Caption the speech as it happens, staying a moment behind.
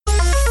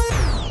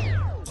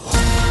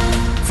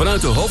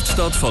Vanuit de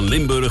hoofdstad van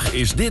Limburg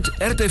is dit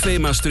RTV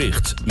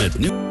Maastricht. Met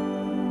nu...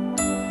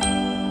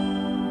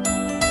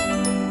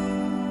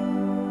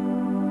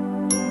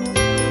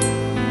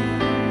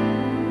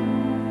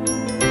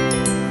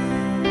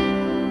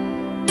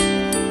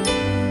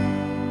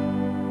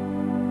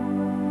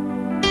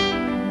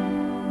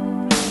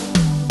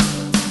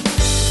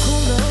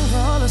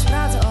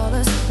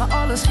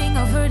 Alles ging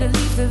over de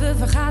liefde, we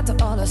vergaten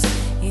alles.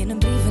 In een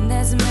brief,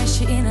 een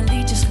sms'je, in een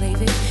liedje schreef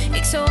ik.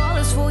 Ik zou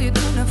alles voor je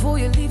doen en voor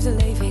je liefde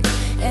leef ik.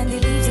 En die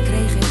liefde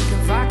kreeg ik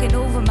vaak in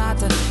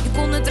overmaten. Je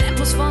kon de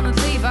drempels van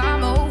het leven aan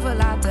me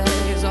overlaten.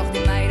 Je zag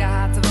die meiden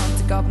haten, want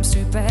ik had me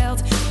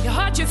superheld. Je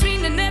had je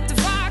vrienden net te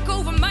vaak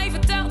over mij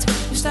verteld.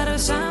 Nu staan we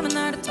samen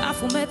naar de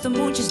tafel met de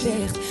mondjes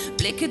dicht.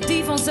 Blikken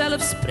die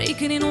vanzelf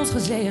spreken in ons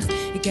gezicht.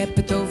 Ik heb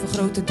het over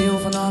grote deel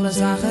van alles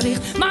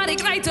aangericht. Maar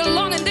ik rijd te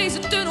lang in deze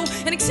tunnel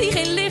en ik zie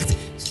geen licht.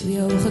 Dus doe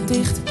je ogen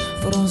dicht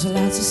voor onze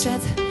laatste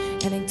set.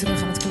 En denk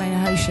terug aan het kleine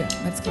huisje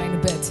met het kleine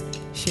bed.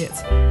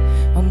 Shit,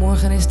 maar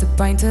morgen is de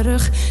pijn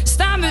terug.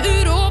 Staan we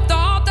uren op de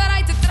hal, daar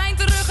rijdt de trein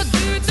terug. Het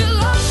duurt te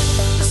lang,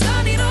 we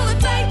staan hier al een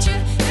tijdje.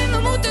 En we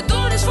moeten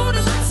door, dus voor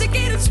de laatste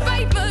keer, het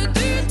spijt me. Het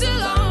duurt te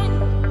lang.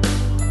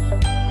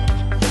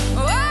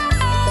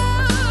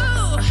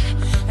 Wow,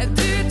 het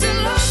duurt te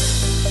lang.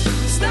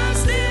 We staan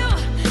stil,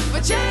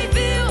 wat jij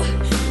wil,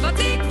 wat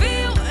ik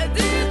wil. Het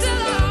duurt te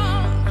lang.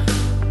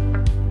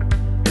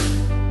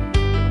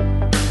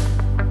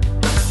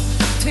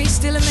 Twee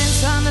stille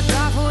mensen aan de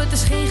tafel, het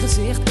is geen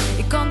gezicht.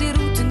 Ik kan die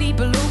route niet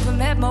beloven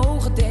met mijn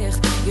ogen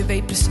dicht. Je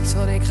weet precies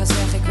wat ik ga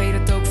zeggen, ik weet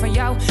het ook van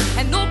jou.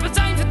 En op het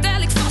eind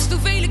vertel ik vast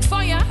hoeveel ik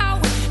van je hou.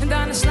 En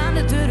daarna slaan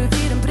de deuren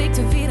weer en breekt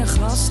er weer een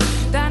glas.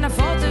 Daarna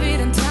valt er weer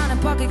een traan en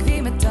pak ik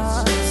weer mijn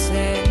tas.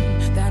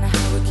 En daarna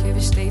hou ik je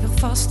weer stevig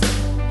vast.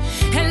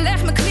 En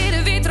leg mijn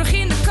kleren weer terug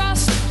in de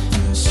kast.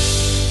 Dus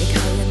ik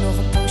hou je nog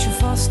een poosje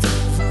vast.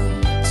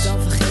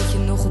 Dan vergeet je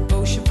nog een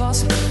poosje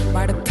was.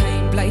 Maar de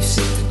pijn blijft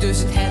zitten, dus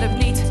het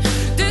helpt niet.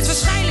 Dus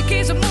waarschijnlijk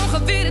is het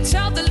morgen weer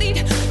hetzelfde lied.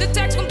 De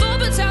tekst komt op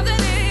hetzelfde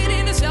neer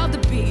in dezelfde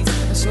beat.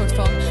 Een soort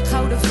van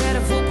gouden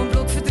verf op een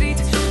blok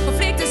verdriet.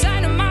 Conflicten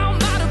zijn normaal,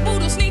 maar het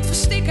moet ons niet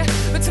verstikken.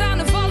 Mijn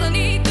tranen vallen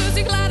niet, dus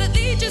ik laat het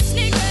liedje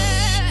snikken.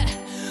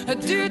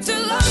 Het duurt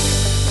te lang,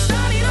 we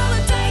staan hier al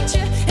een tijdje.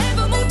 En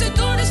we moeten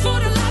door, dus voor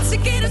de laatste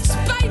keer, het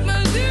spijt me.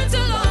 Het duurt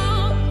te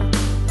lang.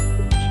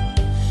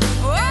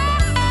 Wow,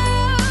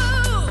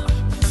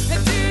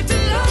 het duurt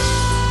te lang.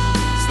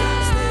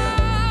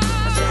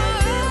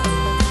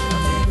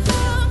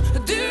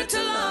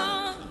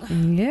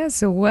 Yes,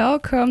 so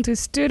welcome to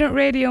Student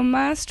Radio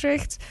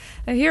Maastricht.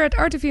 Here at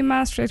RTV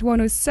Maastricht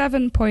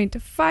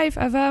 107.5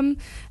 FM.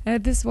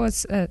 This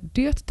was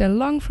Duurt te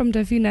Lang from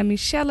Davina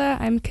Michelle.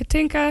 I'm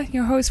Katinka,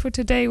 your host for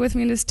today. With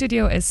me in the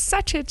studio is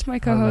Sachit, my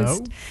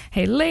co-host.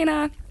 Hey,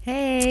 Lena.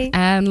 Hey.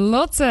 And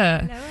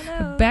Lotte.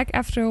 Hello. Back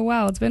after a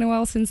while. It's been a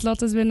while since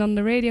Lotte's been on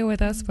the radio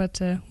with us, but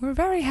we're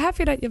very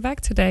happy that you're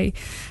back today.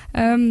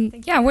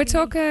 We're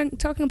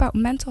talking about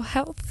mental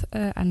health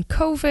and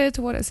COVID.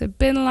 What has it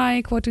been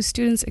like? What do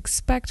students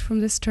expect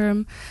from this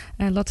term?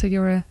 Lotte,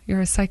 you're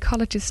a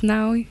psychologist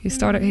now. You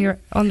started here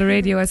on the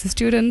radio as a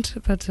student,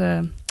 but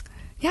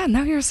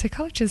now you're a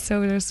psychologist.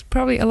 So there's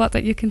probably a lot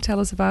that you can tell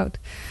us about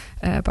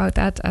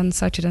that. And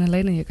Sachit and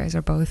Helena, you guys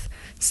are both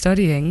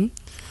studying.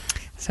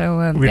 So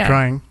we're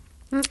trying.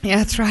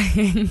 Yeah,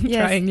 trying.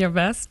 Yes. Trying your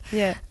best.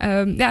 Yeah.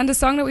 And the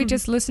song that we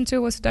just listened to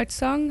was a Dutch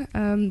song,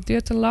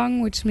 Duurt te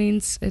lang, which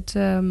means it's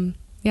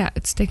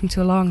taking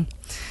too long.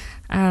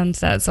 And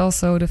that's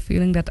also the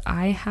feeling that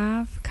I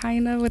have,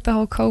 kind of, with the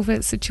whole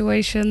COVID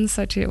situation.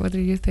 Sachit, what do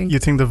you think? You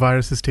think the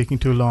virus is taking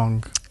too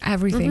long?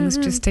 Everything's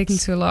just taking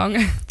too long.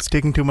 It's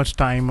taking too much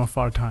time of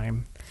our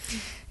time.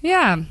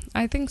 Yeah,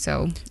 I think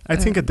so. I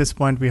think at this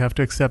point we have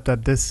to accept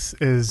that this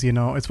is,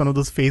 it's one of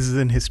those phases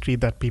in history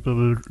that people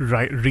will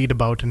read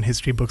about in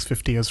history books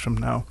 50 years from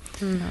now.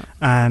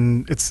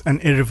 And it's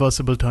an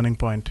irreversible turning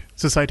point.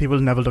 Society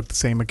will never look the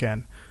same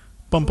again.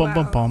 Pum, pum,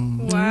 pum,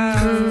 pum.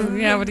 Wow.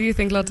 Yeah, what do you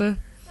think, Lotte?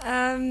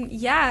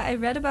 I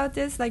read about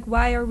this, like,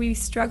 why are we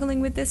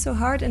struggling with this so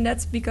hard? And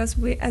that's because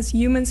we, as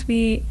humans,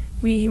 we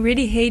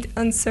really hate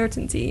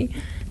uncertainty.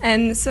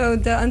 And so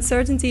the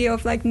uncertainty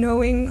of, like,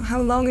 knowing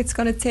how long it's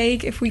going to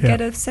take, if we get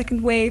a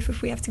second wave,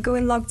 if we have to go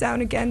in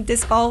lockdown again,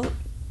 this all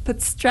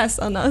puts stress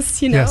on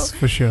us, Yes,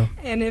 for sure.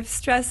 And if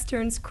stress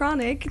turns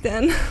chronic,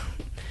 then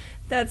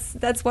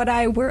that's what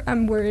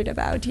I'm worried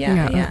about.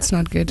 Yeah, that's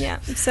not good. Yeah,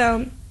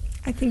 so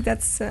I think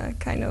that's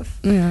kind of...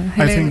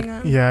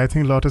 Yeah, I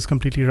think Lotte is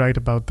completely right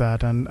about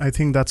that. And I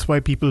think that's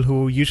why people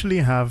who usually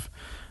have,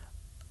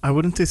 I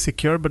wouldn't say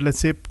secure, but let's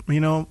say,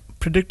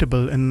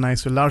 predictable in a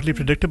nice way, largely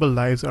predictable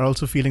lives are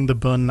also feeling the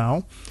burn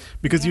now.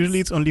 Because usually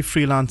it's only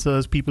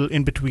freelancers, people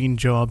in between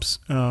jobs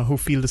who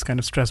feel this kind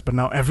of stress. But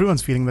now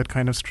everyone's feeling that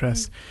kind of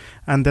stress.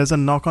 And there's a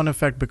knock-on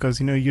effect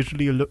because,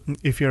 usually you look,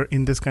 if you're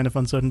in this kind of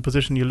uncertain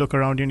position, you look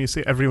around you and you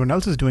say everyone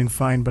else is doing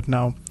fine, but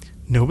now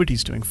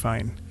nobody's doing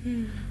fine.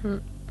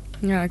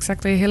 Yeah,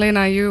 exactly.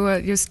 Helena,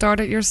 you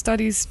started your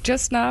studies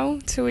just now,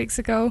 2 weeks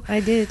ago. I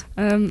did.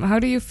 How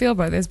do you feel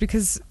about this?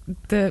 Because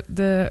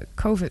the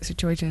COVID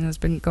situation has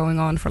been going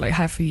on for like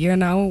half a year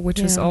now, which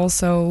is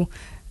also,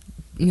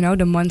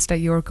 the months that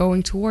you're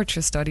going towards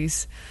your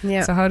studies.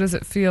 Yeah. So how does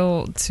it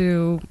feel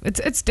to?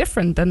 It's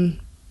different than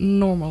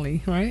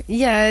normally, right?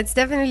 Yeah, it's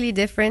definitely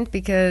different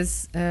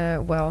because, a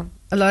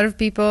lot of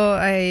people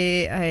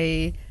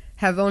I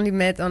have only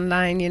met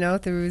online,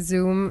 through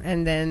Zoom,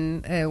 and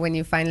then when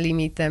you finally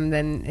meet them,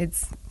 then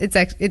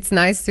it's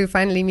nice to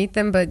finally meet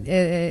them, but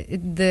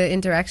the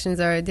interactions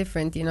are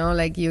different,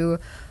 like you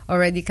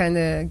already kind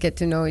of get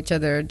to know each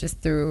other just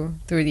through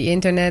the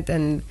internet,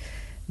 and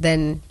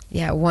then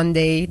one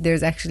day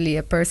there's actually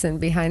a person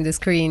behind the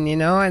screen,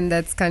 and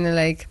that's kind of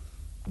like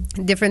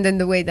different than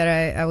the way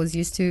that I was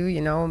used to,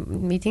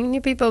 meeting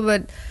new people.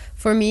 But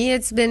for me,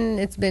 it's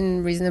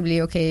been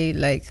reasonably okay.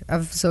 Like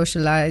I'm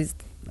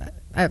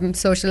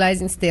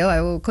socializing still.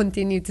 I will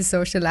continue to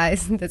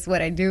socialize. That's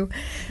what I do.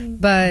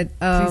 But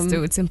please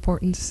do. It's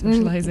important,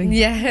 socializing.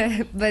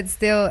 Yeah, but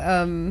still,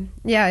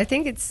 I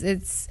think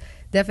it's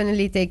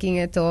definitely taking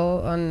a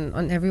toll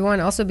on everyone.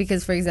 Also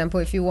because, for example,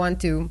 if you want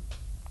to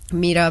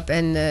meet up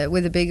and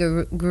with a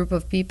bigger group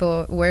of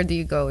people, where do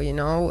you go?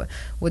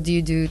 What do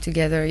you do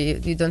together?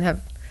 You don't have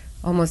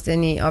almost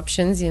any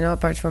options,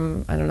 apart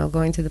from, I don't know,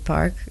 going to the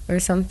park or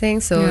something.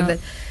 So that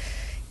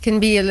can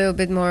be a little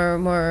bit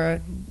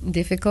more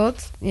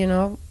difficult,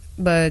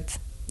 but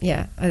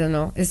I don't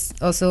know. It's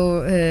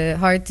also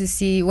hard to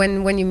see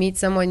when you meet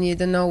someone, you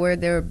don't know where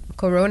their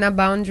corona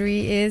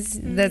boundary is.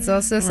 That's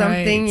also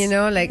something,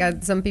 like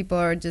some people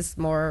are just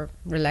more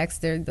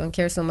relaxed, they don't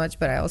care so much,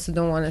 but I also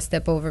don't want to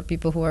step over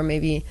people who are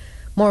maybe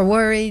more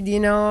worried,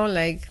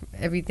 like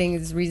everything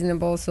is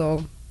reasonable.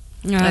 So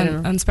I don't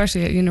know. And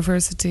especially at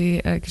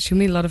university, because you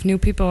meet a lot of new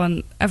people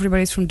and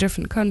everybody's from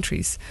different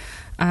countries,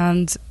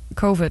 and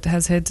COVID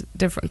has hit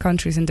different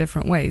countries in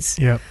different ways.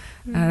 Yeah.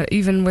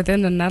 Even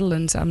within the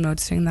Netherlands, I'm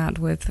noticing that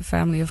with a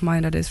family of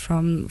mine that is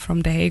from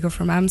The Hague or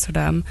from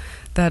Amsterdam,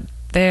 that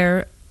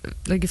they're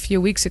like a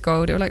few weeks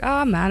ago, they were like,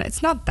 "Oh man,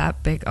 it's not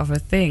that big of a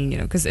thing,"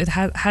 because it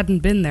hadn't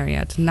been there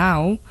yet.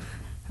 Now,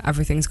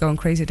 everything's going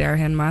crazy there.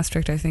 Here in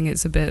Maastricht, I think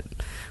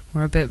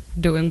we're a bit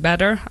doing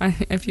better,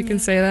 if you can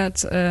say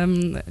that.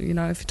 If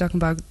you're talking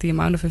about the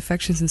amount of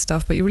infections and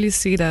stuff, but you really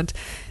see that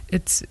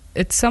it's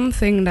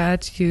something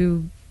that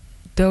you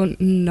don't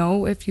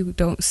know if you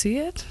don't see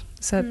it.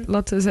 Is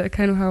that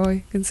kind of how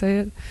I can say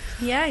it?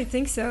 Yeah, I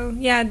think so.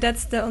 Yeah,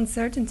 that's the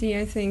uncertainty,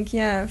 I think.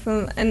 Yeah,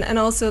 and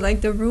also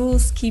like the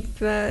rules keep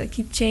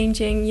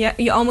changing. Yeah,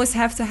 you almost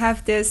have to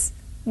have this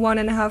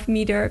 1.5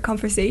 meter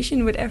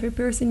conversation with every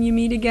person you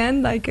meet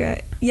again. Like,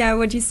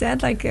 what you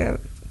said, like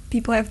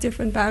people have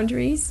different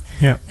boundaries.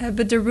 Yeah.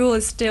 But the rule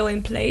is still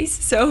in place,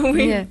 so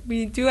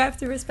we do have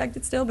to respect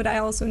it still. But I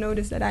also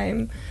notice that I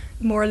am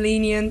more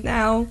lenient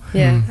now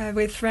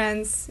with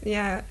friends.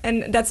 Yeah,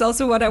 and that's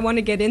also what I want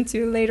to get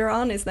into later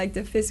on, is like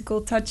the physical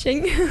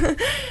touching.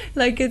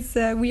 Like it's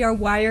we are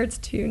wired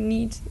to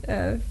need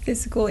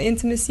physical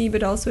intimacy,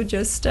 but also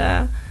just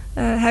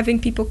having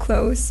people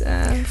close.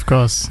 Of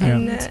course,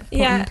 and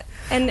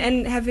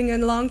and having a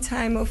long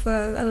time of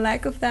a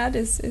lack of that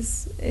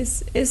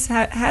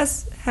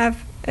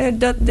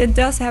it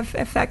does have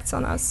effects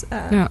on us.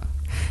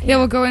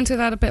 We'll go into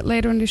that a bit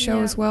later in the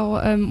show as well.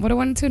 What I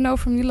wanted to know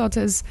from you, Lotte,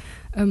 is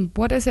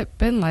what has it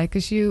been like?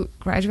 Because you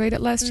graduated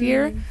last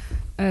year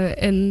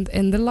in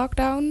the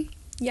lockdown.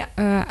 Yeah.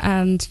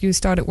 And you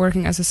started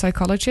working as a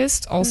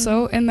psychologist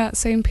also in that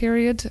same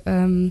period.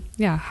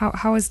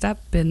 How has that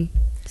been?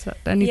 Is that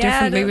any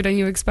different maybe than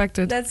you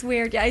expected? That's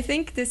weird. Yeah, I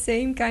think the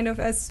same kind of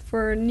as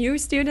for new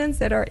students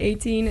that are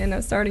 18 and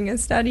are starting a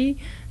study.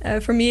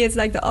 For me, it's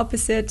like the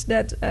opposite,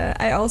 that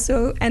I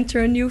also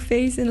enter a new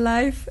phase in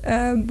life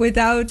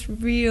without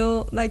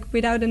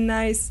a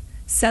nice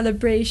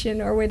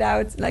celebration, or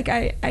without, like,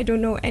 I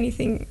don't know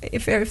anything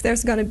if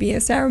there's going to be a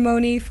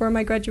ceremony for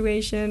my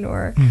graduation,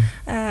 or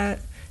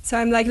so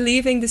I'm like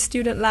leaving the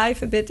student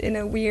life a bit in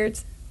a weird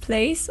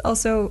place.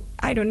 Also,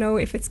 I don't know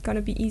if it's going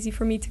to be easy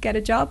for me to get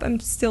a job. I'm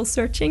still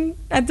searching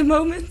at the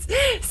moment.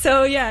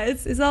 So yeah,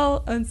 it's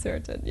all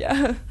uncertain.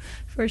 Yeah,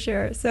 for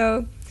sure.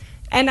 So,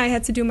 and I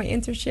had to do my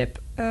internship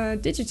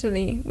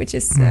digitally, which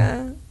is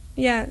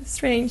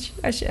strange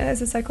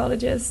as a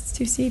psychologist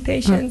to see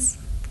patients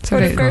for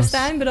the first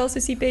time, but also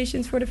see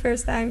patients for the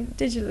first time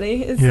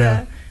digitally. It's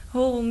a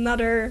whole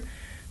nother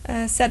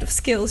set of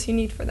skills you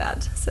need for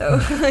that. So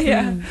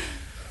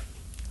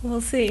we'll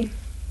see.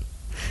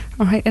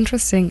 All right,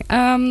 interesting.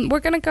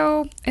 We're gonna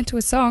go into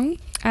a song,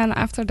 and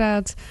after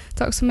that,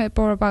 talk a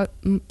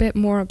bit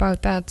more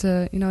about that.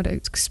 The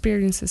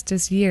experiences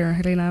this year,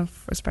 Helena,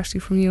 especially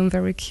from you. I'm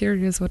very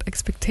curious what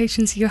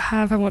expectations you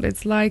have and what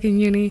it's like in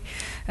uni.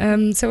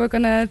 So we're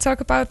gonna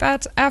talk about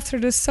that after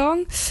the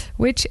song,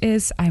 which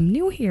is "I'm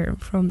New Here"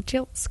 from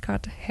Jill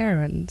Scott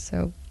Heron.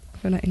 So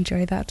we're gonna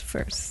enjoy that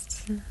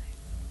first.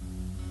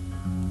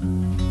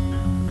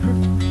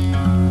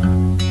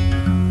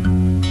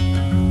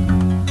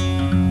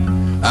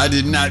 I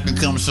did not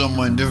become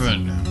someone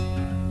different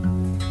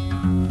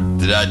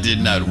that I did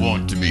not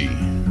want to be.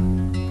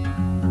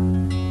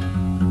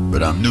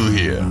 But I'm new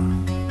here.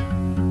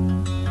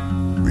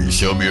 Will you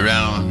show me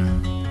around?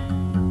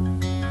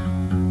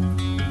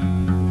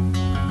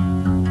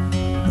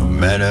 No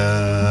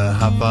matter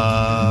how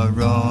far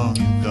wrong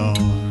you've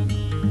gone,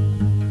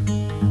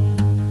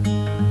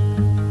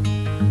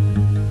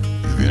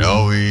 you can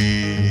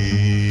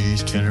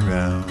always turn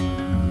around.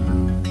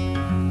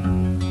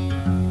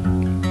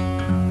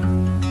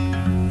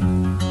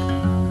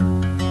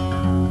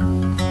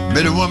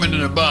 Met a woman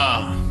in a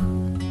bar,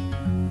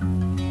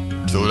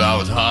 told her I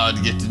was hard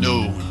to get to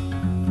know,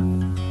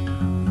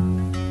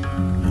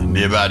 and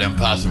near about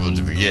impossible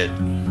to forget.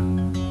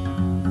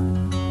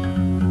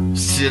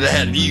 Said I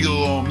had an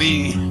ego on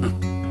me,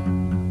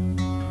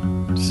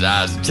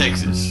 size of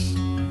Texas.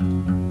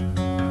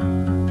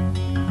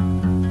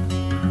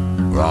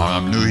 Wrong,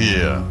 I'm new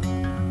here,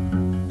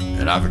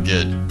 and I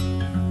forget.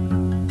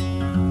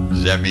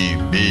 Does that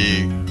mean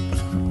big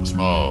or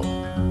small?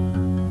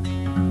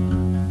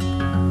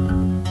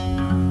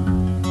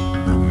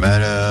 No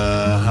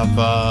matter how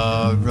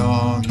far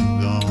wrong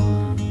you've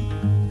gone,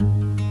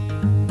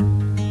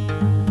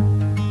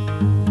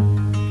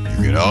 you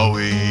can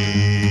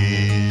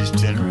always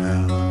turn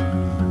around.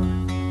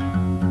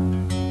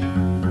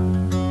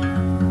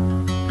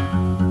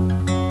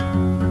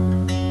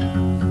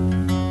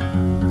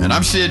 And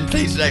I'm sitting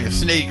places like a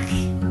snake.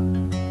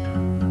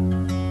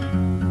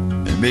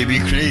 It may be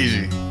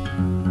crazy,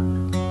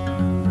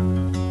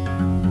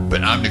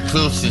 but I'm the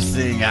closest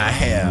thing I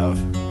have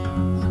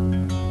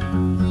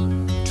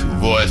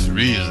voice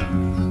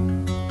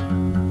reason.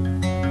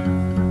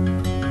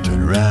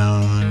 Turn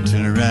around,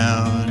 turn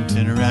around,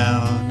 turn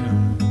around.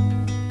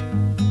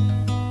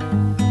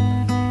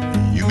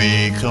 You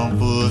may come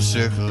full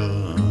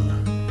circle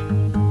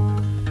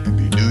and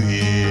be new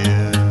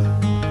here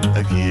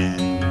again.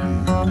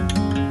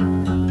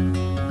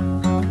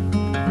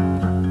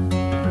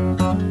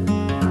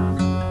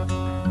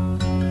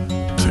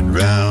 Turn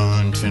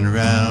around, turn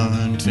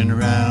around, turn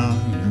around.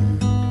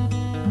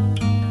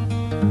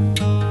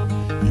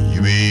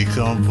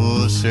 Come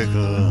full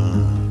circle,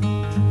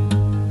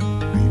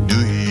 be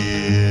new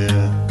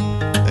here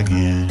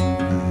again.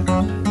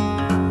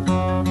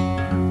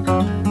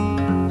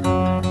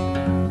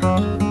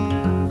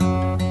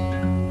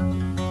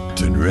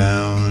 Turn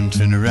around,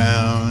 turn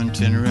around,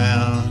 turn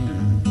around.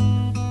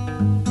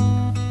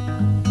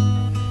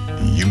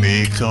 You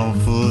may come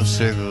full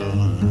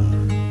circle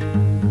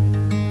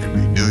and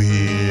be new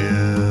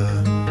here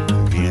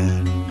again.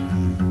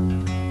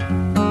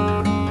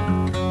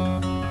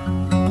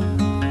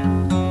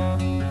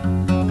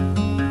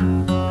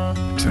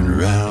 Turn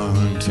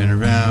around, turn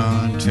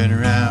around, turn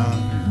around.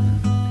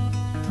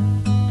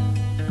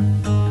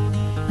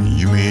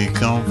 You may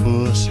come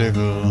full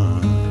circle,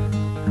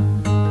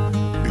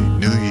 be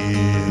new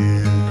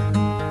here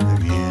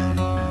again.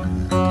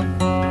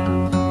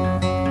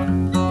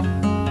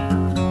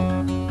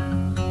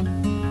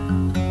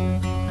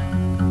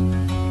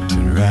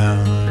 Turn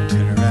around,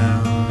 turn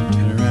around,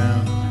 turn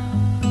around.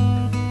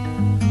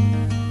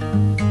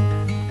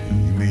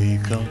 You may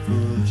come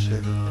full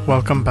circle.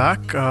 Welcome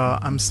back.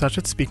 I'm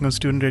Sachin, speaking on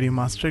Student Radio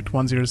Maastricht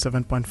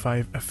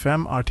 107.5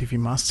 FM, RTV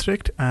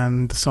Maastricht,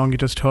 and the song you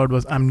just heard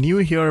was I'm New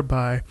Here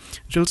by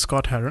Jill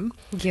Scott Heron.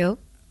 Gil.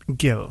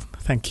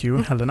 Thank you,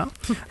 Helena.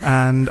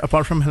 And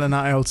apart from Helena,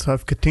 I also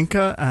have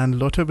Katinka and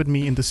Lotte with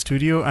me in the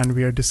studio, and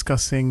we are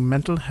discussing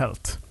mental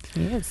health.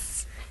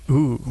 Yes.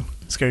 Ooh,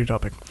 scary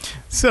topic.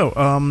 So,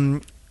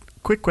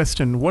 quick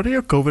question. What are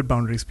your COVID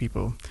boundaries,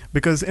 people?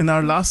 Because in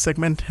our last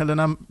segment,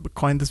 Helena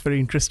coined this very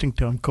interesting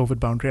term, COVID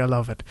boundary. I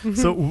love it.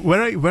 So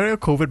where are your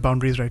COVID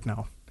boundaries right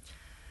now?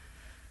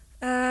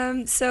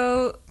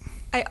 So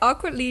I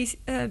awkwardly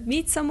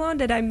meet someone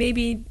that I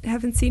maybe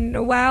haven't seen in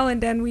a while,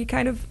 and then we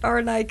kind of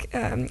are like,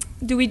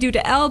 do we do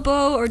the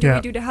elbow or do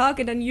we do the hug?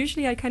 And then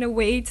usually I kind of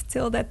wait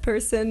till that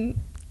person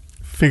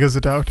figures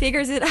it out.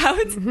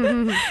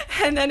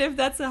 And then if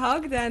that's a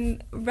hug,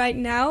 then right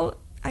now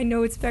I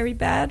know it's very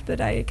bad, but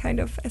I kind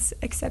of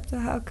accept a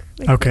hug.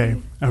 Like, Okay.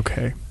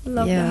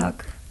 Love the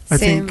hug. I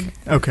Same. think,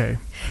 okay.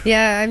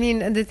 Yeah, I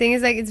mean, the thing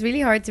is, like, it's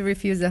really hard to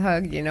refuse a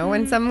hug, you know,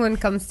 when someone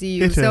comes to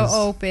you It so is.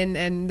 open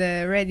and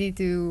ready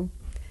to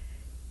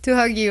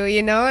hug you,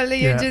 you know,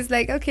 you're just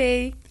like,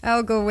 okay,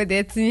 I'll go with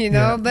it, you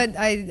know. Yeah. But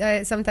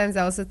I sometimes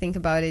I also think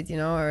about it, you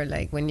know, or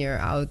like when you're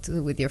out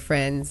with your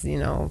friends, you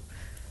know,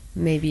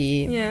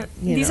 maybe. Yeah,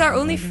 you these know, are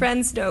only maybe.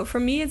 friends though. For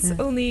me, it's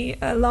only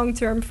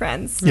long-term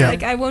friends. Yeah.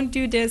 Like I won't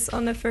do this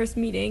on the first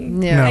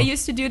meeting. Yeah. No. I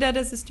used to do that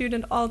as a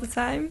student all the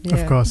time. Yeah.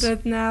 Of course.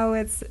 But now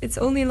it's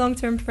only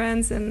long-term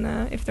friends, and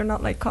if they're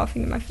not like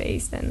coughing in my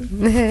face, then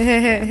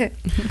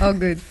Oh,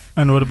 good.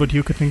 And what about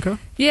you, Katinka?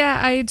 Yeah,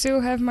 I do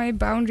have my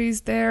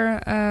boundaries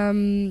there.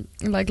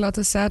 Like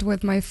Lotte said,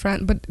 with my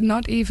friend, but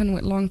not even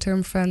with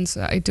long-term friends.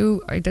 I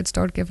did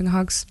start giving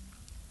hugs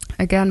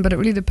again, but it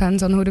really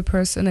depends on who the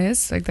person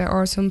is. Like there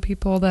are some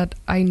people that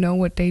I know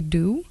what they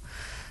do,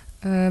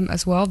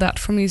 as well. That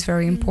for me is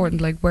very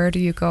important. Like, where do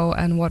you go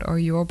and what are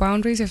your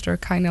boundaries? If they're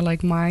kind of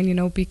like mine, you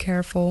know, be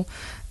careful.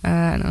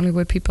 And only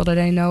with people that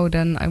I know,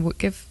 then I would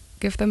give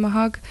them a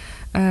hug.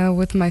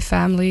 With my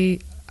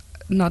family,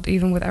 not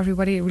even with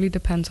everybody. It really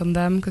depends on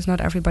them, because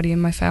not everybody in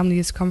my family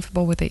is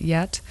comfortable with it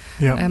yet.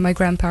 Yeah. My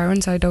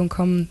grandparents, I don't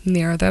come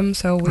near them,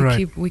 so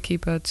we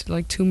keep it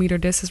like 2 meter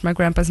distance. My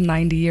grandpa's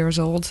 90 years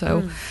old,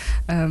 so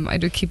I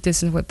do keep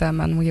distance with them,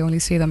 and we only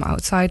see them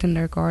outside in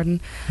their garden.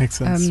 Makes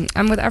sense.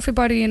 And with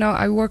everybody, you know,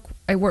 I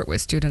work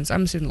with students.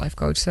 I'm a student life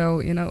coach,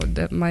 so you know,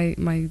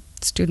 my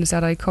students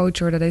that I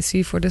coach or that I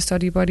see for the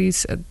study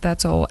buddies,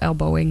 that's all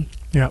elbowing.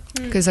 Yeah.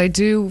 Because I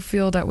do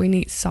feel that we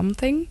need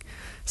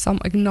some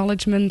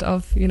acknowledgement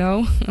of, you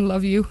know, I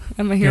love you,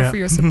 I'm here for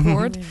your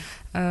support.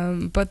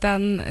 But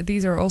then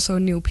these are also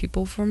new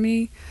people for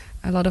me.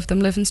 A lot of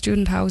them live in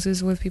student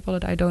houses with people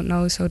that I don't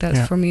know, so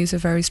that for me is a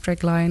very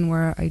strict line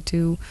where I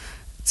do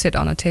sit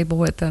on a table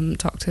with them,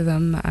 talk to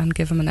them, and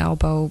give them an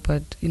elbow.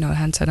 But you know,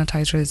 hand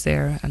sanitizer is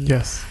there, and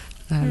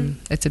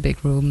it's a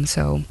big room,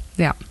 so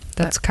yeah,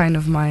 that's kind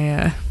of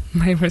my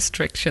my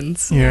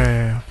restrictions.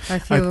 Yeah. I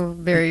feel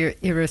very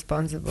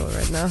irresponsible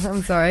right now.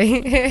 I'm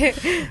sorry.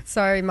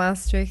 Sorry,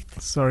 Maastricht.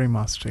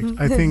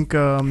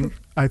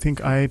 I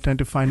think I tend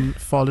to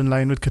fall in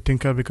line with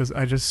Katinka, because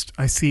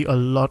I see a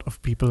lot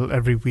of people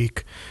every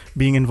week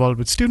being involved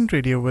with student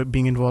radio,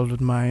 being involved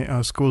with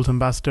my school's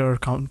ambassador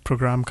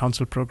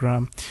council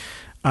program.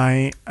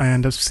 I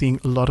end up seeing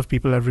a lot of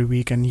people every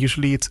week, and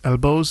usually it's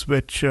elbows,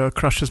 which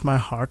crushes my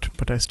heart,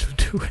 but I still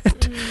do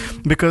it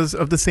because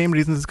of the same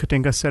reasons as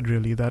Katinka said,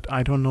 really, that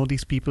I don't know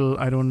these people.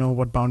 I don't know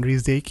what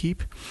boundaries they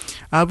keep.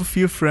 I have a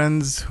few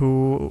friends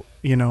who,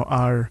 you know,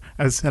 are,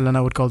 as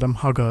Helena would call them,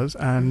 huggers,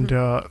 and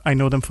I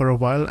know them for a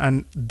while,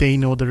 and they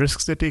know the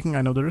risks they're taking.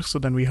 I know the risks, so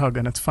then we hug,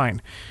 and it's fine.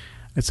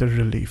 It's a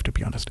relief, to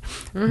be honest.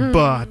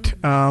 But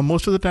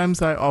most of the times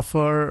I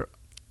offer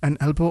an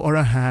elbow or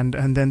a hand,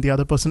 and then the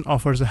other person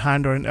offers a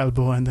hand or an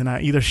elbow, and then I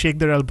either shake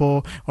their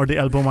elbow or they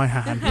elbow my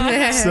hand.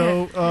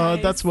 So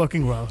that's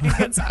working well.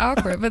 It's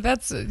awkward, but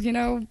that's, you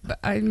know,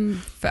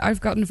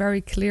 I've gotten very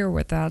clear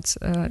with that,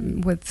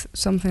 with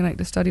something like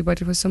the study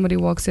budget, where somebody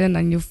walks in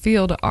and you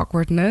feel the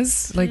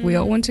awkwardness, like we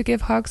all want to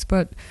give hugs,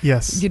 but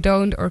you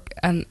don't,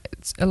 and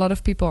a lot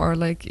of people are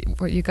like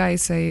what you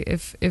guys say,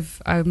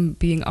 if I'm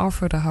being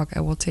offered a hug, I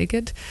will take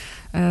it.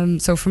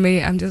 So for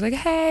me, I'm just like,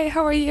 hey,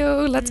 how are you?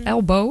 Let's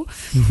elbow.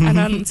 And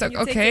then it's like,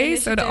 okay,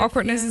 so the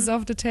awkwardness is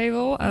off the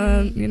table.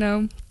 You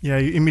know. Yeah,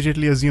 you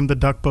immediately assume the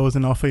duck pose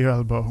and offer your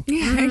elbow.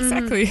 Yeah,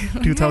 exactly.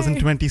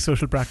 2020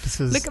 social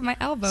practices. Look at my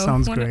elbow.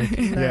 Sounds great.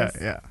 Nice.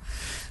 Yeah.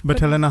 But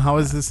Helena, how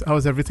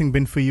has everything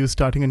been for you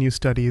starting a new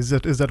study? Is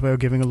that why you're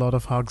giving a lot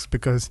of hugs?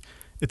 Because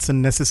it's a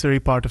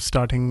necessary part of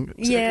starting,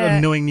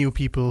 knowing new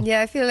people.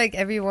 Yeah, I feel like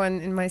everyone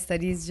in my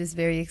study is just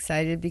very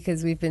excited,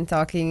 because we've been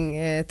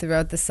talking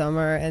throughout the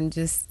summer and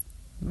just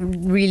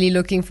really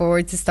looking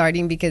forward to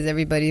starting, because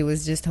everybody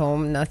was just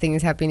home. Nothing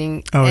is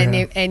happening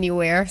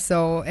anywhere.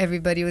 So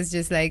everybody was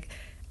just like,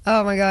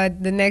 oh my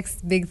God, the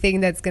next big thing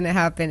that's going to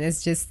happen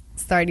is just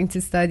starting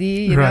to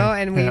study, you know?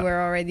 And we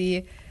were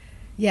already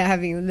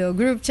having a little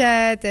group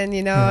chat, and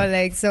you know,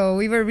 like, so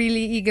we were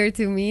really eager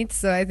to meet.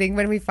 So I think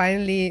when we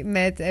finally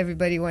met,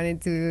 everybody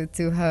wanted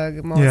to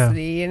hug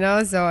mostly, you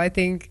know. So I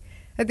think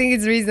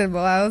it's reasonable.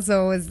 I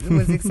also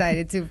was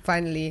excited to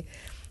finally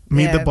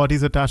meet the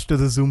bodies attached to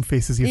the Zoom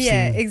faces you've seen.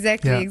 Yeah,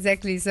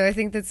 exactly. So I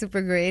think that's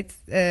super great.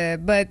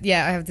 But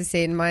yeah, I have to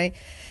say,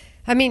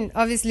 I mean,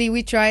 obviously,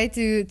 we try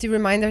to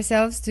remind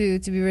ourselves to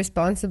be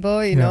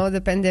responsible. You know, the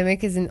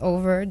pandemic isn't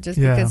over just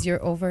because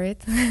you're over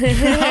it.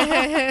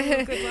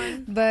 Good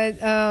one.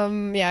 But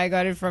I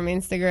got it from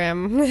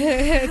Instagram.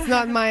 It's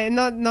not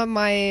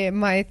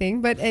my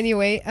thing. But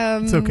anyway,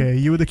 it's okay.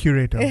 You were the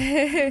curator.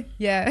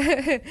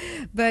 Yeah.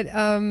 But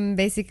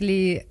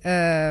basically,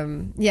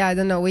 I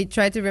don't know. We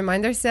try to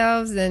remind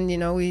ourselves, and you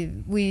know,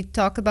 we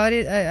talk about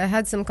it. I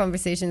had some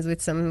conversations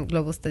with some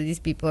global studies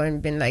people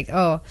and been like,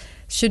 oh,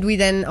 should we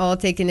then all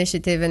take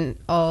initiative and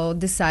all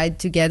decide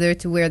together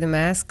to wear the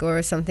mask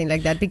or something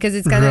like that? Because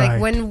it's kind of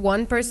like when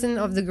one person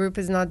of the group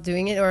is not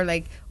doing it, or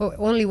like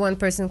only one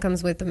person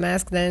comes with the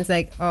mask, then it's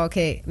like, oh,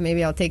 okay,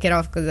 maybe I'll take it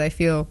off because I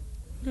feel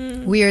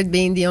weird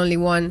being the only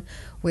one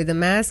with a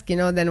mask, you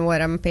know, then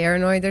what, I'm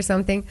paranoid or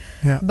something.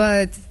 Yeah.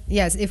 But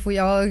yes, if we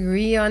all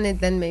agree on it,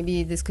 then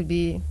maybe this could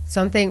be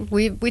something.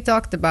 We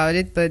talked about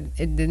it, but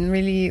it didn't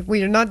really,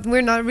 we're not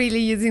really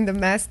using the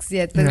masks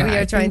yet, but we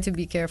are trying to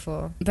be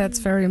careful. That's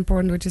very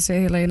important what you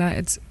say, Helena.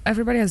 It's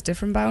everybody has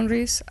different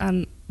boundaries,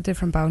 and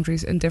different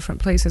boundaries in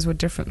different places with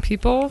different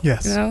people.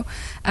 Yes. You know?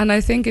 And I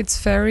think it's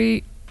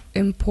very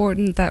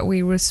important that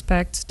we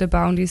respect the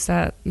boundaries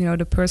that, you know,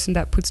 the person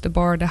that puts the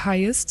bar the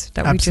highest,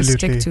 that we just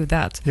stick to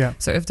that. Yeah.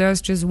 So if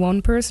there's just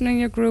one person in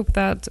your group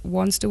that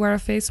wants to wear a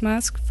face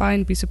mask,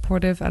 fine, be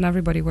supportive, and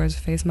everybody wears a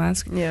face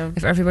mask. Yeah.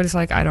 If everybody's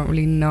like, I don't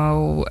really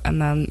know,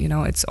 and then, you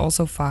know, it's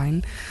also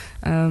fine.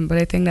 But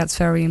I think that's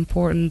very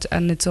important,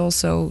 and it's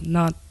also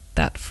not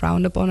that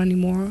frowned upon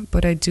anymore.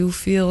 But I do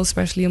feel,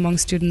 especially among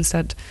students,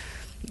 that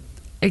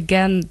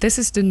again, this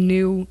is the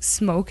new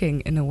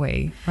smoking in a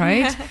way,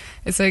 right?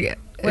 It's like,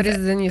 What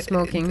is the new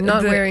smoking?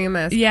 Not wearing a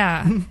mask.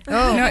 Yeah.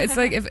 Oh. No, it's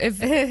like,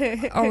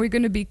 if are we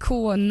going to be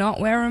cool and not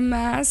wear a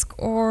mask,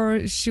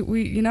 or should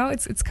we,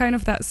 it's kind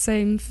of that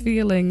same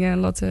feeling. Yeah,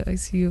 Lotte, I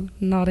see you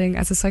nodding.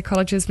 As a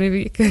psychologist,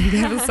 maybe you can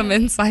give us some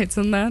insights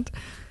on that.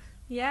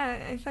 Yeah,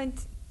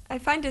 I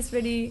find this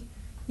really,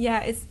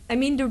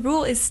 the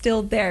rule is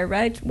still there,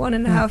 right?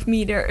 1.5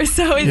 meters,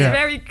 so it's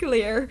very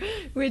clear,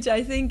 which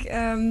I think,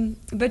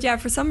 but yeah,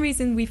 for some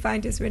reason we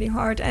find this really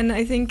hard. And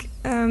I think,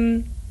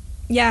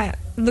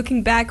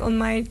 looking back on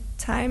my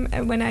time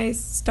when I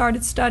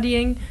started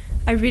studying,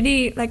 I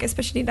really,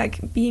 especially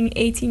being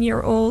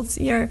 18-year-old,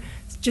 you're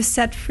just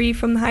set free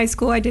from high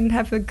school. I didn't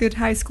have a good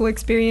high school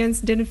experience,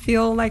 didn't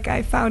feel like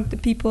I found the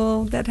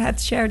people that had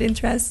shared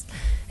interests.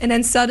 And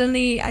then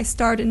suddenly I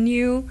start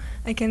anew.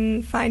 I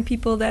can find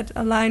people that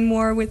align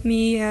more with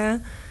me.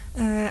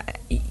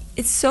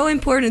 It's so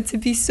important to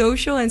be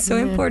social and so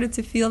important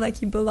to feel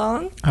like you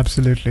belong.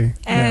 Absolutely.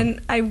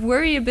 And I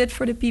worry a bit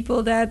for the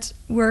people that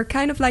were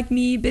kind of like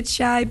me, a bit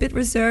shy, a bit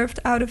reserved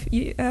out of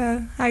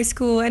high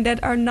school, and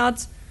that are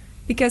not,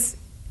 because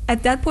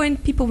at that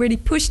point people really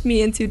pushed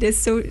me into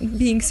this,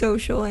 being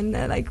social, and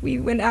we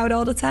went out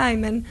all the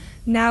time, and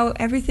now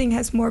everything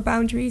has more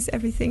boundaries,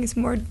 everything is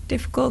more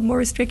difficult, more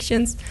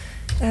restrictions.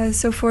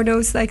 So for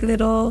those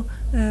little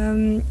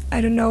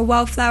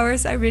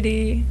wildflowers, I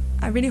really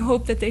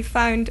hope that they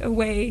find a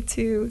way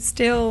to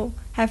still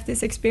have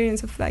this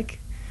experience of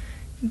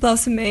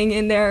blossoming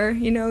in their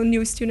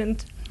new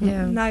student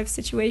life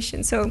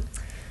situation. So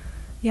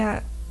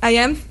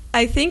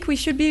I think we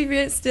should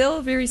be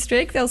still very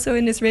strict. Also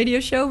in this radio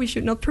show, we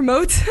should not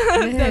promote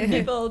that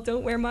people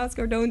don't wear masks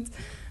or don't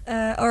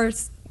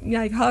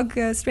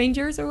hug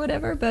strangers or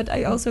whatever. But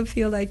I also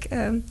feel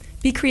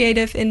be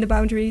creative in the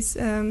boundaries.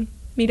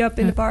 Meet up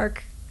in the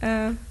park.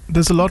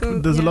 There's a lot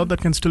that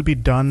can still be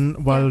done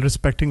while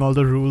respecting all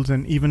the rules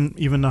and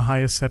even a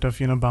higher set of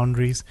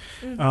boundaries.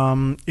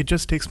 It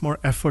just takes more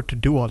effort to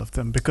do all of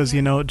them, because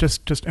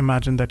just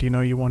imagine that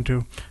you want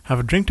to have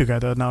a drink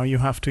together. Now you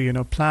have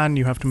to plan,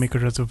 you have to make a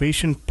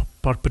reservation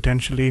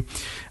potentially,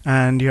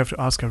 and you have to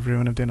ask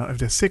everyone if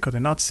they're sick or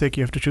they're not sick.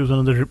 You have to choose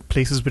one of the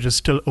places which is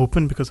still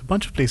open, because a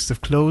bunch of places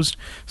have closed.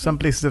 Some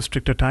places have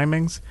stricter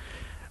timings,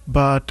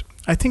 but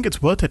I think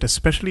it's worth it,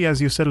 especially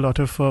as you said,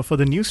 Lotte, for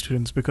the new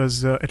students,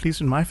 because at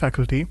least in my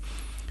faculty,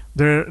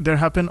 there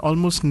have been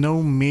almost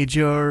no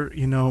major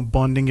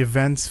bonding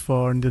events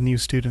for the new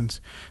students.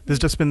 There's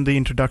just been the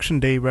introduction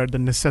day where the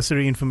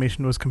necessary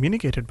information was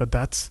communicated, but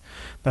that's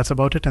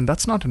about it, and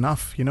that's not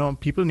enough.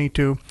 People need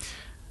to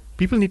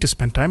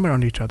spend time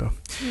around each other.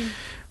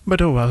 But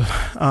oh well,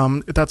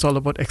 that's all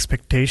about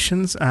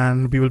expectations,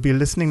 and we will be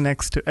listening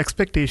next to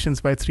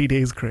Expectations by 3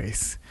 Days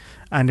Grace.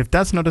 And if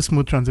that's not a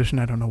smooth transition,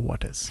 I don't know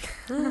what is.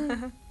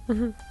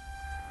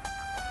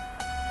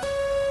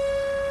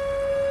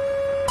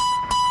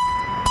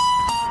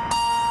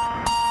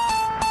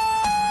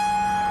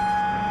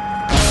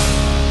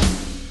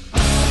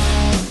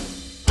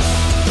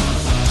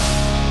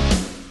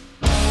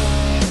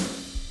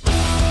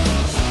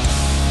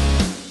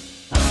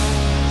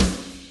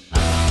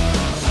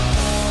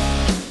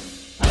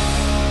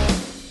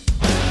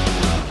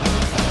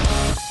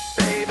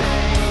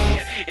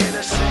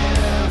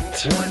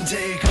 One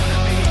day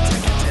gonna be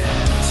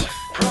decadent.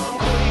 Prom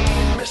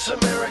queen, Miss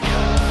America.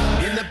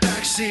 In the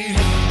backseat, in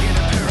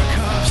a pair of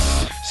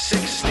cuffs.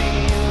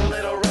 16,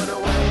 little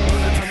runaway.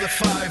 Running from the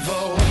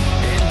 5-0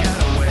 and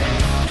got away.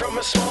 From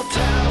a small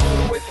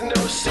town with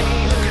no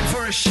scene. Looking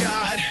for a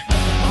shot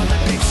on the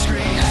big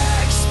screen.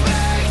 Expectations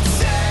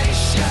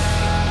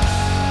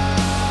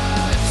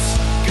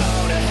go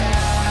to hell.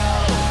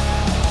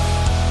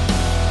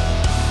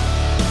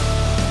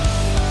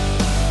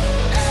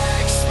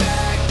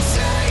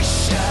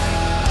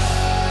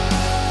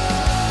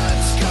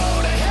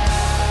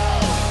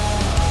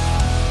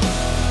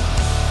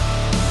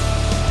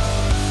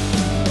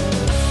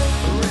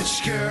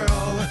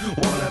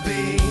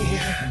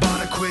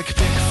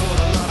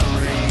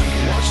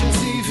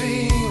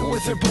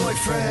 Her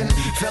boyfriend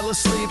fell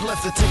asleep,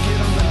 left the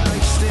ticket on the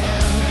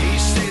nightstand. He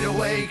stayed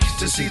awake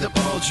to see the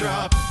ball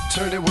drop,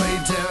 turned it way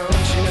down,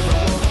 she never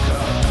woke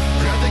up.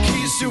 Grabbed the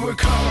keys to her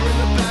car in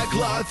the back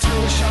lot, threw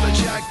a shot of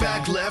Jack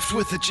back left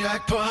with the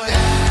jackpot.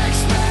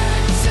 Expectations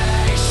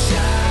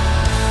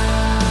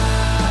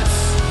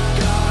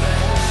go to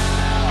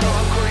hell.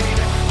 Prom queen,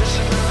 Miss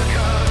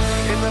America,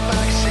 in the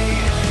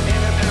backseat,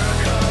 in a pair of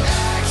cuffs.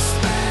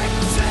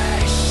 Expectations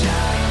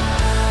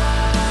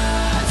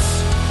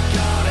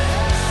go to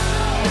hell.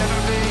 Never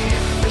be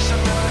Miss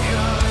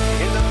America,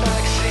 in the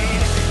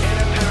backseat, in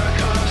a pair of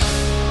cuffs.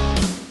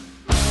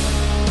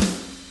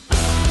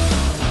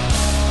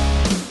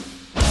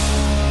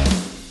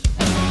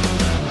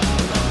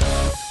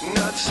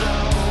 Not so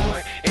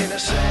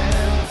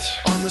innocent,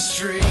 on the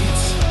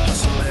streets,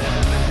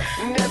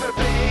 hustling. Never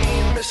be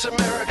Miss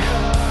America,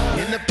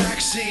 in the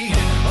backseat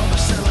of a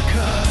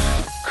Celica.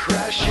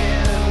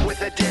 Crashing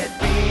with a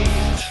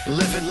deadbeat,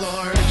 living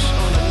large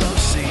on a love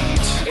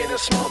seat. In a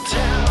small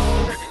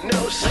town,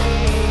 no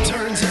scene.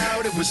 Turns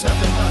out it was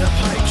nothing but a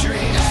pipe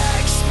dream.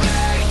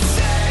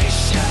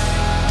 Expectations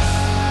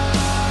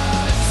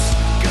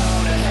go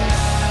to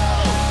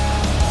hell.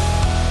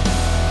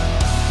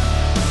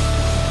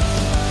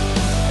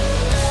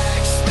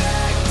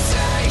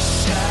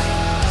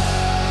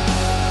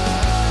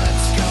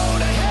 Expectations go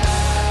to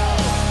hell.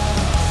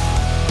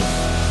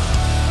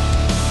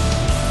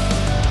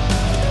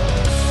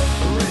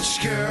 Rich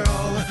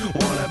girl,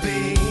 wanna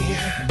be,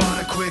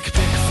 bought a quick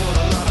pick for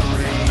the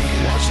lottery.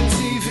 Watching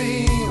TV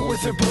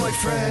with her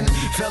boyfriend,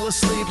 fell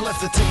asleep,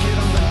 left the ticket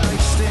on the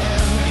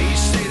nightstand. He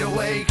stayed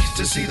awake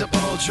to see the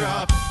ball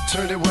drop,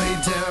 turned it way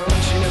down,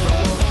 she never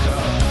woke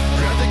up.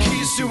 Grabbed the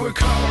keys to her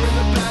car in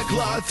the back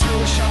lot, threw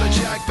a shot of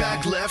Jack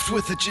back left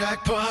with the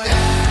jackpot.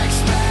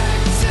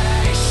 Expectations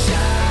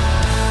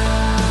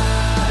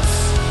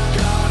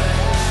go to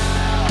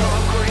hell.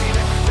 Prom queen,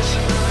 Miss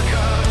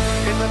America,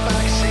 in the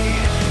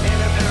backseat, in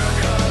a pair of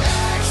cuffs.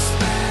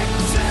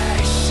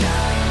 Expectations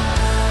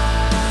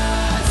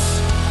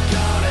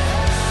go to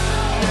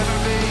hell. Never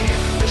be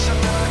Miss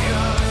America,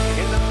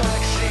 in the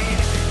backseat,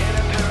 in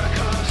a pair of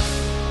cuffs.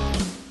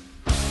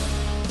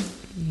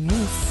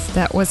 Yes,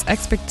 that was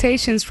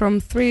Expectations from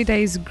 3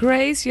 Days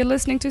Grace. You're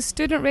listening to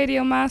Student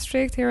Radio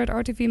Maastricht here at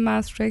RTV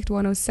Maastricht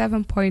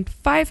 107.5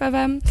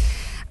 FM.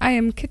 I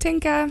am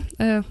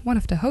Katinka, one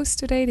of the hosts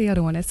today. The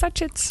other one is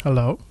Sachit.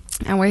 Hello.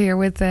 And we're here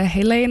with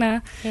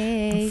Helena, a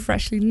Hey.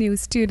 freshly new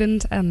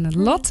student, and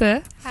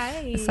Lotte,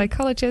 Hi. a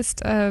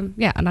psychologist. And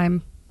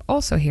I'm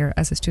also here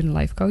as a student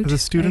life coach. As a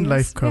student I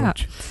life guess. Yeah.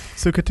 coach.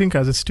 So Katinka,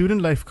 as a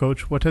student life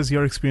coach, what has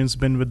your experience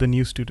been with the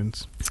new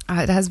students?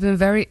 It has been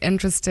very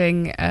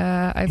interesting.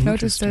 I've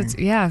noticed that,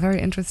 Interesting. very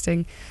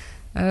interesting.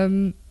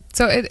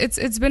 So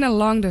it's been a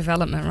long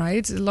development,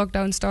 right?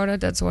 Lockdown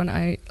started. That's when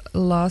I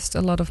lost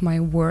a lot of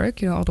my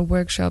work. All the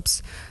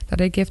workshops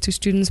that I give to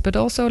students, but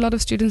also a lot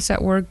of students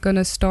that were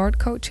gonna start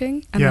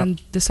coaching and Yeah. then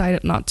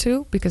decided not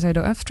to because I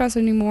don't have stress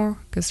anymore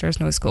because there's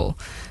no school.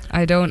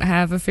 I don't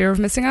have a fear of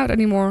missing out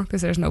anymore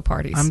because there's no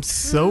parties. I'm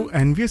so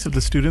envious of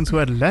the students who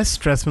had less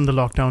stress when the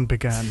lockdown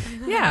began.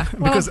 yeah,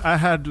 Because I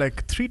had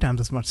like 3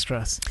 times as much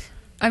stress.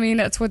 I mean,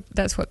 that's what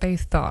they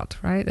thought,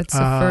 right? It's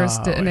Ah,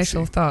 the I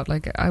initial see. thought.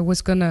 Like, I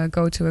was gonna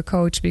go to a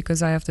coach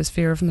because I have this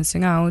fear of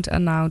missing out,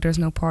 and now there's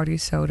no party,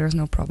 so there's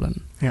no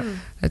problem. Yeah.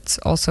 It's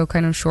also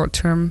kind of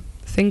short-term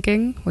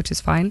thinking, which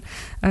is fine.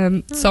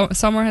 So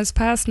summer has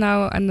passed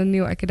now, and the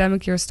new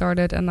academic year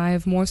started, and I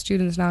have more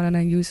students now than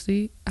I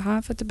usually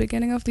have at the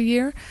beginning of the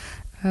year.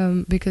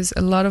 Because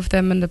a lot of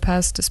them in the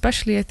past,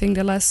 especially I think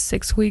the last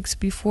 6 weeks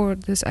before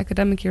this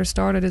academic year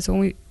started, is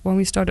when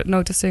we started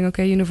noticing,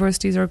 okay,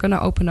 universities are going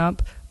to open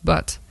up,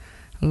 but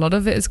a lot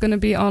of it is going to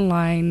be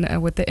online.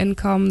 With the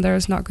income,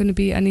 there's not going to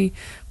be any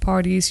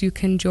parties. You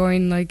can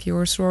join like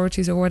your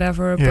sororities or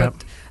whatever, Yeah.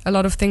 but a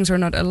lot of things are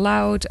not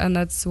allowed, and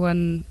that's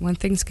when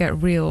things get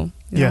real.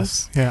 you know?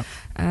 Yes, yeah.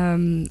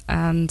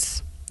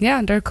 And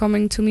yeah, they're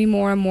coming to me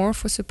more and more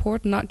for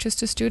support, not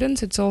just the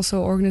students, it's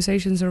also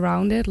organizations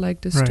around it,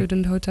 like the Right.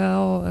 student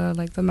hotel,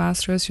 like the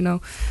masters,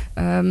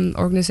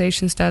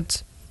 organizations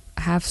that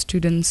have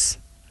students,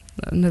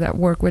 that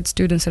work with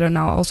students that are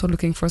now also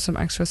looking for some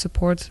extra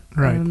support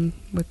Right.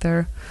 with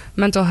their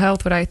mental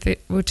health,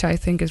 which I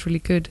think is really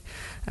good,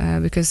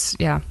 because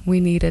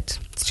we need it,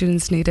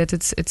 students need it.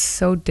 It's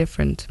so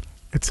different.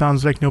 It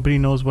sounds like nobody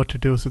knows what to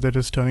do, so they're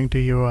just turning to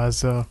you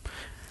as a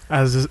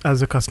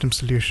custom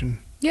solution.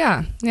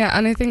 Yeah,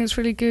 and I think it's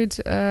really good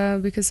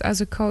because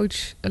as a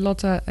coach,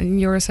 Lotte,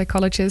 and you're a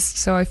psychologist,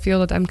 so I feel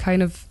that I'm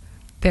kind of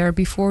there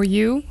before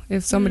you.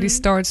 If somebody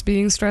starts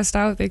being stressed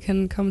out, they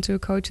can come to a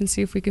coach and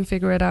see if we can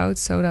figure it out,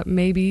 so that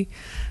maybe,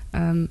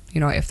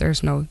 if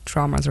there's no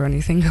traumas or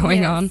anything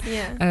going on,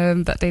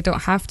 that they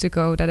don't have to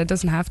go, that it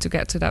doesn't have to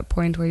get to that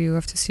point where you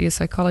have to see a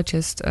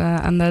psychologist.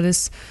 And that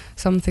is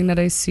something that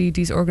I see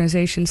these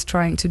organizations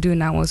trying to do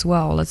now as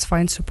well. Let's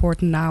find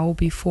support now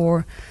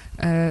before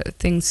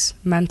things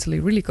mentally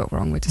really go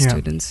wrong with the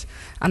students.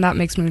 And that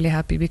makes me really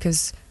happy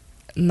because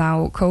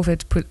now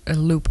COVID put a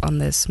loop on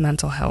this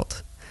mental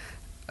health.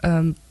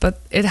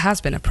 But it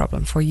has been a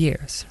problem for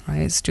years,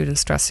 right?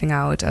 Students stressing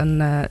out and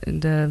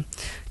the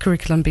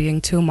curriculum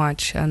being too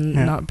much and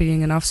not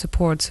being enough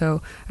support.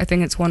 So I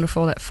think it's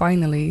wonderful that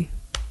finally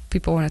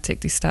people want to take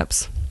these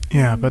steps.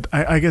 Yeah, but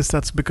I guess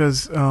that's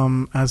because,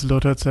 as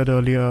Lotte had said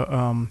earlier,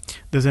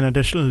 there's an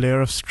additional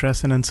layer of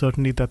stress and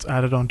uncertainty that's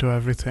added onto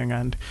everything.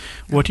 And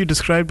what you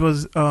described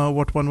was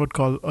what one would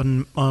call a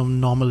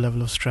normal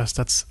level of stress.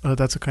 That's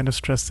a kind of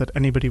stress that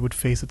anybody would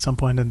face at some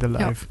point in their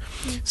life.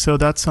 So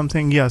that's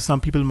something,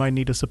 some people might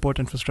need a support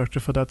infrastructure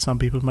for that, some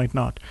people might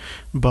not.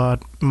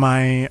 But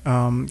my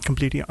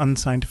completely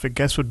unscientific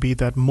guess would be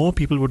that more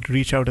people would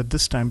reach out at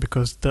this time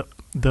because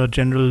the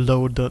general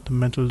load, the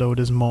mental load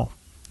is more.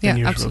 Yeah,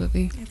 usual.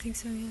 absolutely. I think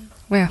so,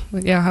 yeah.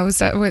 Yeah. How is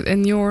that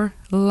in your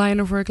line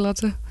of work,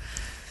 Lotte?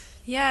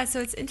 Yeah, so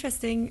it's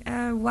interesting.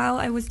 While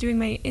I was doing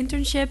my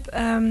internship,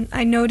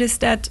 I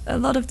noticed that a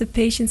lot of the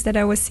patients that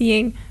I was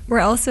seeing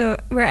were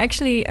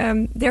actually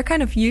they're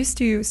kind of used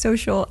to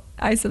social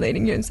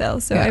isolating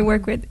themselves. So I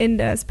work in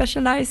the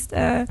specialized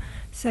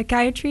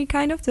psychiatry,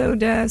 kind of, so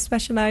the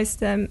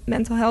specialized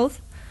mental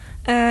health.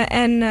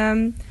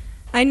 And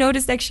I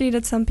noticed actually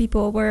that some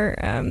people were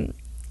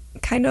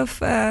kind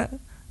of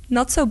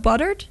not so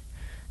bothered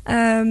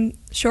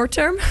short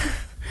term.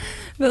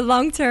 But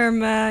long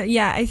term,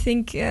 I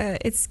think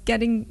it's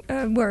getting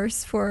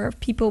worse for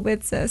people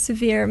with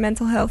severe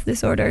mental health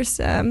disorders.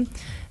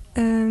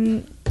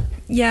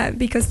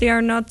 Because they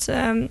are not,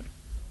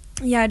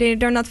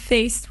 they're not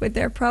faced with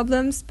their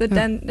problems. But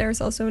then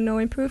there's also no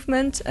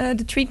improvement.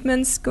 The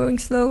treatment's going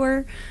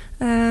slower.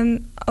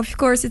 Of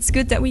course, it's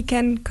good that we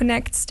can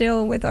connect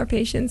still with our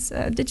patients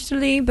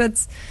digitally,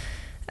 but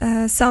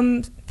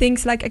some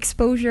things like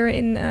exposure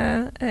in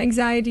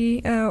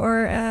anxiety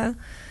or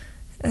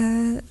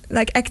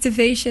like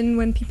activation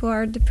when people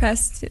are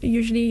depressed,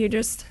 usually you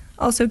just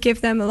also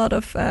give them a lot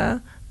of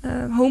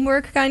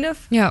homework, kind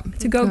of,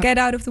 to go get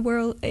out of the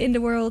world,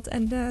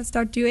 and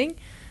start doing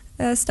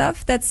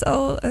stuff. That's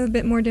all a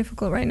bit more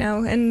difficult right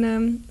now,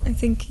 and I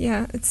think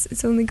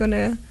it's only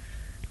gonna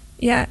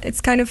it's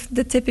kind of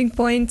the tipping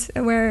point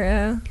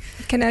where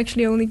it can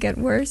actually only get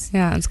worse.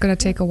 Yeah, it's gonna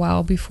take a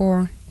while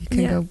before you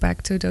can go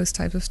back to those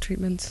types of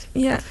treatments.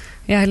 Yeah,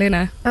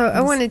 Helena.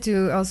 I wanted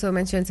to also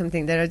mention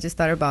something that I just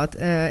thought about.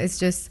 It's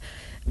just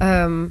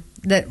I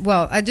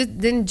just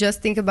didn't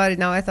just think about it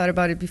now. I thought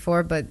about it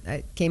before, but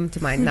it came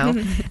to mind now.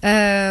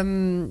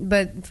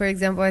 But for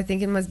example, I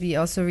think it must be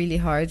also really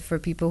hard for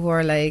people who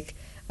are like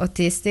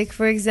autistic,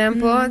 for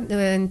example,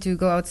 and to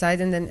go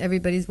outside and then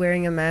everybody's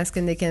wearing a mask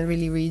and they can't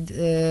really read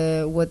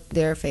what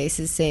their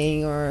face is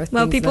saying, or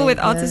people like with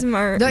autism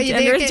are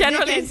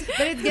generally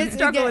but it gets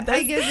struggle with that.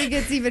 I guess it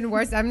gets even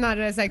worse. I'm not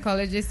a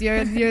psychologist,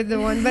 you're the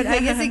one, but I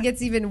guess it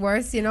gets even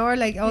worse, or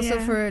like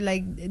also for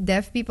like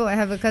deaf people. I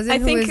have a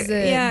cousin who is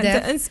deaf.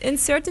 The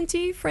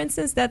uncertainty, for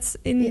instance, that's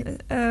in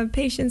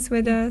patients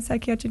with a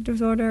psychiatric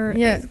disorder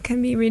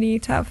can be really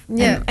tough.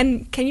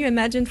 And can you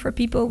imagine for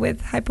people with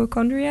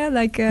hypochondria,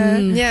 like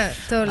yeah,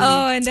 totally.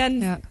 Oh, and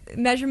then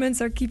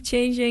measurements keep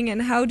changing,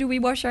 and how do we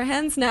wash our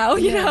hands now?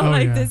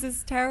 This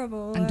is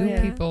terrible. And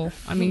people?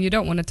 I mean, you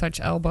don't want to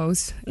touch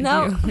elbows.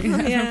 No, you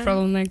have a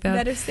problem like that.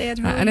 Better stay at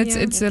home. And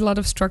it's a lot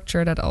of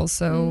structure that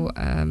also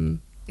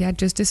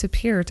just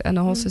disappeared, and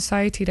the whole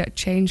society that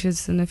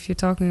changes. And if you're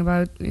talking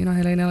about,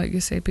 Helena, like you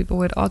say, people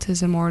with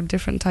autism or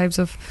different types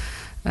of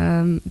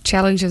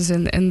challenges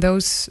in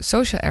those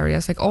social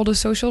areas, like all the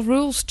social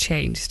rules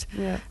changed,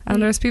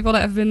 and there's people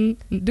that have been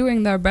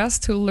doing their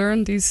best to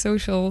learn these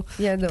social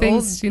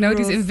things,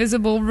 these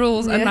invisible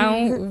rules, and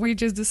now we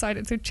just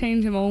decided to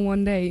change them all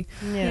one day.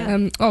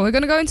 We're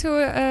gonna go into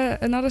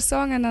another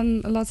song, and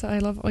then Lotte, I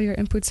love all your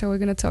input, so we're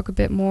gonna talk a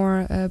bit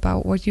more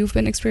about what you've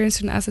been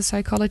experiencing as a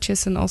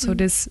psychologist, and also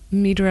this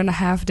 1.5 meter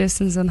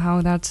distance and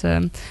how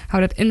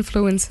that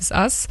influences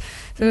us.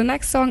 So the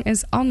next song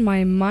is On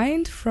My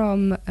Mind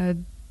from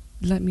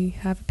let me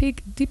have a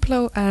peek,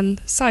 Diplo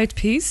and Side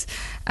Piece,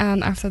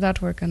 and after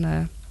that we're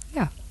gonna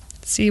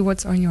see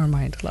what's on your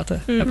mind,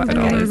 Lotte, about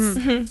all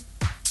this.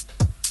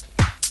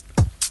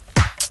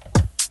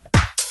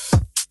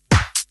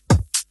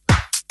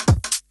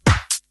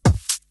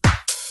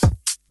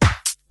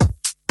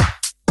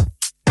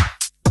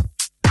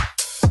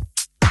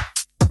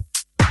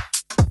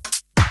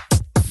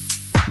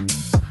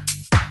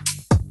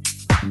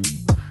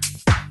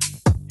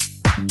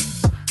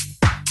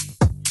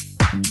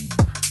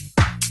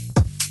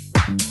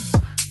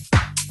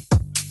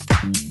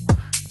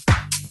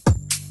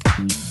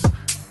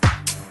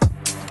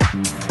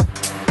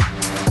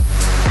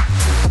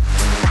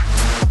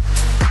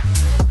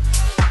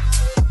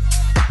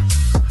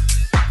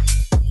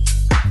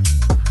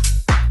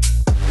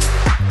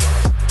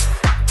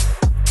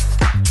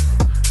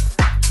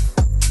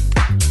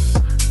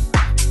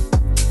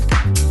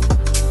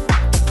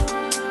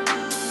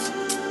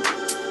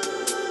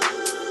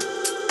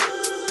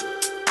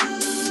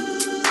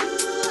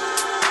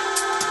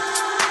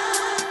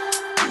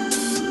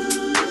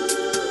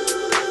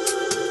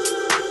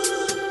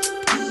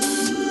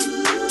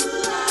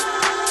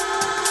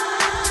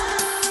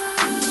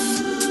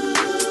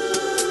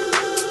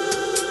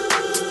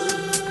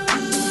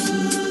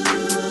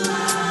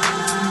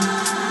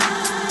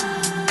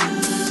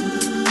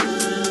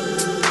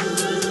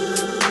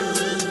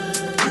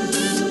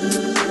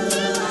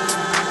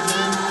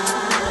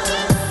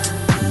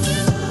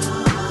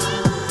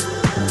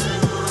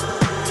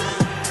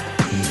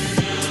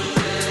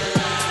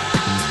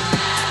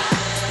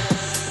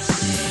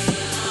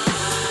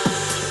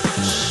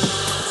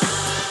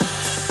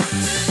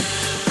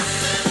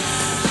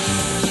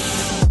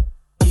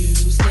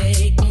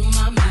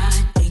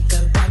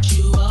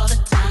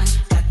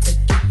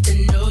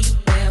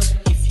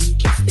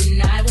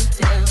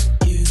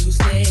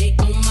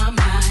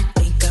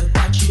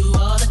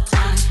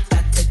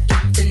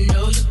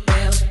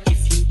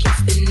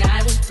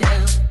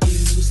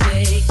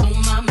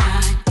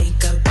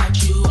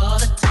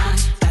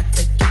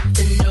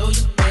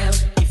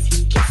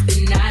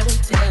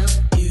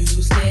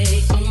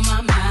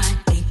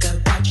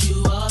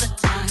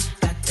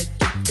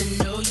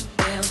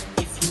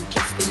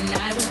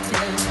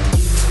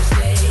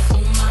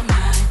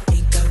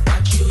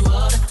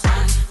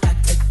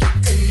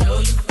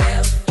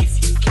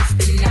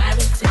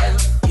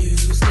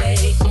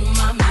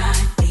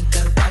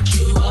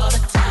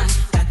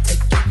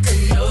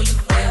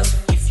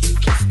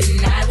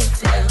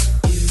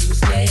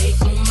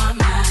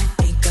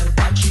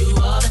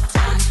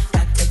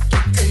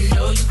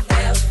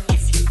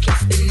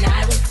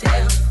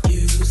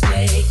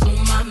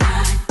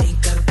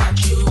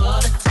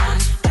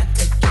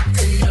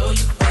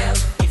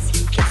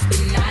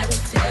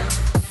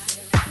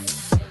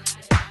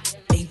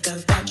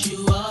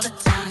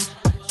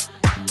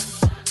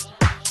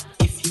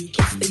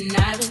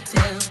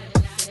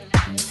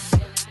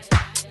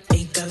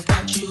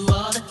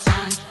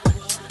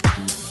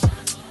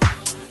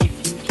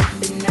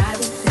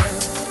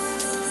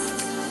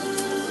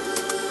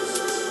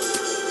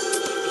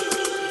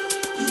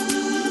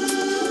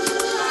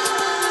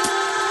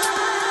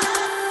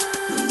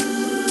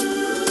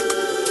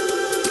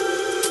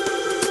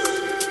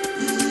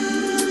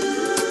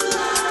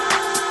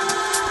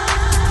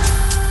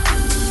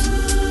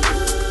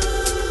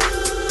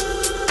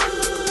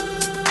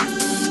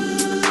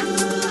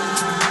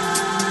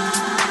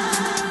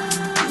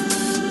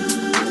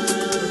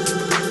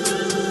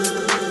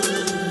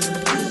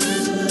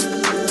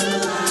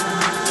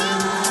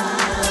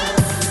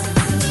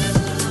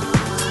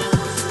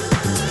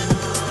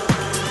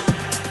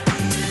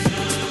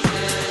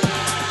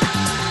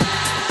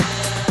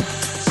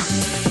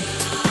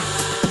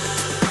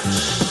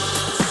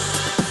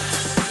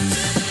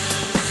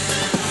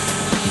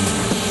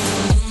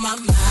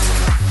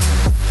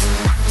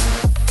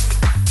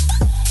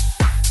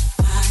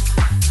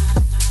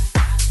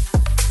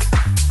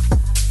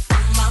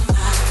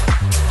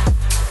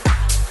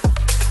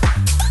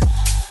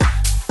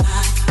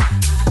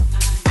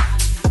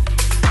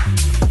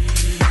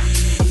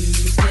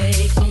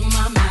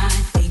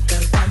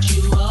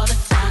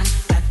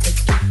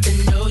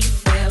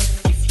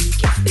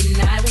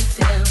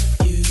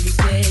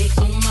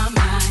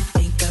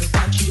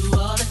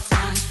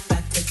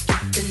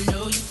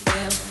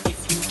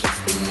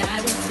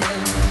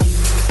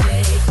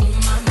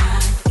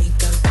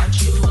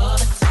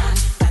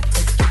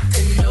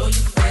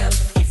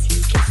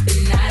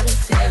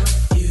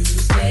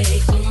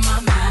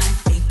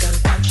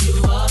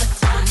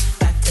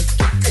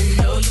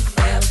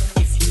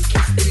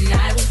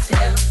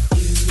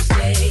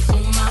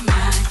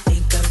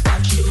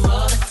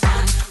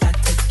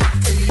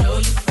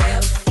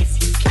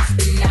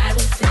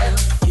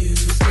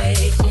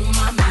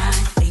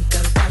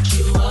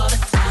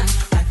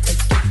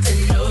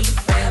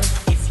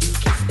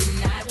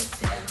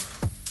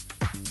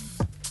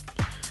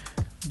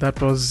 That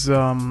was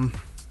On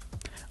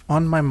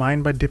My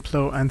Mind by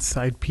Diplo and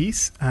Side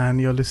Piece,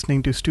 and you're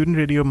listening to Student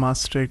Radio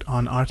Maastricht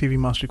on RTV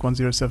Maastricht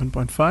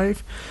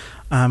 107.5.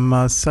 I'm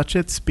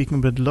Sachit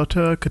speaking with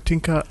Lotte,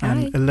 Katinka,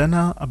 and Hi.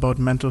 Elena about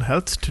mental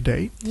health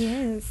today.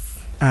 Yes.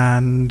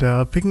 And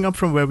picking up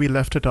from where we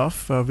left it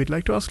off, we'd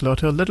like to ask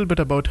Lotte a little bit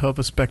about her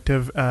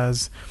perspective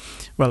as,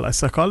 well, a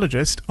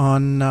psychologist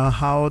on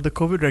how the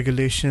COVID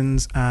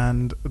regulations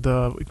and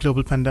the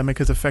global pandemic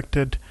has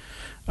affected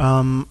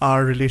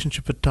our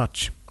relationship with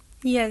touch.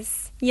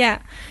 Yes. Yeah.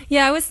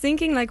 I was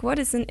thinking, like, what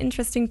is an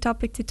interesting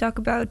topic to talk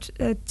about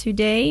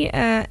today?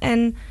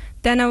 And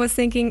then I was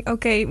thinking,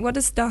 okay, what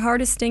is the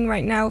hardest thing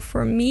right now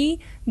for me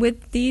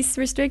with these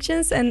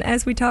restrictions? And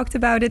as we talked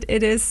about it,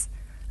 it is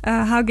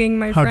hugging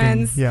my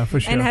friends. Yeah,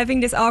 for sure. And having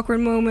this awkward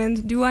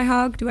moment. Do I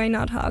hug? Do I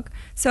not hug?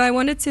 So I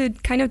wanted to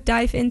kind of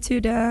dive into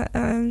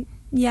the,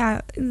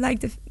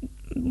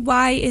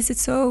 why is it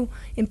so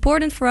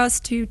important for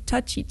us to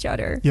touch each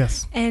other?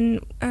 Yes.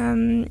 And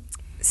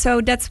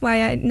so that's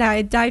why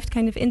I dived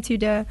kind of into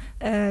the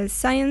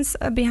science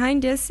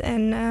behind this,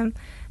 and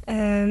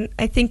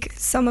I think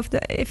some of the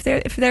if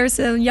there's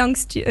a young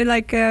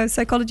a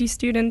psychology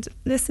student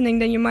listening,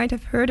 then you might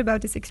have heard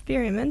about this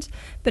experiment.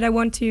 But I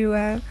want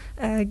to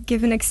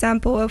give an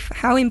example of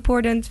how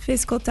important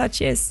physical touch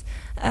is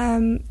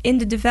in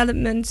the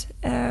development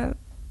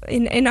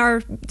in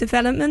our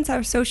development,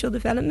 our social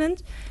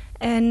development,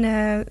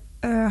 and.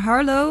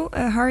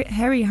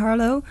 Harry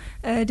Harlow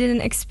did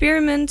an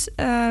experiment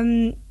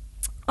on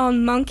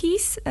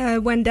monkeys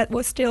when that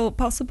was still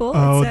possible.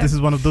 Oh, this is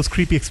one of those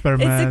creepy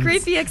experiments. It's a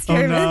creepy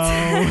experiment.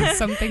 Oh, no.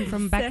 Something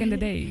from back in the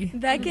day.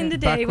 Back in the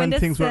day, Back when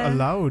things were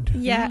allowed.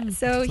 Yeah,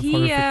 so Lots of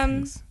horrific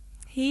things.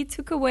 he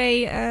took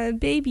away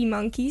baby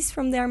monkeys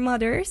from their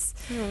mothers,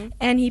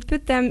 and he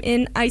put them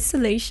in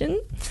isolation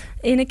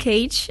in a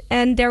cage.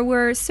 And there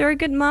were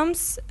surrogate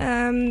moms.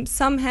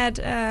 Some had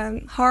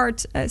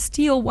hard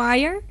steel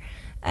wire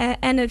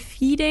and a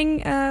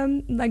feeding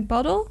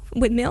bottle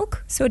with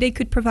milk, so they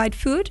could provide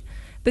food.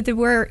 But they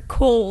were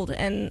cold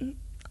and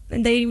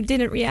they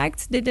didn't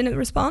react. They didn't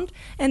respond.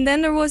 And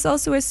then there was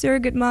also a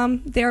surrogate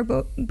mom. They are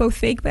both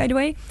fake, by the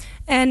way.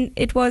 And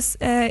it was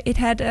it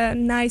had a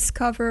nice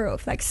cover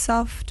of like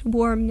soft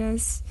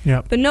warmness,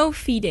 but no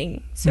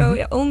feeding.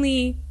 So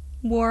only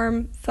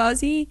warm,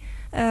 fuzzy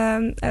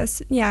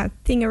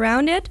thing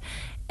around it.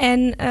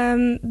 And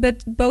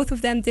but both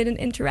of them didn't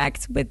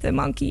interact with the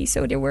monkey,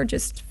 so they were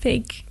just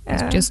fake,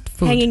 just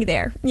food. hanging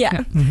there.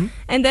 Yeah. Mm-hmm.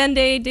 And then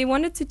they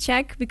wanted to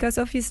check, because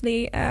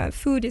obviously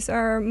food is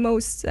our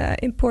most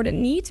important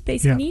need,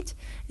 basic need,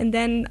 and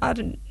then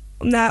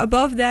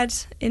above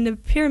that in the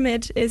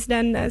pyramid is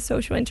then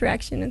social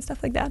interaction and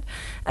stuff like that.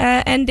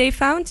 And they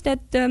found that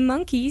the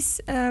monkeys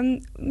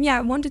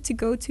wanted to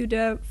go to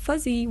the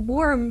fuzzy,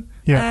 warm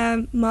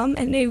mom,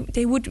 and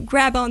they would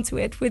grab onto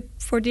it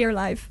for dear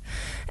life.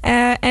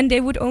 And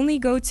they would only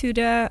go to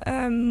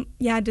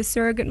the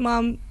surrogate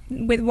mom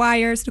with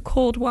wires, the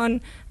cold one,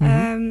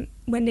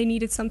 when they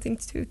needed something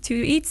to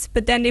eat.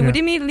 But then they would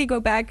immediately go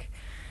back.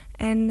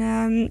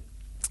 And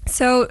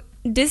so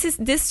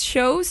this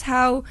shows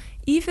how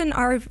even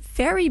our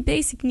very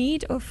basic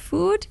need of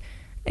food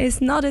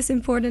is not as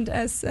important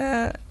as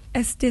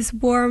this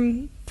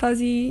warm,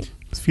 fuzzy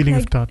feeling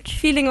of touch.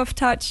 Feeling of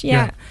touch,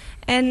 yeah.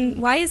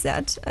 And why is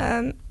that?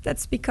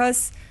 That's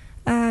because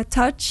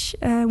touch,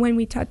 when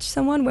we touch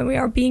someone, when we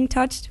are being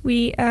touched,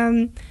 we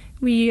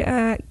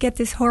get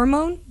this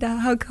hormone, the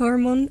hug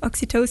hormone,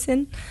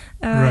 oxytocin,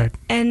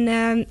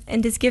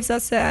 and this gives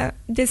us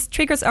this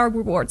triggers our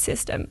reward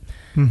system.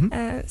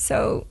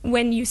 So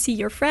when you see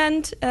your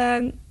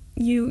friend,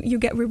 you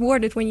get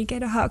rewarded when you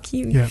get a hug.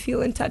 You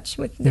feel in touch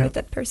with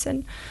that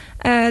person.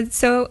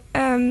 So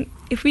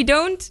if we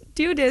don't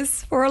do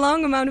this for a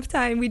long amount of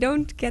time, we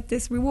don't get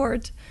this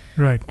reward.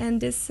 Right.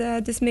 And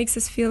this makes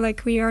us feel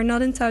like we are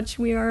not in touch.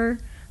 We are,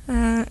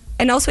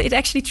 and also it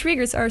actually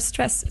triggers our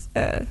stress.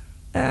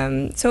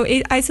 So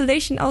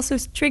isolation also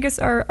triggers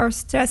our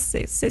stress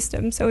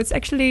system. So it's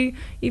actually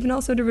even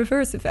also the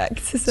reverse effect.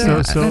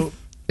 So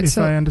if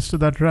I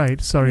understood that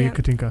right, sorry,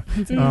 Katinka,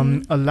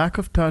 a lack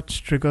of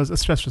touch triggers a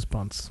stress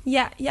response.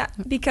 Yeah,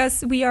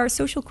 because we are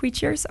social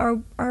creatures.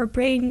 Our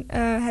brain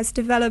has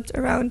developed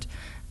around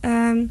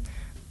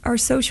our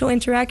social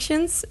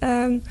interactions.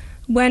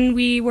 When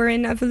we were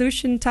in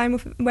evolution time,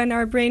 when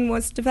our brain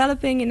was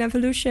developing in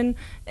evolution,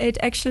 it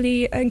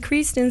actually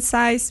increased in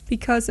size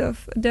because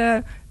of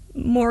the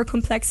more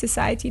complex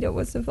society that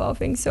was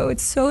evolving. So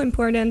it's so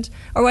important,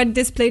 or what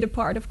this played a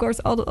part, of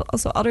course,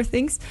 also other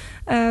things,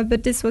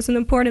 but this was an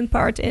important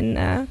part in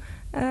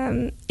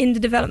the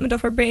development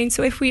of our brain.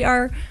 So if we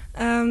are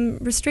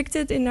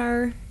restricted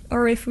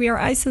or if we are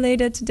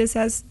isolated, this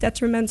has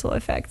detrimental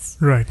effects,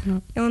 right,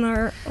 on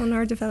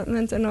our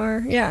development and our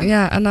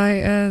And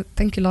I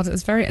thank you, Lotte.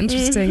 It's very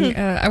interesting.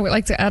 I would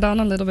like to add on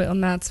a little bit on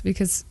that,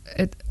 because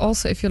it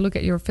also, if you look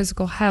at your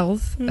physical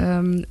health,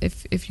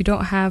 if you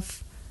don't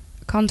have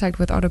contact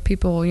with other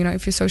people,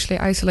 if you're socially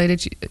isolated,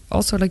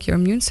 also like your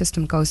immune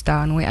system goes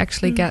down. We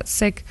actually get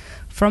sick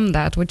from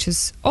that, which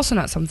is also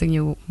not something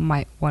you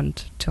might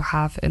want to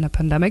have in a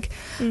pandemic.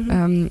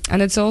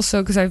 And it's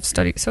also because I've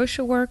studied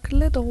social work a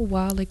little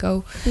while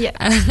ago. Yeah.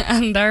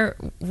 And there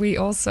we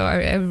also,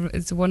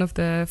 it's one of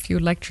the few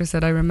lectures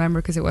that I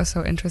remember because it was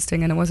so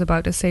interesting, and it was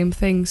about the same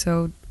thing.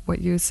 So what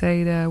you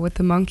say with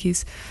the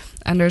monkeys.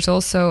 And there's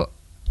also,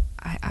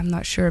 I'm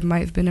not sure, it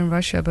might have been in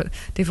Russia, but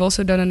they've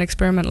also done an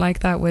experiment like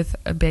that with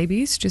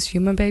babies, just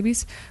human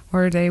babies,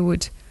 where they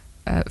would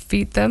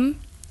feed them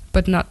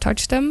but not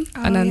touch them,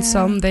 and then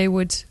some they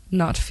would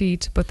not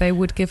feed, but they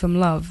would give them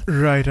love.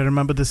 Right, I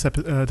remember this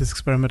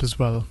experiment as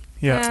well.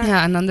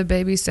 Yeah, and then the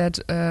babies that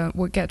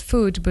would get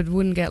food but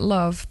wouldn't get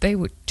love, they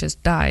would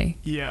just die.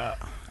 Yeah.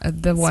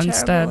 The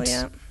ones terrible,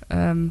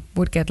 that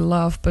would get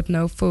love but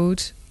no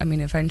food, I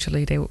mean,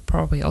 eventually they would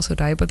probably also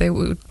die, but they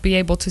would be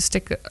able to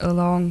stick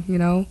along,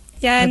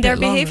 Yeah, and a their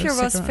bit longer, behavior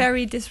was stick around.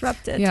 very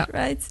disrupted,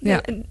 right?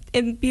 Yeah.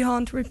 And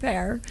beyond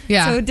repair.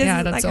 Yeah, so this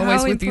is that's like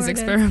always how with these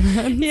important-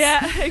 experiments.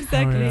 Yeah,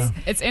 exactly. Oh, yeah.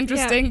 It's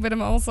interesting, but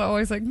I'm also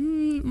always like,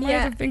 might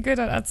have been good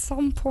at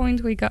some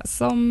point we got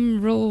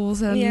some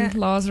rules and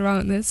laws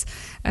around this.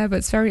 But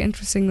it's very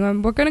interesting.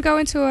 We're going to go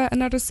into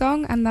another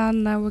song, and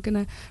then we're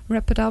going to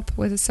wrap it up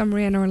with a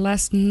summary and our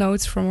last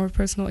notes from our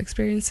personal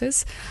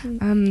experiences.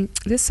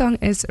 This song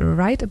is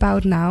Right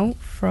About Now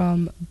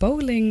from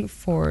Bowling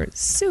for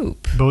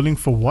Soup. Bowling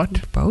for what?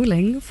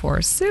 Bowling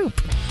for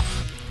Soup.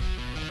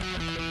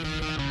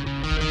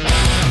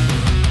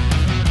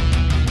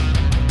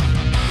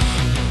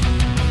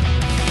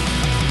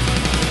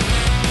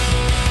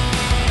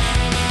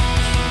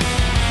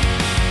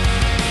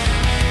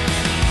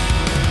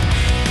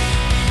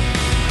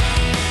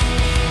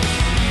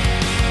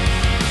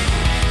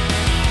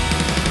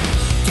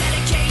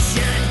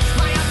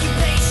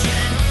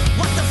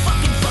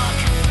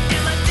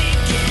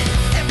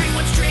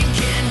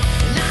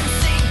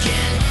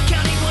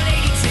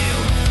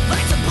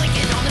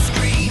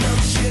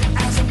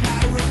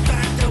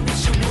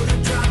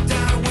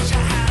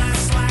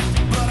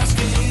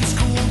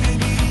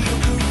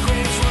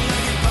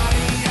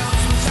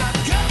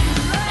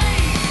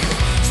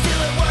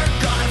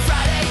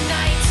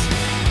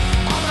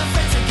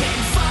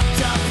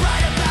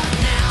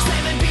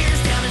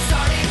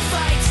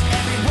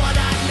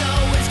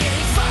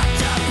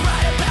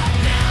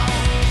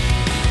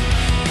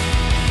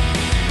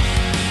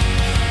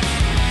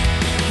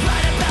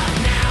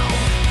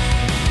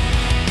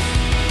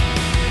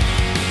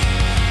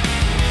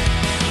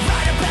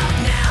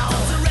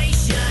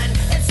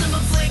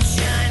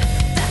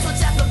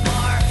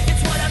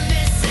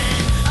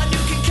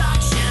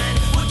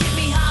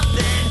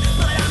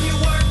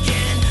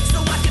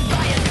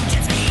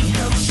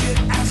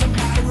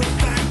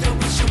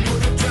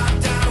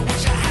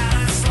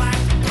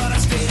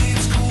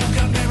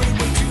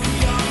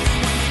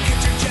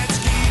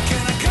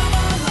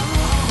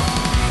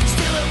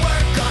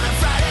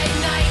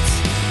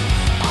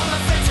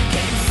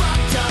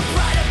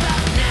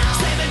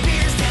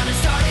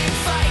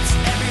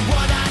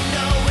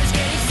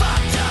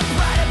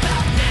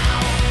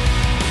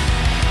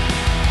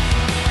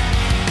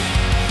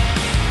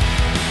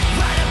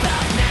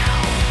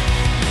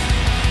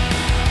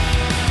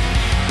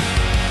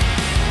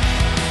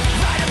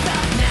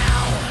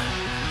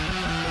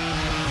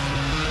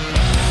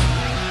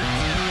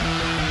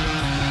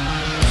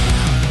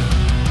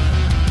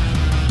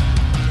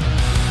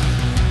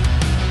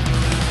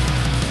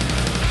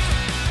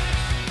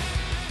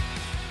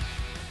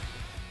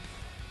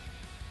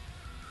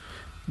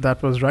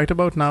 That was Right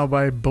About Now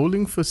by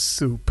Bowling for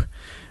Soup.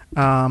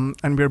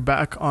 And we're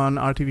back on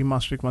RTV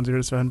Maastricht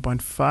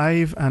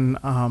 107.5,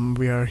 and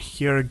we are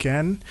here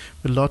again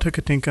with Lotte,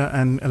 Katinka,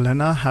 and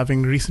Elena,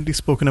 having recently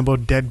spoken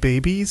about dead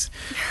babies.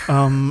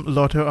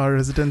 Lotte, our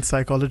resident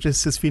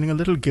psychologist, is feeling a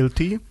little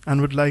guilty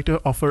and would like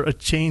to offer a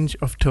change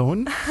of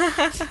tone.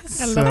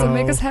 Lotte,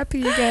 make us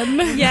happy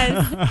again.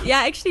 Yes,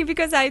 yeah, actually,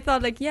 because I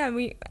thought,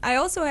 I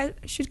also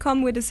should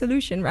come with a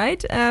solution,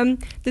 right?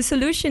 The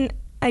solution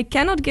I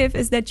cannot give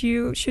is that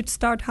you should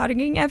start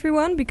hugging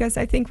everyone, because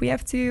I think we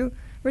have to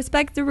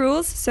respect the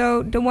rules.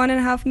 So the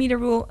 1.5 meter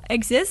rule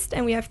exists,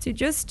 and we have to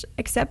just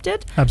accept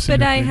it.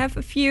 Absolutely. But I have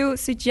a few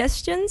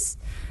suggestions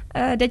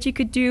that you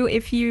could do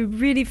if you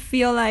really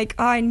feel like,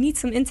 I need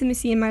some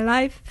intimacy in my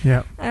life.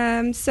 Yeah.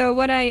 So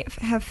what I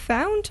have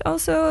found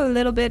also a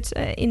little bit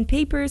in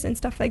papers and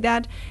stuff like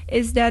that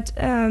is that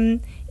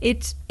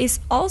it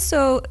is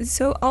also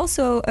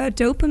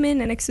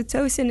dopamine and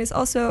oxytocin is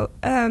also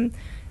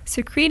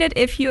secreted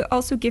if you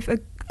also give a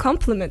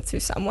compliment to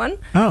someone,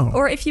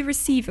 or if you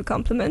receive a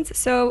compliment.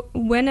 So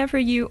whenever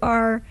you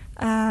are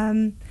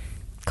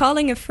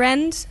calling a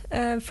friend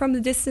from the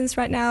distance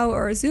right now,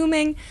 or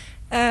Zooming,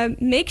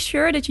 make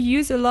sure that you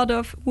use a lot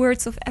of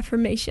words of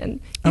affirmation,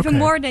 even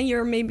more than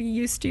you're maybe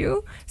used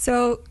to.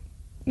 So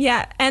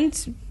yeah,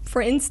 and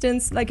for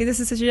instance, like this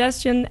is a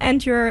suggestion,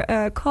 end your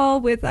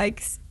call with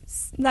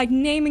like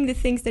naming the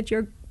things that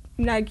you're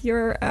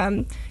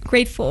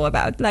grateful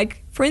about,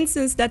 like for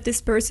instance, that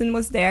this person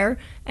was there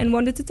and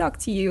wanted to talk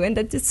to you, and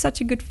that is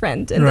such a good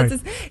friend, and Right.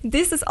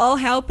 this is all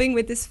helping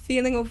with this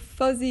feeling of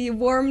fuzzy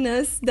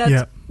warmness that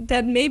Yeah.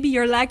 that maybe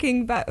you're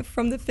lacking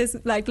from the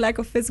lack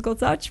of physical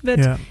touch, but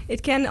Yeah.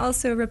 it can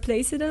also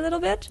replace it a little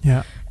bit.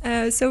 Yeah.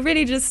 So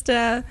really just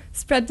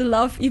spread the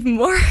love even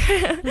more.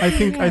 I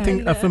think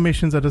And,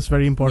 affirmations are just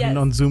very important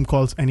yes. on Zoom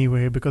calls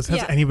anyway, because has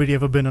Yeah. anybody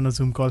ever been on a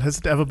Zoom call? Has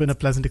it ever been a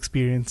pleasant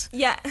experience?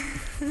 Yeah,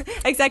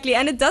 exactly.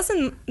 And it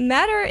doesn't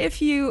matter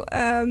if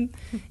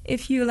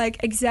you like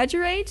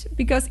exaggerate,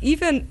 because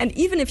even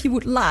if you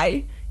would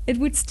lie, it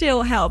would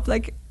still help.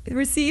 Like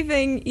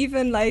receiving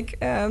even like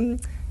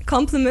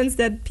compliments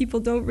that people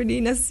don't really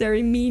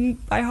necessarily mean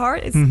by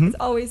heart, it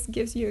always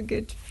gives you a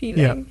good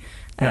feeling.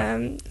 Yeah.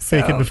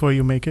 Fake it so- before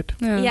you make it.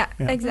 Yeah, Yeah.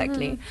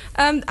 exactly.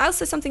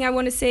 Also, something I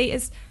want to say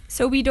is,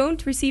 so we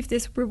don't receive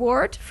this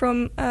reward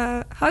from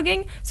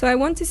hugging. So I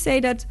want to say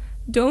that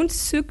don't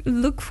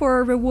look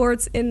for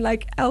rewards in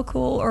like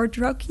alcohol or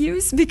drug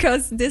use,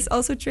 because this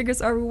also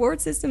triggers our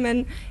reward system.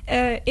 And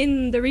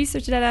in the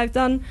research that I've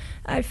done,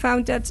 I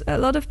found that a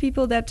lot of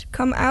people that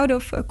come out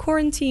of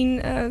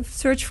quarantine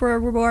search for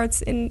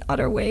rewards in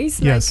other ways,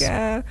 Yes.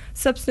 like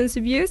substance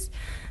abuse.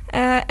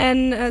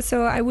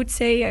 So I would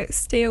say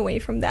stay away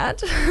from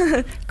that.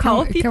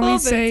 Call people. Can we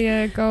but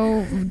say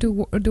go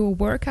do a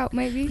workout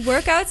maybe?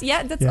 workouts?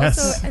 Yeah, that's Yes.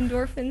 also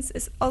endorphins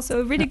is also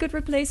a really good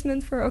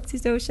replacement for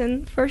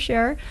oxytocin for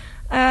sure.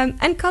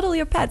 And cuddle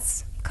your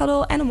pets.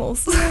 Cuddle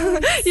animals.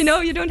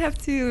 You don't have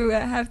to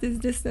have this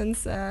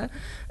distance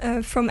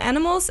from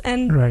animals,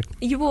 and Right.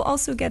 you will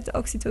also get the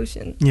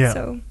oxytocin. Yeah.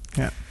 So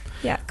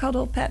Yeah.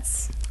 cuddle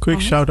pets. Quick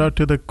Awesome. shout out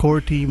to the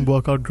core team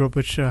workout group,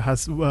 which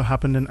has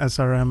happened in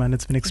SRM, and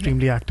it's been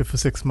extremely active for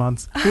 6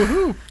 months.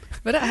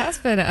 But it has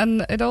been,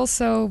 and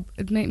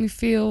it made me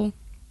feel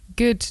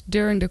good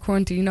during the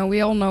quarantine. We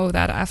all know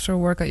that after a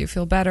workout you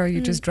feel better,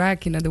 you just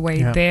drag, the way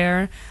Yeah.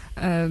 there.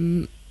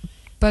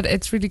 But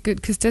it's really good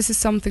because this is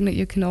something that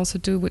you can also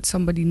do with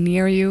somebody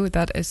near you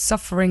that is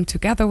suffering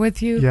together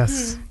with you.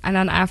 Yes. And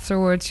then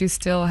afterwards you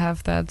still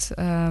have that,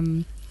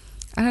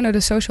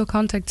 the social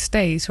contact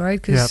stays,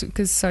 right?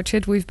 Because such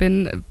it, we've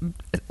been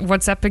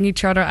WhatsApping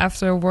each other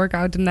after a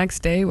workout the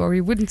next day where we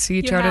wouldn't see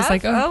each You other. It's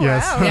have? like, oh,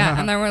 Yes. wow. yeah.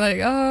 And then we're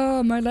like,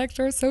 oh, my legs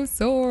are so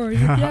sore.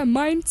 He's like, yeah,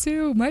 mine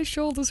too. My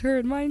shoulders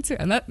hurt, mine too.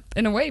 And that,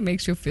 in a way,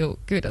 makes you feel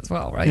good as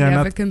well, right? Yeah, you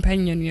have not- a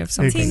companion, you have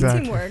something.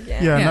 Exactly. Teamwork.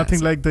 Yeah, Yeah, nothing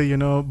so- like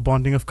the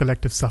bonding of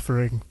collective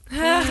suffering.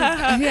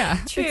 Yeah,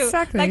 True.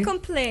 exactly. Like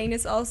complain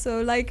is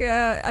also like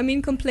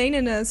complain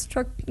in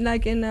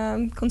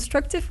a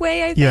constructive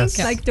way. I think Yes.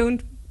 like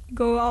don't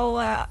go all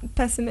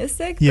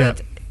pessimistic, Yeah.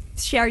 but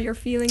share your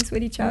feelings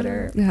with each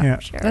other. Yeah.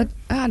 Share. That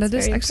It's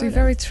is very actually important.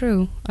 very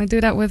true. I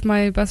do that with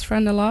my best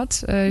friend a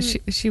lot.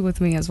 She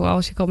with me as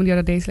well. She called me the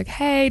other day. She's like,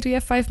 "Hey, do you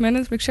have 5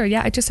 minutes?" Like, sure.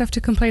 Yeah, I just have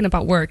to complain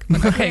about work. I'm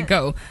like, okay,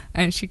 go.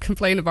 And she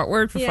complained about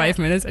work for Yeah. 5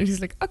 minutes, and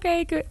she's like,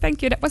 "Okay, good,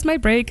 thank you. That was my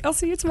break. I'll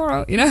see you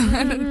tomorrow." And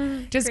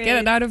then just get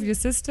it Great. out of your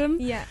system.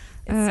 Yeah.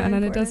 And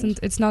then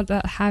it's not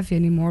that heavy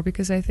anymore,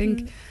 because I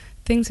think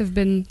things have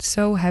been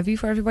so heavy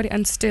for everybody,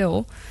 and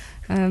still.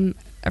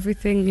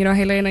 Everything,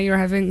 Helena, you're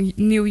having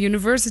new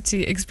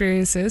university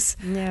experiences,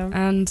 Yeah.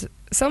 and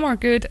some are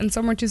good and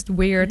some are just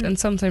weird, and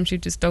sometimes you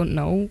just don't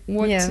know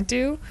what Yeah. to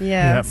do.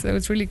 Yeah. Yeah. So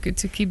it's really good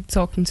to keep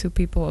talking to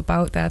people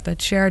about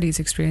that share these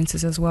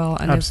experiences as well.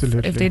 And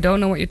Absolutely. if they don't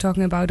know what you're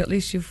talking about, at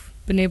least you've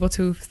been able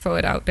to throw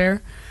it out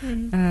there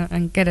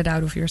and get it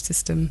out of your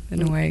system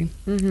in a way.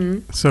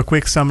 Mm-hmm. So,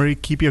 quick summary: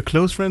 keep your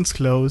close friends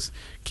close,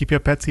 keep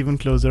your pets even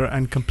closer,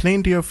 and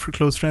complain to your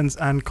close friends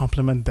and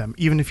compliment them,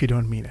 even if you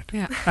don't mean it.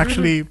 Yeah.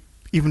 Actually,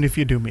 even if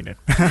you do mean it.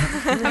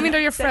 I mean,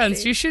 they're your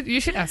friends. Exactly. You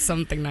should have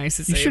something nice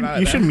to say You should about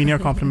you them. should mean your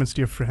compliments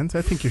to your friends.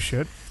 I think you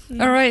should.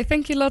 All right,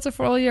 thank you, Lotte,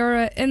 for all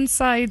your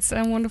insights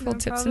and wonderful No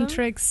tips problem. and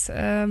tricks.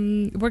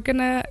 We're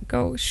gonna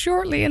go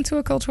shortly into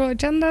a cultural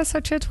agenda.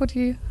 Sajid, what do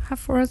you have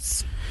for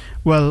us?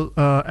 Well,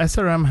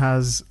 SRM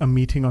has a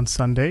meeting on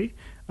Sunday.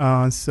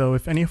 So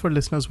if any of our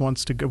listeners want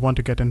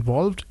to get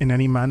involved in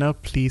any manner,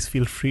 please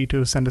feel free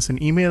to send us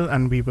an email,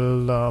 and we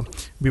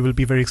will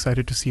be very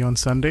excited to see you on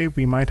Sunday.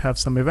 We might have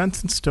some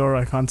events in store.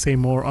 I can't say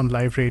more on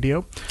live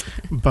radio,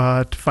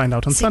 but find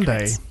out on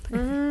Secrets.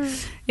 Sunday.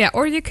 Yeah,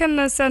 or you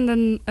can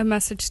send a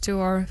message to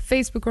our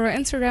Facebook or our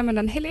Instagram, and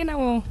then Helena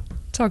will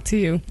talk to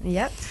you,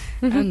 Yep.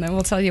 and then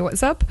we'll tell you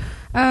what's up.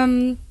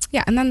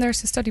 Yeah, and then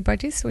there's the study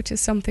buddies, which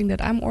is something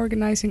that I'm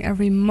organizing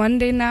every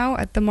Monday now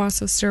at the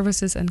Master of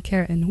Services and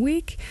Care in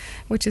Week,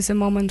 which is a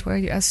moment where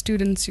you, as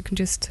students, you can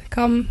just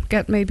come,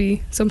 get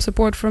maybe some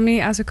support from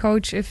me as a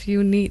coach if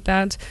you need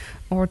that,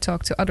 or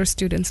talk to other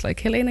students like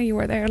Helena, you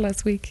were there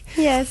last week.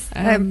 Yes.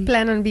 I Um,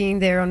 plan on being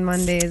there on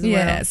Monday as well.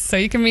 Yes, so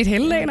you can meet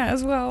Helena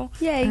as well.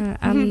 Yay.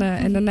 And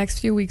in the next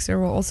few weeks, there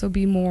will also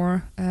be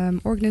more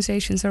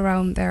organizations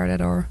around there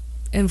that are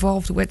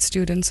involved with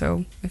students.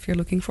 So if you're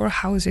looking for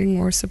housing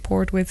or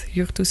support with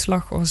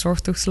huurtoeslag or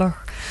zorgtoeslag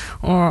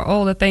or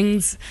all the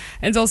things,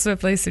 it's also a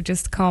place to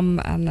just come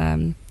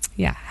and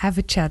have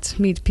a chat,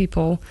 meet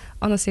people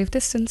on a safe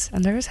distance.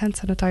 And there is hand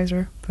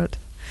sanitizer, but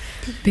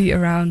be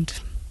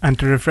around And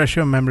to refresh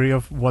your memory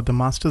of what the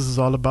Masters is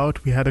all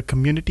about, we had a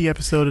community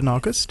episode in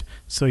August,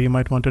 so you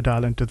might want to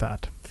dial into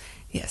that.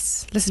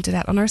 Yes, listen to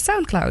that on our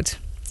SoundCloud.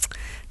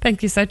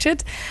 Thank you,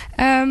 Sajid.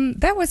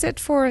 That was it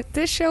for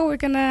this show. We're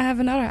going to have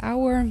another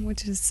hour,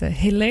 which is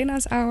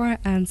Helena's hour,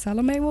 and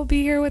Salome will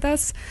be here with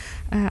us.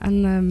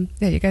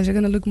 You guys are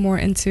going to look more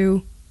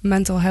into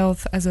mental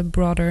health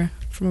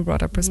from a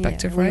broader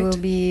perspective, right? We will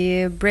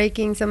be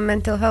breaking some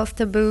mental health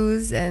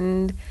taboos,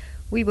 and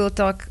we will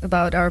talk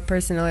about our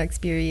personal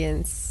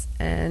experience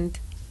and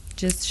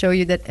just show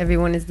you that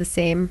everyone is the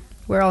same.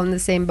 We're all in the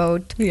same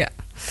boat. Yeah.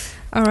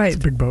 All right. It's a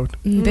big boat.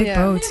 Big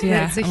boat,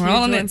 yeah. It's a We're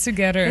all in huge it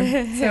together.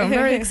 So I'm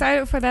very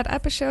excited for that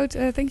episode.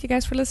 Thank you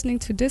guys for listening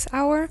to this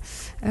hour.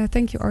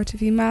 Thank you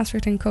RTV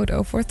Maastricht and Code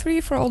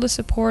 043 for all the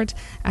support.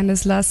 And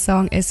this last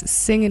song is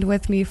Sing It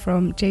With Me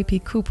from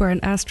JP Cooper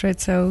and Astrid.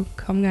 So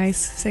come guys,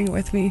 sing it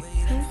with me.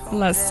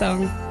 Last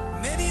song.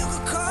 Maybe you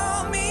could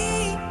call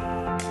me,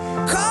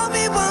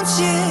 won't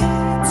you?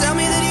 Tell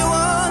me that you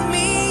want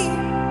me,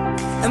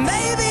 and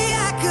maybe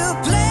I could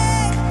play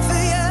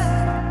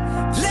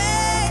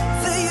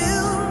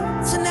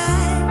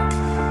tonight.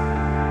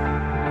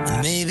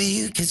 Maybe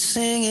you could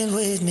sing it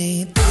with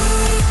me.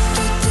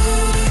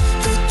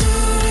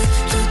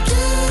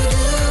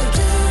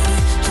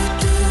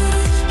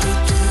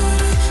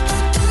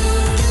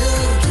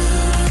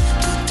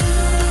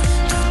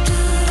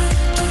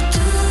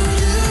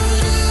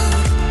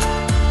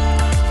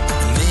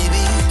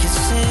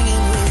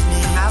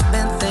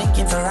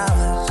 For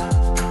hours,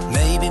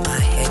 maybe my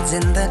head's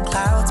in the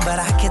clouds, but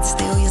I could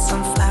steal you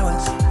some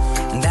flowers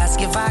and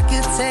ask if I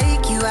could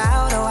take you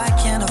out. Oh, I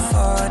can't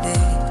afford it,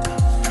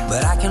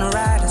 but I can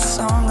write a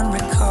song and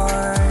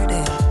record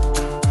it,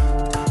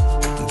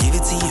 give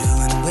it to you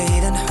and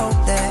wait and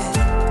hope that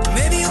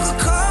maybe you could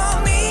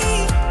call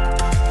me,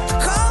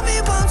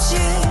 won't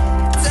you?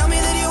 Tell me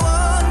that you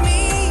want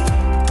me,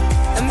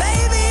 and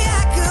maybe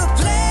I could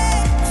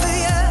play for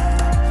you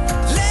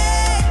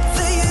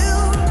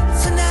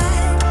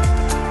tonight.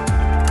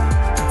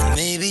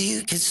 Maybe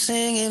you could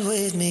sing it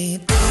with me.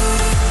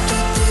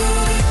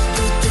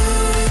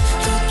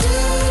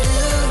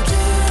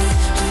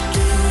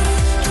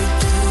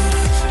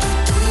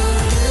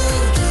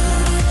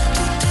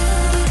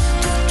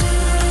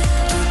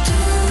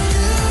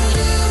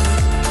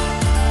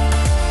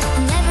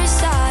 Never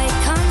saw it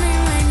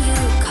coming when you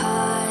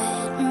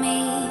caught me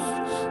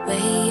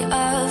way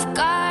off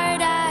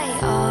guard. I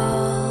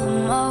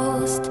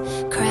almost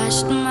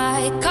crashed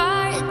my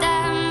car.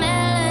 That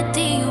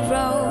melody you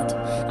wrote,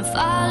 I'm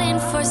falling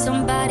for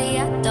somebody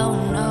I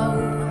don't know.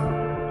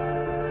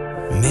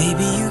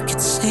 Maybe you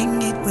could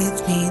sing it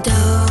with me.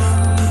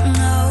 Don't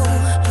know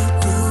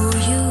who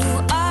you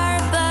are,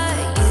 but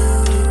you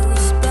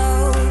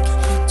spoke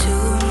to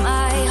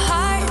my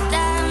heart.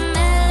 That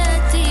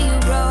melody you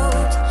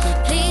wrote,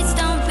 please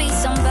don't be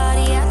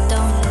somebody I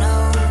don't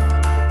know.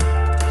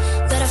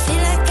 But I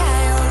feel like I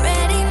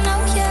already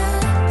know you.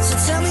 So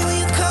tell me when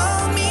you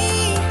call me,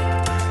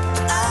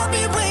 I'll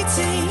be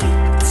waiting.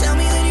 Tell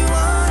me that you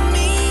want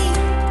me,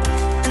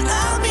 and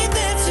I'll be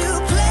there to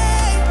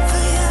play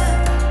for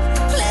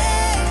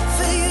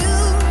you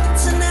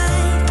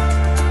tonight.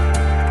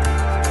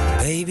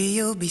 Baby,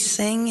 you'll be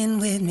singing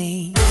with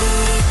me.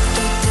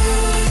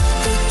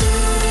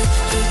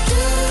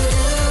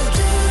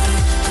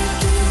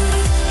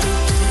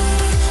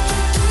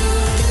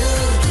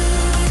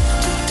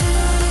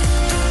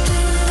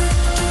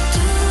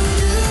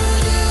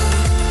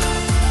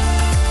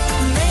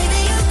 Maybe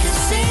you could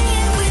sing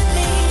it with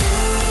me.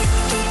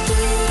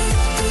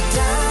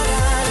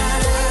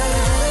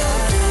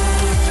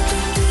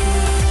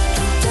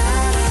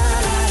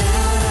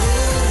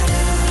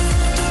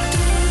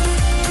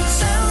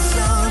 Sounds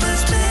so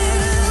much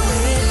better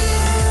with you.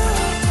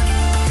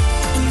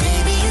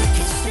 Maybe you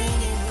could sing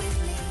it with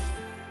me.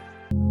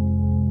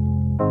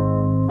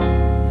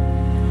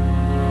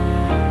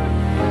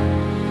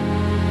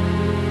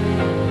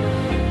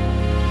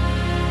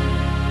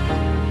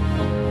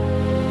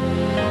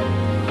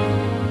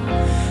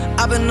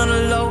 I've been on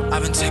the low,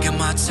 I've been taking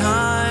my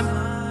time.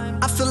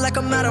 I feel like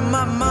I'm out of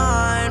my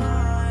mind.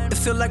 It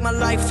feel like my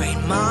life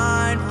ain't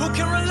mine. Who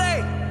can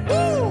relate?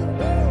 Woo!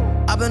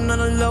 I've been on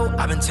the low,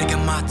 I've been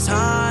taking my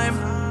time.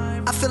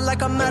 I feel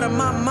like I'm out of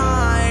my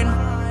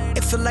mind.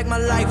 It feel like my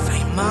life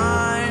ain't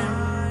mine.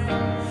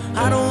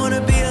 I don't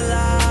wanna be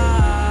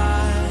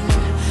alive.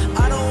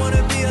 I don't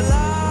wanna be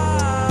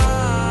alive.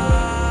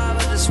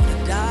 I just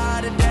wanna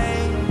die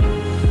today.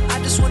 I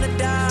just wanna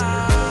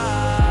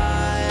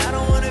die. I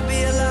don't wanna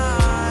be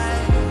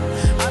alive.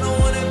 I don't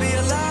wanna be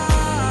alive.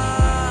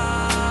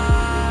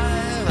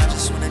 I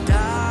just wanna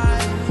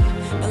die.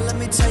 And let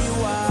me tell you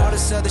why. All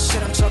this other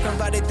shit I'm talking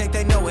about, they think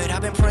they know it.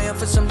 I've been praying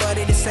for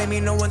somebody to save me.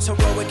 No one's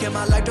heroic in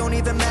my life, don't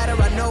even matter.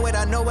 I know it,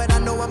 I know it, I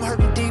know I'm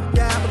hurting deep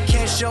down, but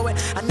can't show it.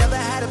 I never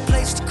had a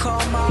place to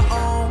call my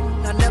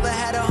own. I never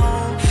had a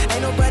home.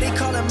 Ain't nobody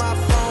calling my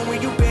phone.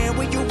 Where you been,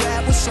 where you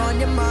at, what's on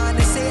your mind?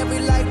 They say every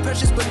life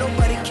precious, but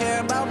nobody care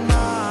about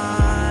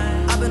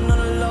mine. I've been on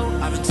the low,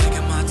 I've been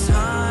taking my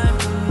time.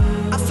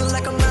 I feel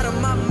like I'm out of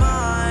my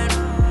mind.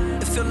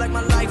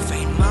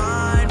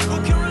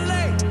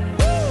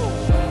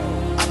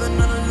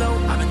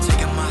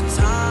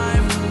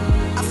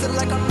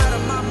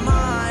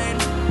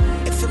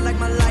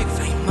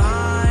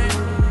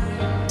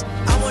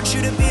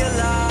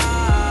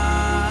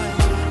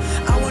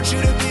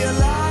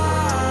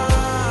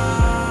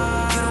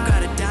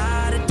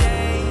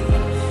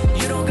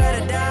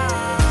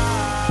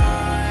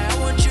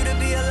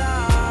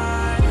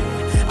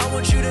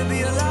 wanna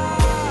be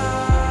alive.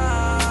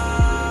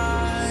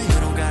 You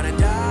don't gotta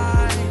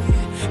die.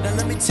 Now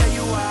let me tell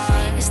you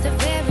why. It's the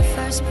very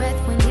first breath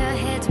when your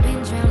head's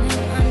been drowning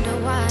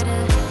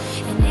underwater.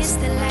 And it's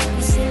the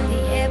lightness in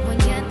the air when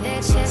you're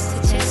there chest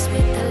to chest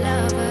with the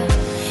lover.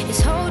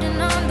 It's holding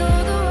on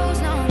though the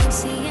road's known and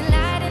seeing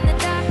light in the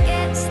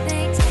darkest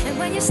things. And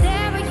when you stare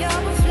at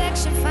your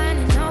reflection,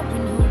 finding out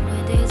when who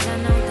it is, I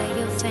know that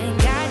you'll thank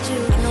God you.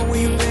 I know where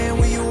you've been,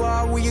 where you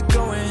are, where you're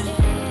going.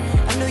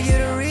 I know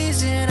you're the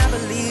reason I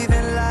believe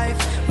in life.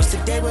 What's the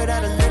day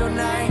without a little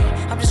night?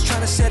 I'm just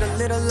trying to set a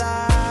little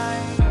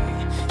light.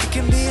 It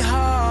can be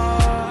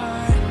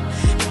hard,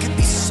 it can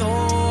be so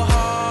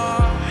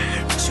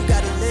hard, but you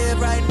gotta live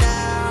right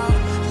now.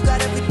 You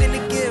got everything to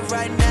give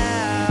right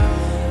now.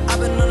 I've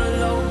been on the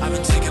low, I've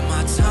been taking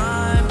my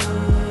time.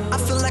 I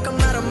feel like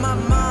I'm out of my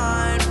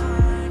mind.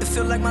 It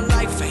feel like my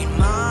life ain't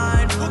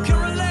mine. Who can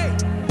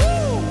relate?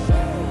 Woo!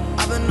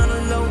 I've been on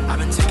the low, I've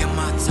been taking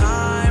my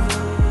time.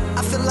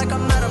 I feel like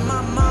I'm out of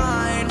my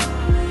mind.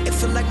 It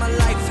feel like my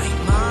life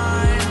ain't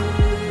mine.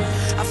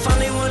 I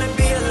finally wanna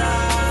be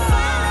alive.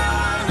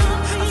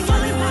 I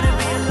finally wanna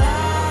be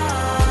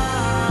alive.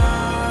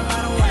 I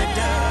don't wanna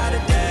die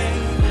today.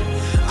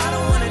 I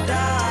don't wanna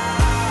die.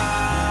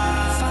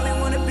 I finally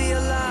wanna be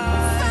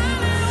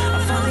alive. I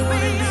finally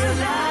wanna be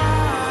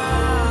alive.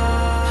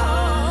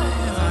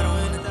 I don't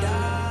wanna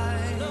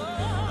die.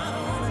 I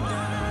don't wanna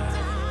die.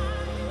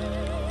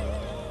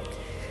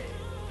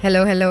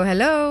 Hello, hello,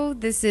 hello.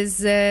 This is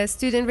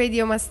Student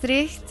Radio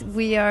Maastricht.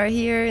 We are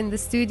here in the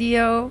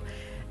studio.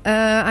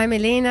 I'm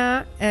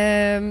Elena.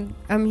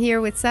 I'm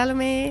here with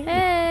Salome,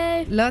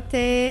 Hey.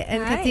 Lotte,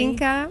 and Hi.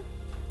 Katinka.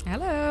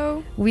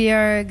 Hello. We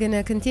are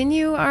gonna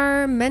continue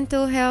our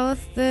mental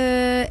health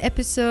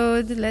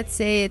episode. Let's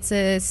say it's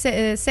a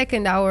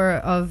second hour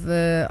of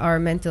our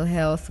mental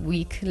health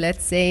week,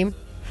 let's say.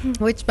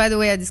 Which, by the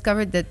way, I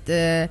discovered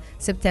that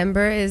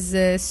September is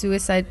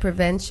Suicide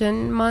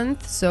Prevention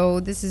Month. So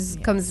this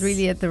comes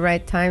really at the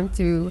right time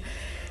to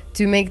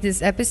make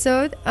this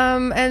episode.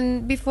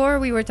 And before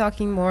we were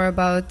talking more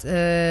about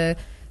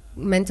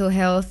mental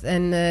health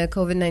and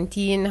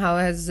COVID-19, how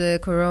has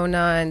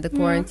Corona and the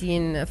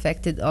quarantine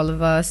affected all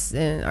of us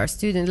in our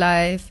student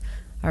life,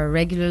 our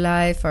regular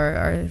life,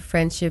 our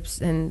friendships,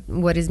 and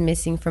what is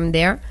missing from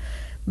there.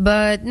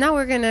 But now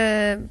we're going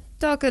to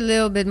talk a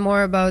little bit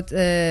more about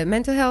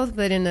mental health,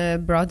 but in a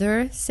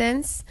broader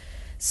sense.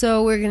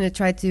 So we're going to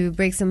try to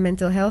break some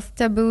mental health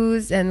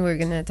taboos, and we're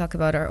going to talk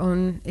about our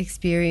own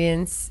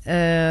experience,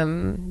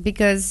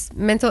 because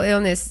mental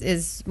illness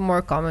is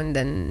more common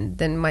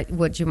than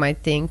what you might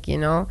think. You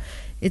know,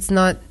 it's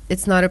not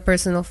a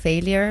personal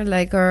failure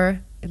like our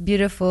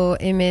beautiful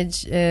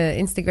image,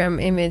 Instagram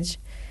image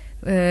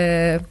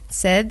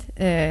said.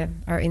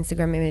 Our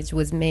Instagram image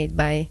was made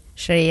by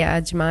Shreya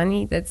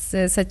Ajmani. That's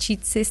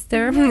Sachit's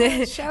sister.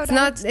 It's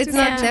not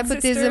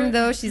nepotism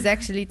though. She's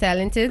actually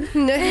talented.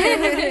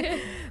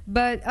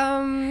 But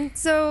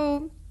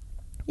so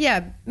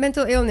yeah,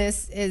 mental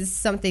illness is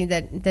something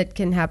that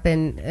can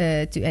happen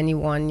to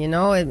anyone. You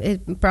know,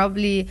 it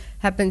probably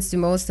happens to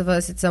most of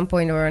us at some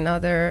point or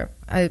another.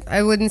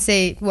 I wouldn't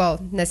say, well,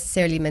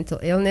 necessarily mental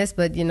illness,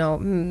 but you know,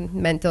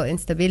 mental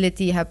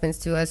instability happens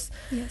to us.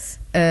 Yes.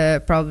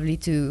 Probably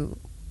to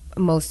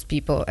most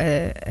people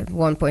at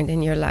one point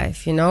in your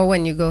life. You know,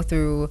 when you go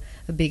through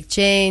a big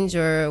change,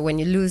 or when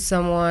you lose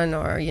someone,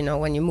 or you know,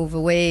 when you move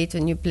away to a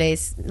new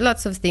place,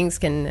 lots of things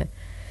can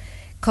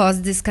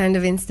cause this kind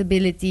of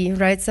instability,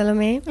 right,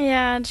 Salome?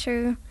 Yeah,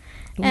 true.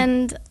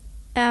 And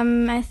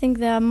I think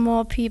there are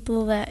more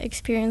people that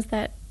experience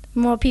that,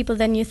 more people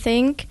than you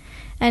think.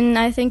 And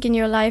I think in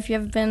your life you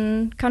have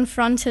been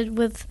confronted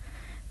with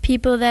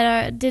people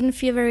that didn't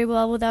feel very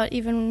well without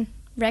even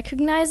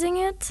recognizing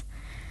it.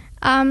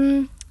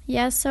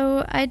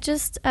 So I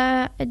just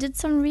I did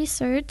some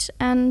research,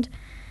 and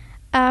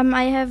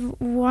I have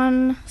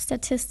one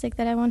statistic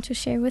that I want to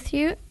share with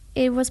you.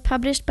 It was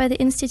published by the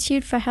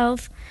Institute for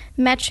Health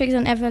Metrics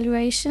and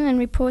Evaluation and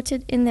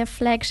reported in their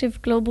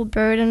flagship Global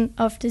Burden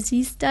of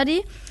Disease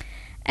study.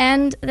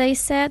 And they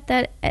said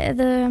that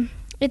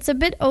it's a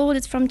bit old,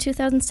 it's from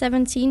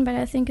 2017, but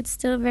I think it's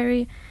still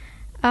very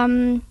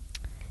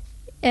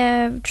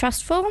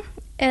trustful.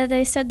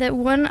 They said that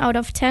 1 out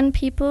of 10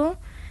 people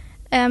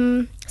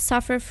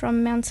suffer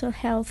from mental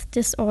health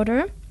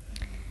disorder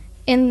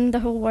in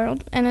the whole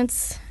world. And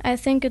I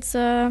think it's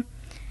a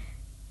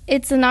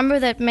number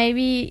that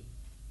maybe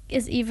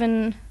is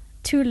even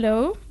too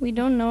low. We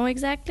don't know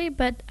exactly,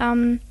 but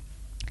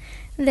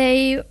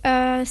they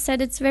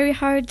said it's very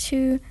hard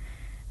to,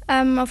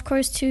 of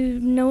course, to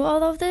know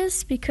all of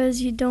this,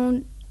 because you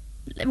don't,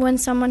 when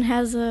someone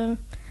has a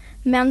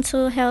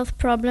mental health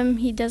problem,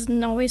 he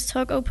doesn't always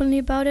talk openly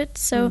about it.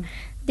 So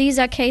these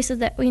are cases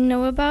that we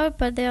know about,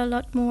 but there are a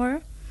lot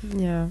more.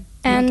 Yeah,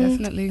 and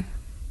definitely.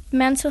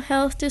 Mental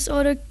health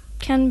disorder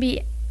can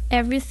be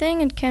everything.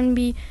 It can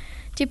be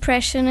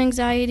depression,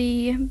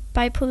 anxiety,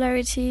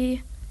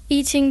 bipolarity,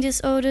 eating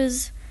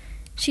disorders,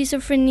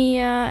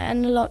 schizophrenia,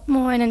 and a lot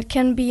more. And it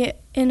can be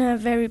in a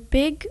very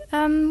big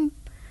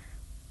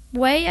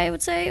way, I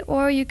would say,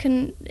 or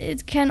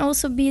it can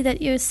also be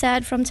that you're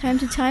sad from time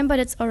to time, but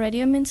it's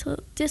already a mental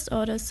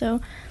disorder.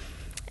 So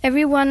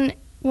everyone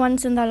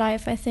once in their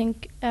life, I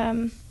think,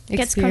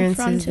 gets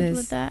confronted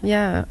with that.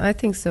 Yeah, I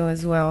think so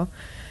as well.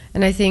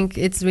 And I think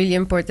it's really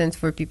important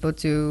for people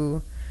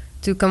to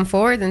come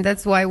forward, and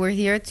that's why we're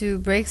here, to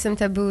break some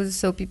taboos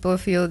so people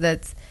feel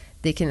that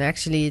they can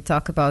actually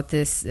talk about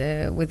this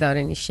without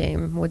any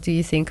shame. What do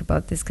you think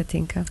about this,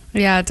 Katinka?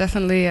 Yeah,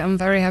 definitely. I'm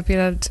very happy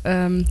that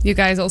you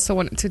guys also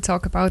wanted to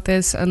talk about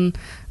this. And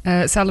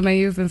Salome,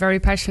 you've been very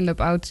passionate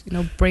about,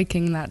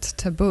 breaking that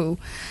taboo,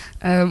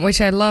 which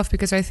I love,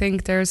 because I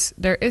think there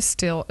is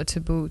still a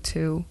taboo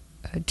to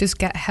just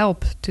get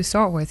help to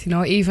start with.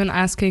 Even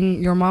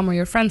asking your mom or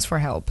your friends for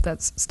help.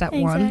 That's step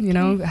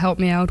one. Help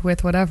me out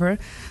with whatever.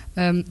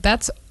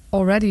 That's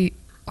already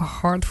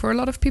hard for a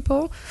lot of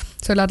people,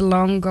 so let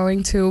alone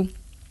going to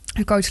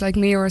a coach like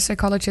me or a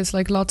psychologist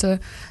like Lotte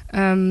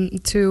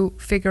to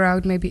figure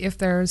out maybe if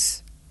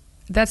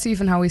that's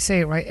even how we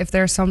say it, right? If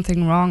there's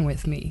something wrong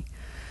with me.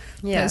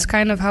 Yeah. That's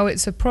kind of how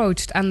it's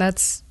approached, and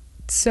that's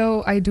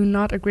so I do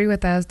not agree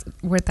with that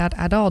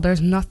at all.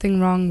 There's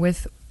nothing wrong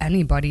with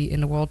anybody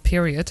in the world,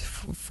 period,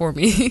 for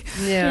me.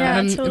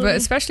 Yeah, totally. But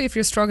especially if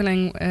you're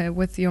struggling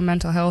with your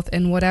mental health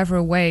in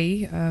whatever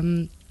way,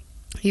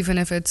 even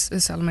if it's,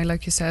 Salome,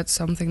 like you said,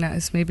 something that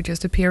is maybe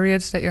just a period,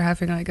 that you're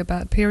having like a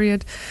bad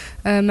period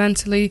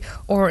mentally,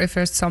 or if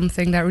there's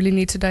something that really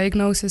needs a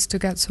diagnosis to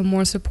get some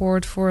more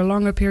support for a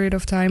longer period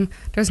of time,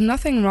 there's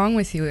nothing wrong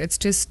with you. It's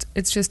just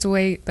the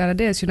way that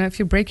it is. If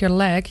you break your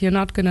leg, you're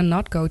not gonna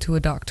not go to a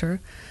doctor.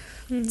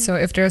 Mm-hmm. So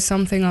if there's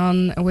something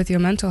on with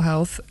your mental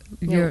health,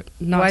 you're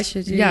not. Why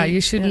should you? Yeah,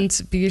 you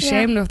shouldn't be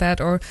ashamed of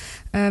that. Or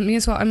me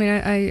as well. I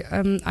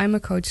mean, I'm a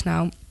coach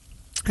now.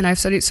 And I've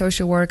studied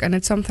social work, and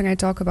it's something I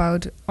talk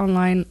about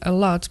online a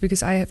lot,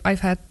 because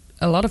I've had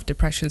a lot of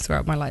depression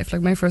throughout my life.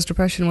 Like, my first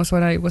depression was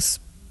when I was,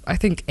 I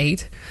think,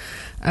 8.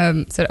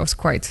 So that was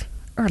quite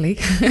early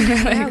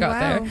when I got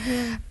there.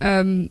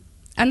 Yeah.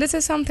 And this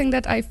is something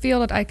that I feel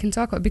that I can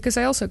talk about, because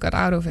I also got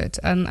out of it.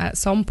 And at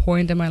some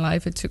point in my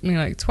life, it took me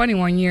like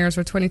 21 years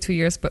or 22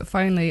 years, but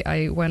finally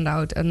I went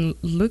out and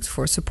looked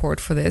for support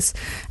for this.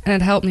 And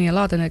it helped me a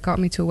lot, and it got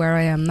me to where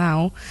I am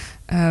now.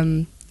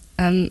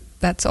 And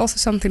that's also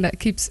something that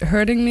keeps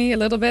hurting me a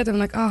little bit. I'm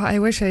like, I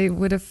wish I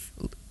would have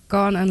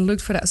gone and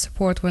looked for that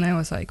support when I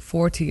was like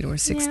 14 or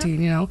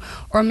 16,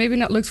 or maybe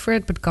not looked for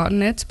it, but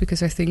gotten it,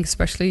 because I think,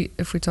 especially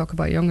if we talk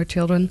about younger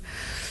children,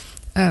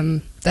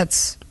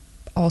 that's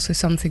also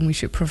something we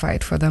should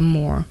provide for them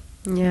more.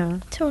 Yeah,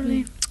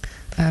 totally.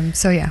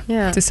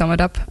 To sum it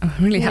up,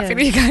 I'm really happy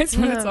that you guys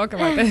want to talk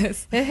about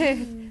this.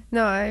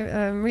 No,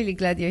 I'm really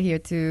glad you're here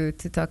to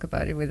talk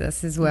about it with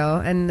us as well.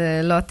 And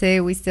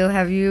Lotte, we still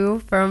have you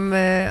from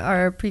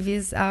our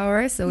previous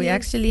hour, so we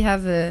actually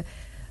have a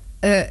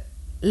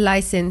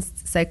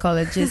licensed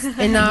psychologist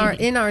in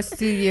our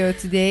studio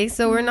today.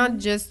 So we're not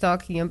just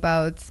talking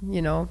about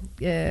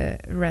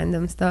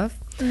random stuff.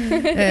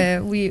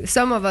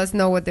 Some of us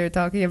know what they're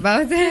talking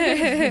about.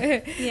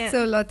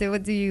 So Lotte,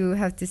 what do you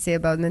have to say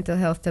about mental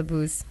health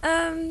taboos?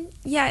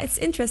 It's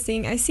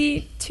interesting. I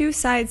see two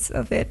sides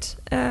of it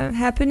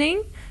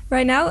happening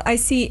right now. I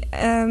see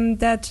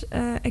that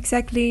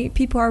exactly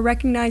people are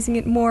recognizing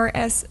it more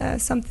as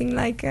something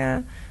like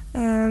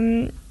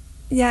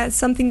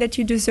something that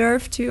you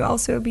deserve to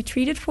also be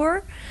treated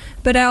for.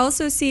 But I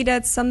also see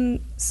that some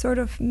sort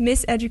of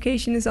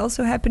miseducation is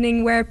also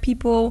happening, where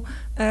people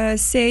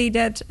say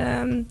that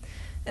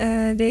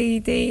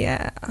they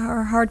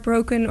are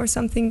heartbroken or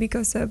something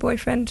because a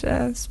boyfriend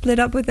split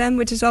up with them,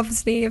 which is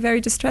obviously a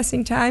very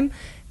distressing time.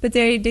 But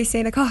they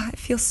say like, I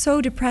feel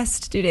so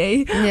depressed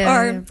today,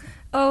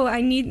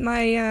 I need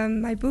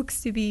my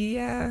books to be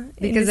in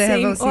the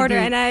same order,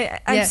 and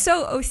I'm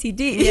so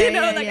OCD.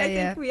 I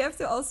think we have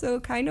to also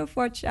kind of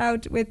watch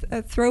out with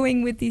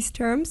throwing with these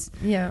terms.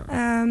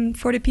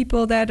 For the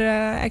people that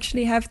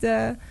actually have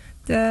the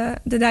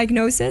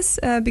diagnosis,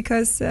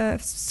 because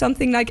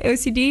something like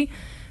OCD,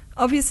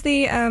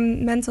 obviously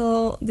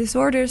mental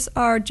disorders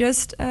are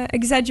just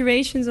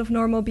exaggerations of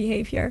normal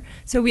behavior.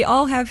 So we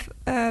all have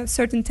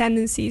certain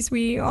tendencies.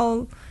 We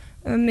all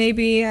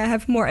maybe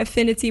have more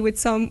affinity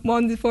with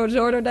one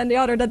disorder than the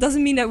other. That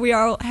doesn't mean that we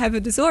all have a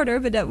disorder,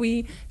 but that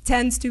we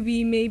tend to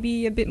be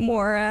maybe a bit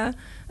more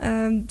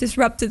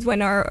disrupted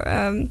when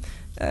our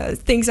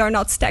things are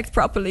not stacked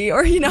properly,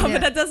 or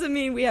but that doesn't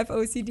mean we have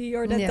OCD,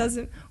 or that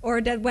doesn't,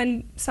 or that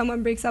when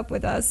someone breaks up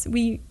with us,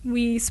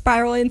 we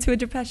spiral into a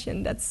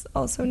depression. That's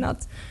also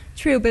not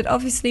true. But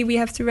obviously we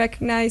have to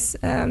recognize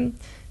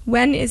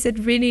when is it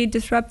really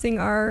disrupting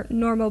our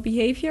normal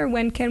behavior?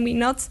 When can we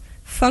not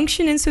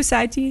function in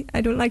society?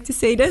 I don't like to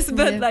say this,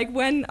 but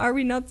when are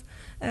we not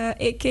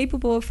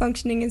capable of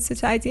functioning in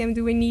society, and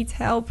do we need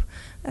help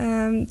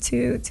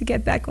to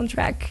get back on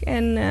track?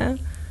 And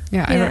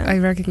I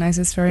recognize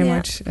this very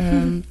much,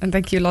 and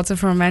thank you, Lotte,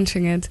 for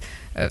mentioning it.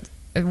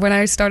 when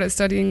I started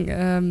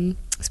studying,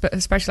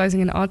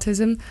 specializing in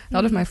autism, a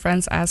lot of my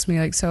friends asked me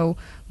like, so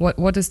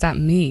what does that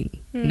mean?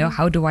 You know,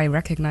 how do I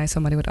recognize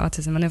somebody with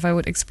autism? And if I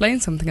would explain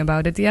something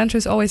about it, the answer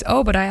is always,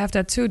 oh, but I have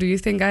that too. Do you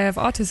think I have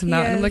autism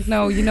now? And I'm like,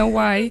 no, you know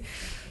why?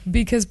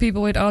 Because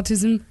people with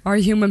autism are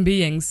human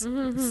beings, such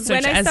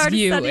when I as started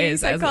you studying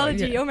is.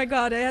 psychology, oh my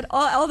god, I had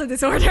all the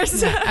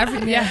disorders.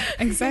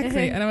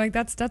 Exactly. And I'm like,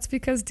 that's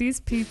because these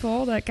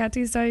people that get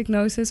these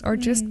diagnoses are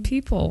just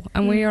people,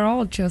 and we are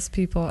all just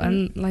people.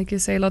 And like you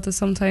say, Lotte,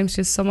 sometimes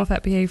just some of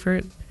that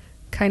behavior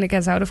kind of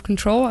gets out of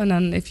control, and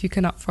then if you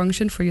cannot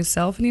function for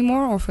yourself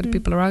anymore or for the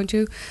people around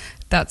you,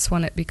 that's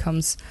when it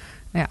becomes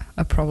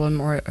a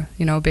problem or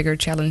a bigger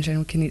challenge, and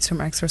we can need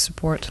some extra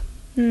support.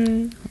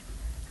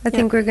 I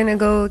think we're gonna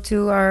go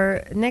to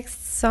our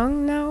next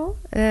song now.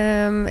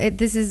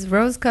 This is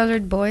 "Rose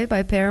Colored Boy"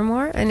 by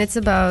Paramore, and it's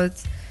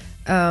about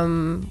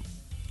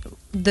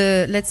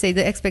let's say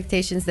the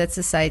expectations that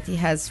society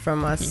has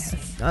from us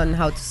on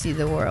how to see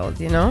the world.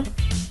 You know.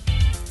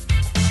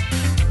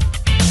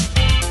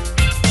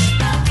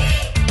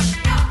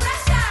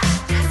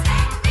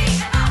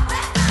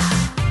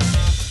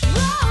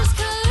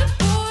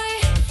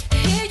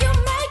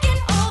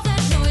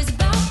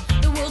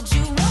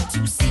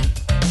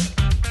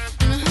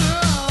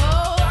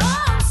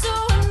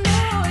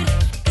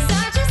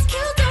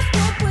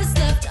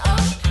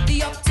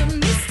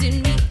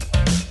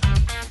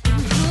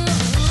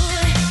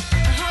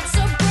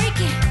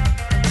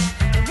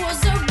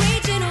 Was a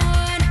raging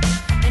on,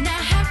 and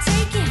I have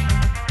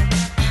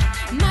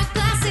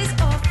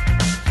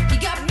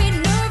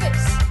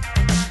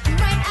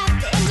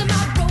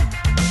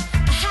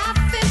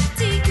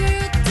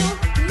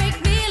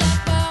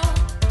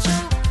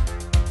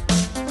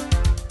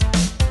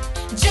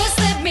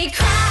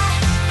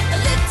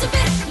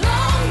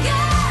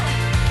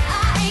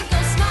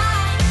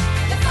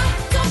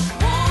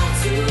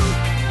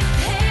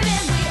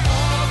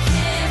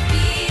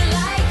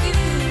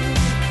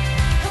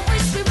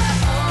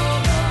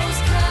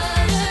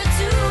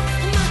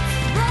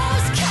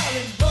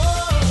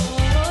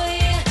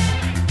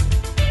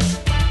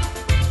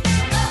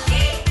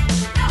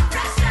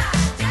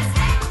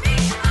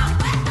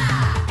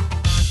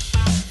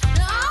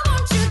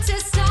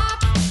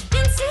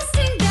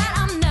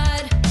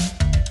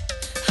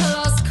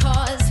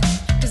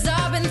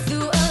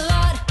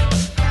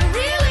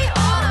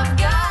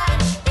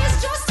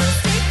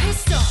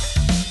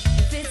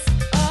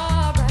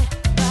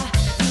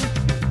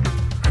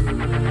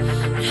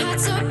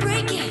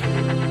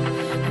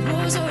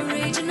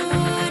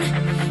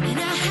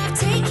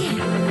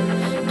taken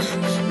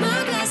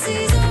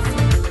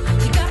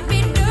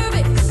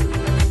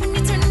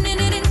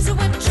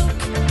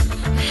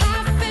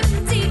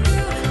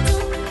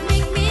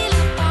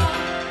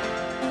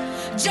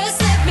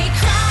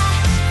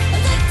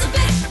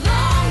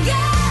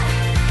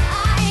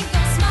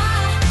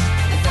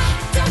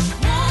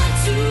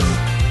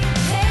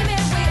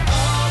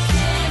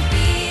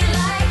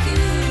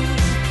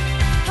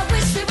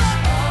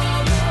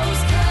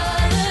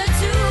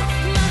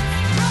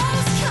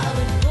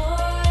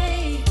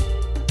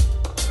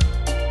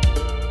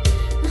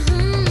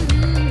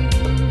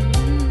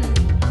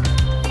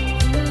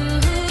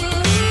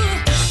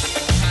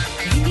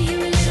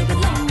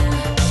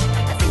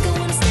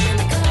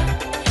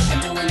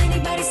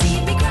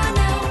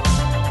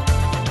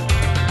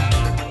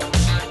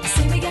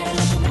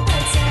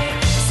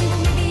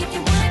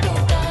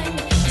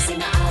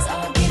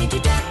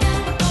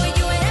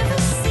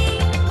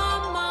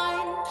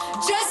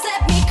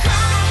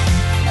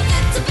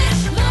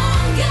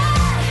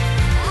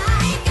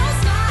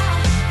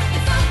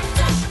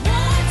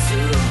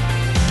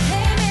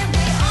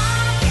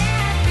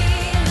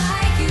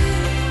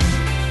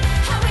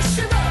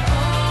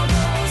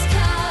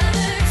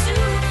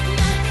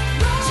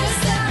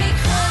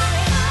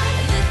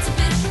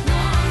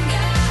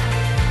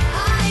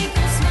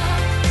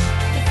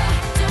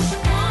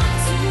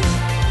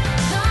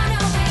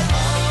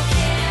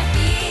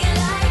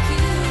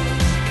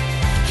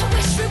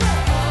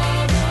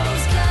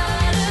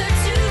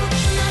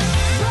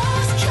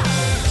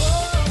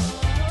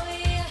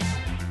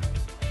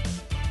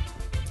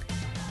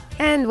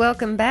And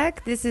welcome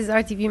back. This is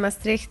RTV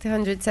Maastricht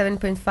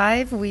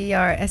 107.5. We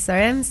are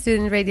SRM,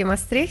 Student Radio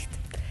Maastricht.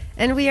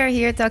 And we are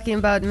here talking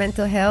about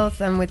mental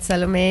health. I'm with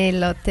Salome,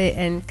 Lotte,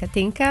 and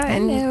Katinka.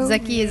 Hello. And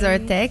Zaki is our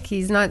tech.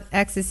 He's not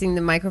accessing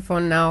the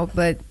microphone now,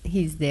 but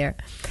he's there,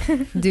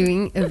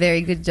 doing a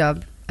very good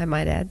job, I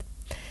might add.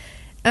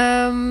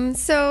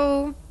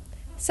 So,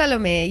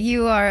 Salome,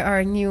 you are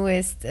our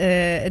newest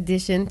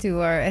addition to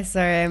our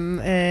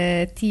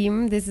SRM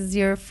team. This is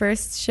your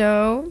first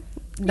show.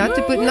 Not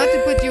to put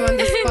you on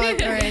the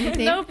spot or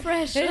anything. No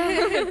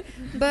pressure.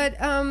 But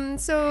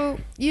so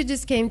you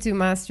just came to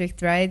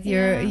Maastricht, right?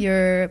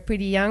 You're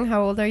pretty young.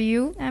 How old are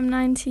you? I'm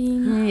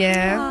 19.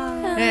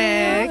 Yeah.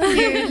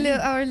 Cute,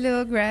 our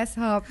little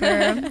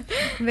grasshopper.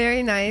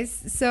 Very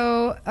nice.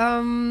 So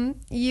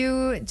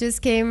you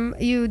just came,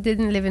 you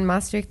didn't live in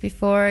Maastricht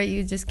before,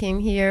 you just came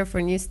here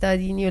for new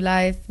study, new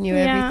life, new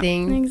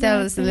everything.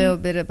 Tell us a little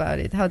bit about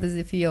it. How does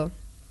it feel?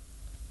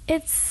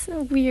 It's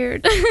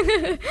weird.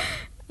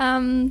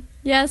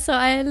 So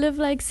I live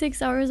like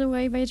 6 hours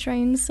away by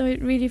train, so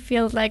it really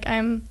feels like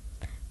I'm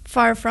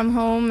far from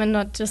home and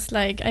not just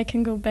like I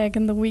can go back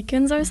in the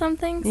weekends or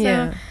something.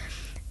 So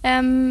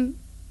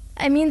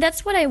I mean,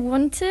 that's what I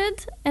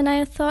wanted, and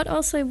I thought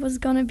also it was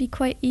gonna be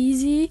quite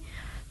easy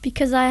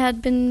because I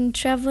had been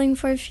traveling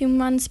for a few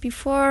months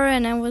before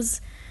and I was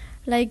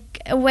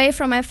like away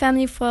from my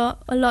family for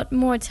a lot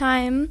more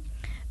time.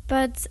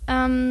 But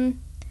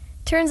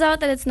turns out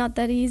that it's not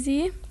that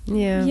easy.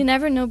 Yeah. You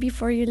never know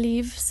before you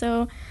leave.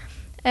 So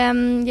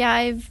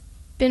I've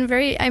been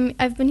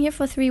here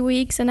for 3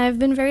 weeks and I've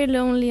been very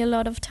lonely a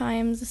lot of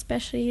times,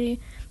 especially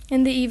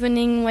in the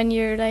evening when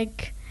you're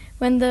like,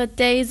 when the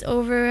day is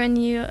over and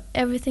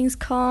everything's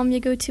calm, you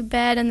go to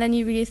bed and then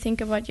you really think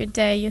about your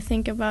day. You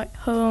think about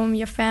home,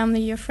 your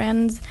family, your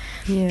friends,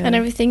 and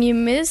everything you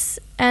miss.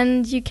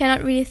 And you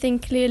cannot really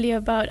think clearly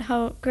about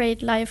how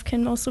great life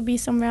can also be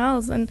somewhere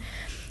else. And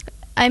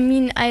I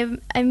mean,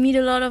 I meet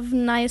a lot of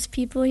nice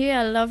people here.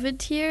 I love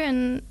it here,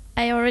 and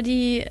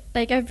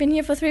I've been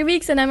here for 3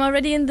 weeks and I'm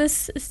already in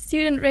this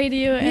student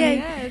radio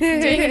and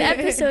doing an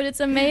episode. It's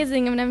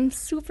amazing. I mean, I'm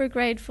super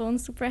grateful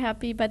and super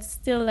happy, but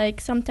still,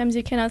 like, sometimes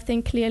you cannot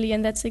think clearly,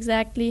 and that's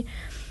exactly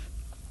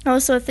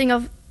also a thing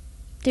of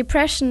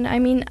depression. I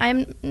mean,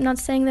 I'm not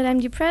saying that I'm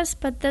depressed,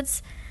 but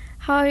that's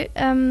how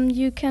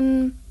you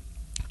can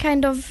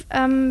kind of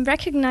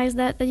recognize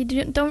that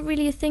you don't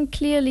really think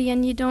clearly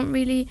and you don't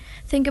really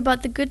think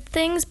about the good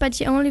things, but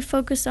you only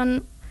focus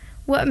on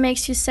what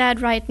makes you sad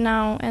right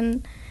now.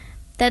 And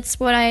that's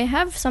what I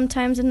have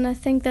sometimes, and I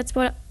think that's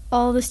what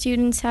all the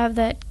students have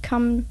that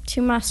come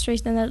to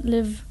Maastricht and that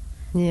lived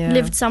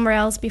somewhere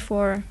else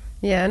before.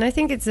 Yeah, and I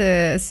think it's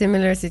a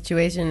similar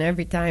situation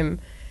every time,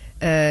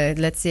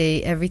 let's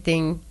say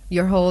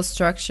your whole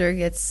structure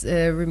gets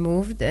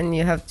removed and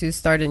you have to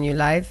start a new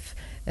life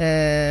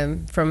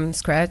from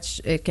scratch.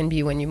 It can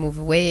be when you move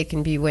away, it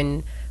can be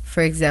when,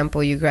 for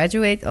example, you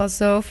graduate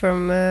also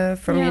from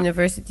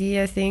university.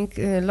 I think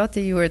Lotte,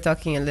 you were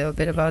talking a little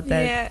bit about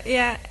that.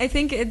 Yeah. I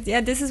think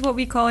this is what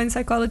we call in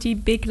psychology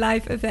big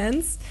life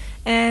events,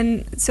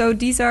 and so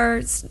these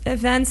are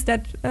events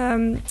that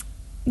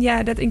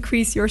that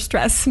increase your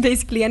stress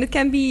basically, and it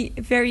can be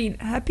very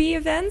happy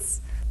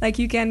events. Like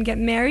you can get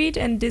married,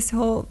 and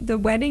the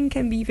wedding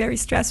can be very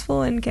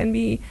stressful and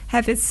can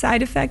have its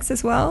side effects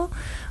as well,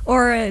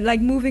 or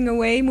like moving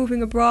away,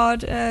 moving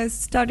abroad,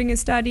 starting a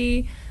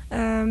study.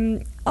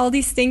 All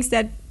these things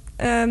that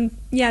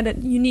that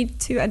you need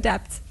to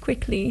adapt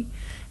quickly,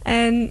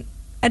 and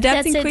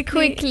adapting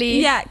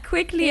quickly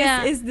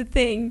is the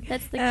thing.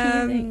 That's the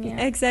key thing.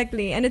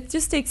 Exactly, and it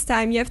just takes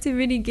time. You have to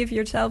really give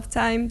yourself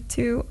time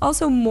to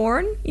also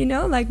mourn,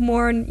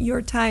 mourn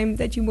your time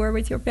that you were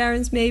with your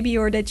parents maybe,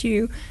 or that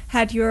you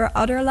had your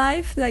other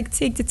life. Like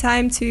take the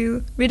time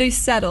to really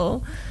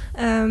settle.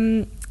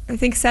 I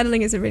think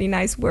settling is a really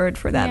nice word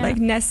for that, like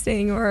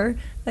nesting, or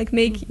like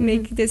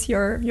make this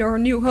your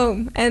new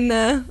home. And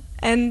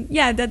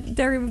that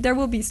there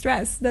will be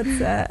stress.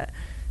 That's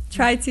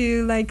try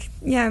to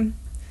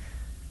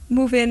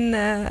move in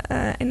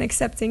and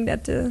accepting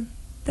that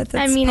that's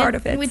part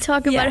of it. We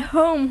talk about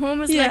home.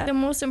 Home is like the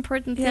most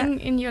important thing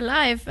in your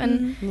life,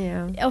 and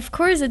of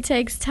course it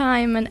takes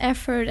time and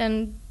effort,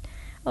 and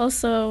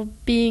also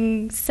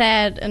being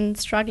sad and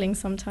struggling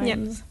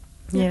sometimes.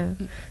 Yeah,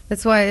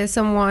 that's why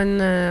someone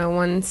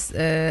once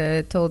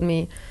told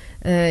me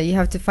you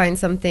have to find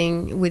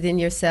something within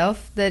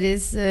yourself that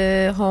is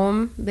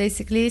home,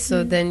 basically.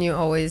 So then you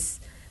always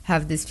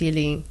have this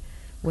feeling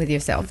with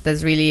yourself.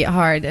 That's really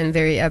hard and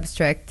very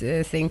abstract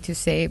thing to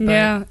say. But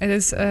yeah, it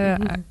is.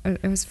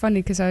 It was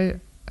funny because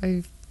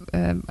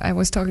I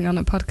was talking on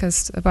a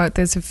podcast about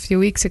this a few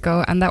weeks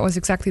ago, and that was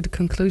exactly the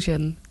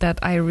conclusion that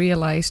I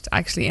realized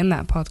actually in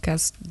that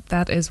podcast.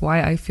 That is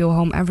why I feel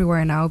home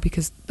everywhere now,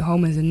 because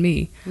home is in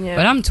me. Yeah.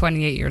 But I'm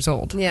 28 years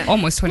old,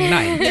 almost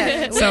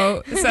 29.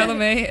 So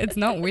Salome, it's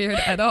not weird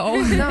at all.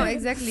 No,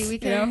 exactly. We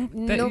can.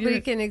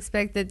 Nobody can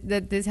expect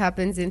that this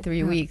happens in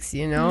 3 weeks,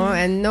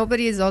 and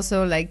nobody is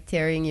also like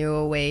tearing you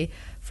away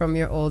from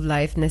your old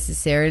life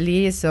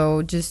necessarily.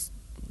 So just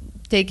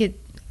take it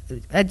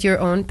at your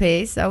own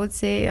pace, I would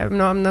say. I'm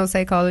no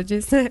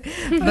psychologist, but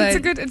it's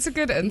a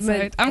good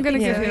insight. I'm gonna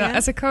give you that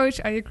as a coach.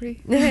 I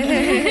agree.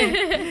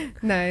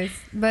 Nice,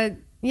 but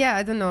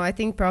I don't know. I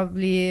think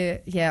probably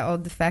all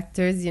the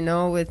factors,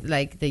 with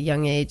like the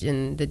young age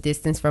and the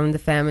distance from the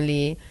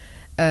family.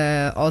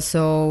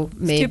 Also,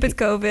 maybe stupid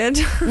COVID.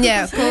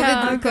 Yeah,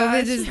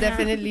 COVID is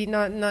definitely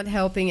not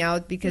helping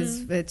out,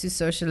 because to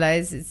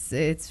socialize,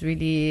 it's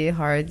really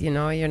hard.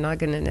 You're not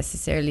gonna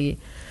necessarily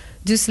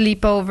do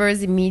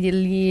sleepovers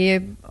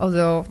immediately,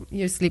 although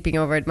you're sleeping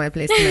over at my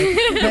place tonight.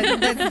 But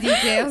that's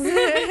details.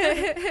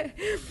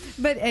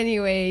 But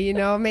anyway, you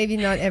know, maybe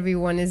not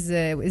everyone is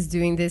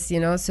doing this, you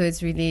know, so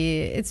it's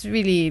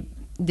really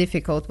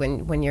difficult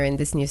when you're in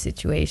this new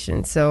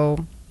situation. So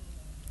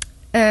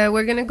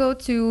we're gonna go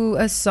to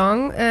a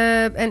song,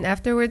 and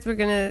afterwards we're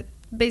gonna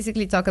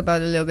basically talk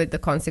about a little bit the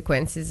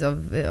consequences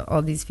of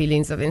all these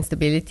feelings of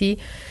instability.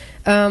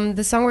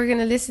 The song we're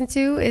gonna listen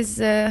to is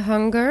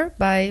 "Hunger"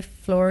 by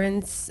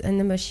Florence and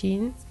the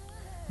Machine.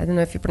 I don't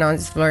know if you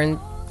pronounce it Florence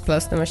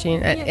plus the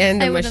Machine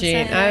and the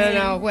Machine. I don't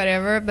know,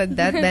 whatever. But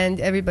that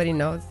band, everybody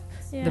knows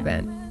the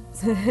band.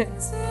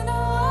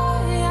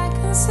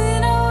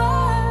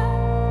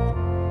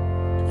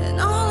 And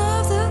all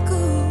of the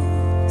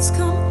ghouls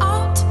come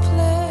out to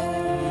play.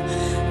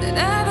 And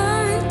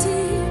every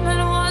demon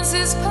wants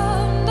his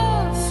pound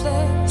of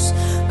flesh.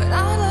 But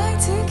I like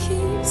to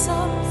keep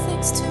some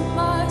things to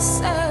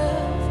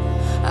myself.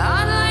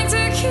 I like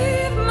to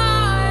keep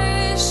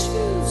my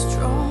issues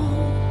strong.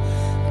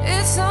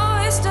 It's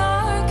always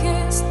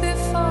darkest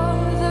before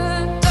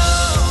the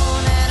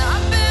dawn. And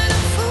I've been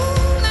a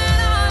fool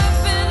and I've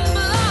been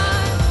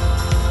blind.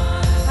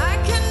 I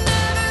can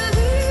never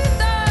leave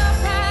the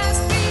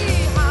past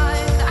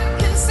behind. I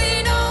can see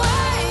no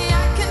way,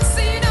 I can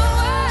see no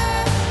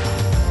way.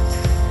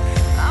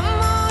 I'm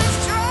always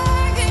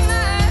dragging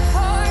that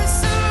horse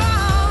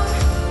around.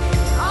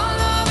 All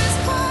of his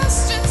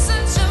questions,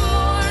 such a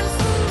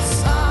mournful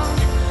sound.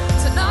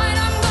 Tonight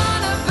I'm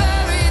gonna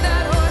bury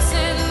that horse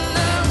in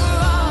the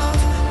ground.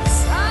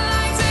 'Cause I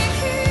like to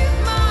keep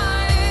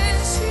my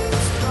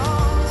issues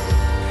strong.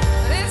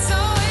 But it's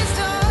always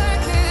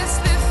darkest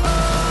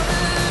before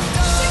the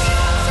dawn. Shake it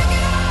up, shake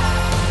it up,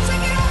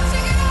 shake it up,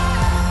 shake it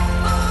up.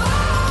 Oh,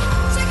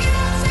 shake it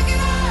up, shake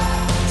it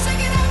up,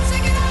 shake it up,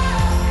 shake it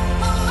up.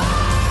 Oh,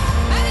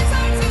 and it's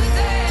hard to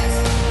dance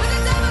with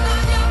the devil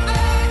on your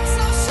back,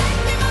 so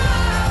shake him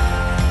up.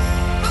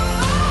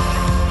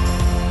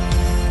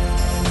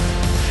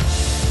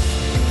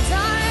 And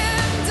I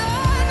am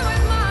done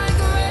with my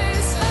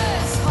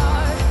graceless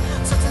heart.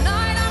 So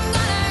tonight I'm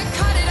gonna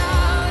cut it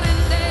out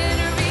and then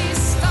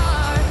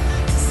restart.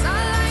 'Cause I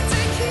like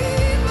to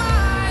keep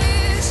my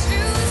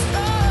issues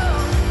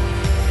strong.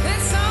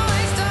 It's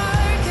always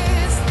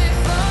darkest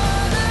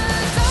before the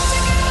dawn.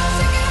 Shake it up,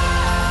 shake it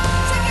up,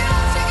 shake it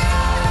up, shake it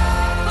up.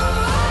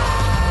 Oh,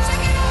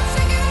 shake it up,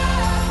 shake it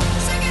up,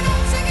 shake it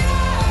up, shake it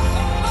up.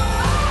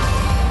 Oh,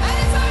 and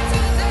it's hard to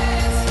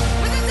dance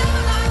with the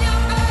devil on your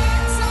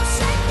back, so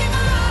shake him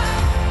up.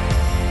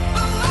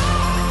 Oh,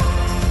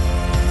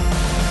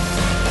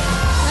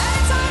 and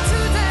it's hard to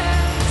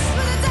dance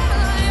with the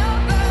devil on your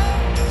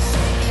back.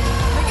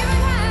 But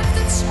given half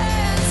the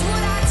chance,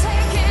 would I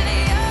take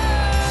any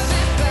of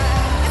it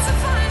back? It's a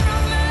fine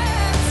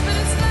romance, but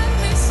it's left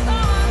me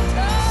stoned.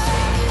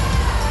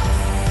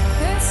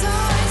 It's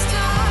always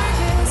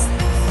darkest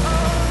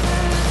before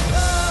the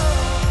dawn.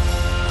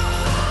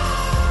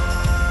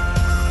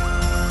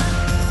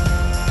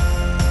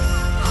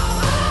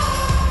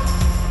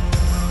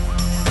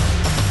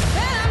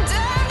 And I'm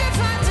damned if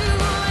I do,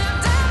 and I'm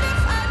damned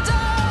if I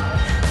don't.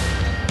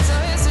 So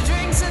here's to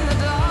drinks in the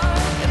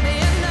dark at the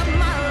end of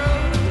my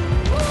road.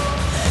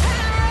 And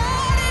I'm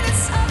ready to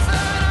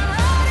suffer, and I'm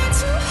ready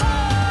to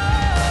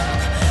hug.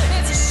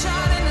 It's a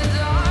shot in the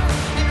dark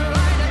and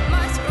right at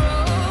my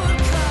throat.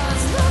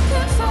 'Cause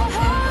looking for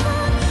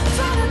heaven,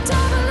 found a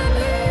devil in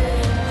me.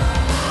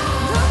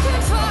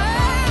 Looking for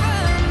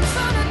heaven,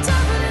 found a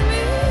devil in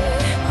me.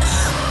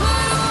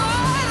 But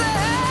why the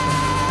hell?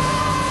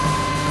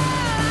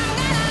 I'm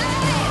gonna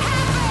let it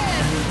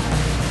happen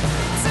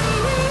to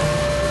me.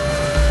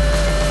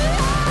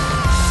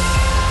 Shake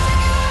it up,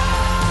 shake it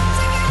up,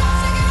 shake it up,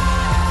 shake it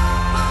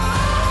up.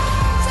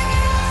 Shake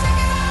it up, shake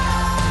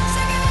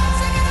it up,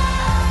 shake it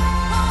up.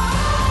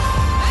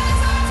 And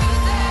it's hard to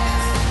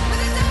dance with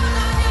the devil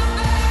on your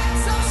back,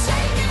 so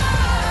shake him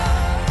up.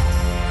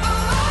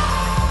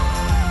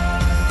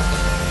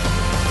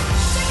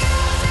 Shake it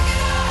up, shake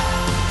it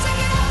up,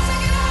 shake it up,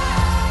 shake it up.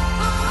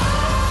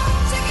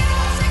 Shake it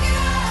up, shake it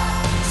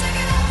up, shake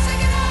it up,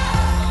 shake it up.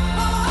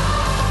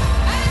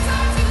 And it's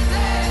hard to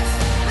dance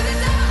with the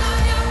devil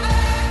on your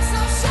back, so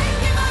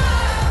shake him up.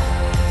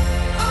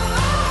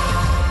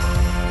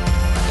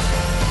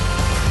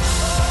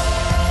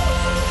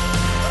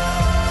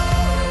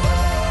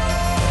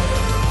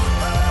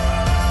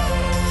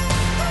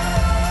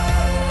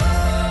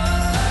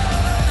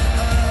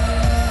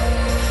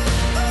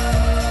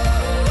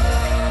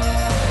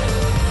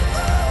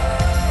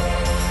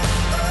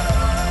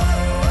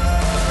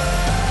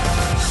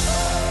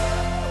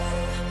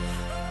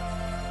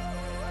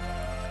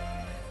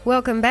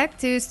 Welcome back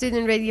to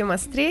Student Radio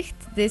Maastricht.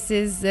 This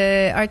is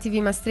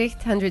RTV Maastricht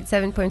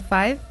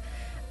 107.5.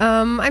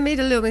 I made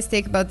a little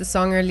mistake about the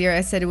song earlier.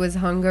 I said it was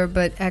Hunger,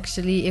 but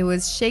actually it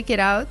was Shake It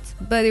Out,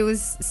 but it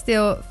was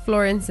still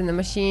Florence and the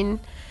Machine.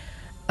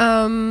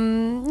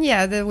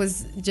 Yeah, that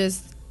was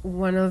just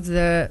one of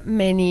the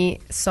many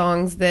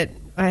songs that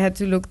I had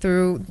to look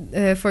through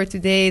for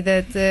today,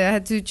 that I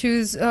had to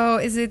choose,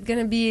 is it going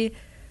to be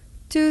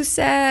too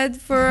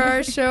sad for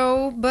our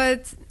show,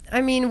 but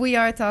I mean, we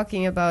are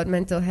talking about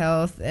mental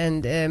health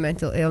and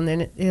mental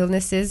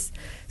illnesses.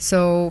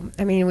 So,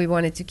 I mean, we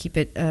wanted to keep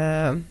it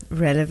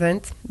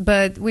relevant,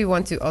 but we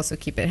want to also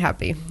keep it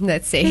happy,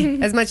 let's say,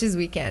 as much as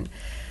we can.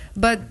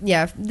 But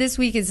yeah, this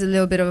week is a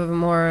little bit of a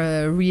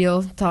more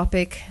real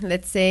topic,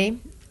 let's say.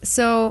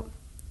 So,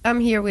 I'm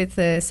here with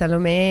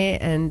Salome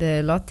and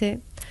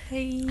Lotte.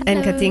 Hey.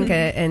 And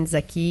Katinka and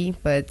Zaki,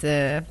 but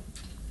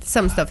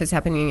some stuff is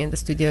happening in the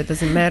studio, it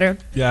doesn't matter.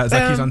 Yeah,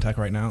 Zaki's on tech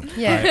right now.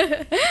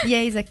 Yeah.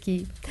 Yay,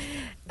 Zaki.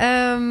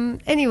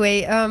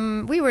 Anyway,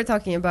 we were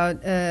talking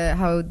about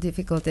how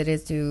difficult it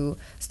is to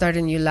start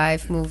a new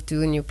life, move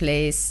to a new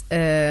place,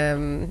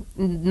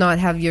 not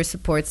have your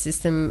support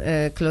system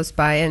close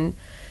by, and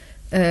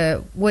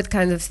what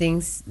kind of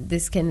things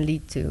this can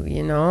lead to,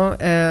 you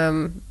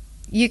know.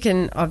 You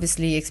can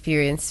obviously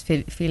experience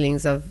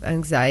feelings of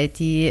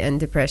anxiety and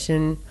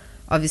depression.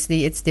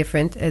 Obviously, it's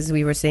different, as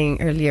we were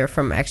saying earlier,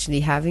 from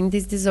actually having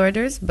these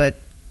disorders, but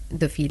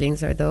the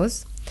feelings are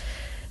those.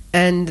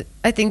 And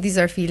I think these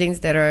are feelings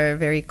that are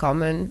very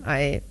common.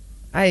 I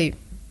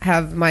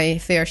have my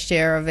fair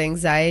share of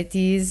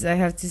anxieties, I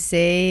have to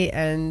say,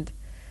 and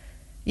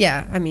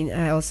yeah, I mean,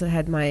 I also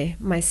had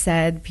my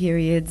sad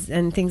periods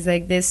and things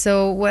like this.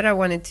 So what I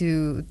wanted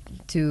to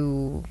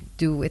do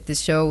with the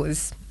show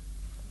is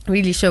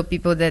really show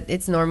people that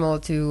it's normal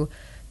to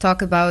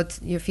talk about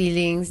your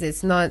feelings.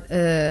 It's not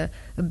a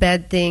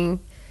bad thing,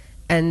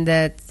 and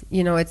that,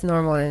 you know, it's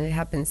normal and it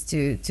happens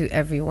to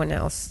everyone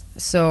else.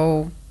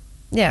 So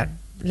yeah,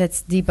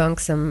 let's debunk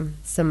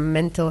some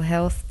mental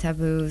health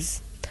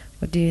taboos.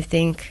 What do you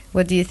think?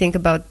 What do you think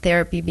about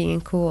therapy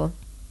being cool?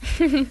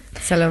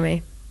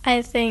 Salome.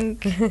 I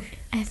think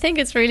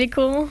it's really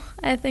cool.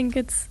 I think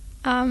it's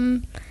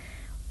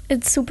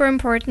super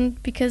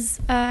important because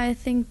I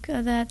think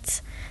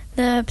that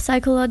the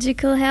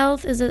psychological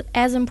health is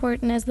as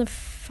important as the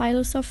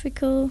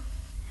philosophical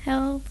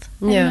health.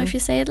 I don't know if you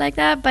say it like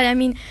that, but I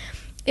mean,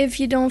 if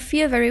you don't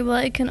feel very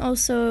well, it can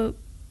also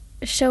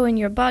show in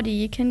your body.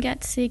 You can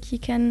get sick, you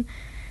can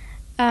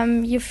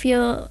you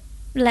feel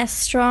less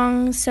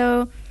strong.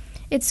 So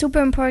it's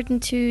super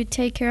important to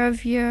take care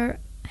of your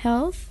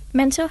health,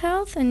 mental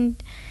health,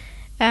 and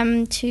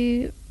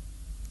to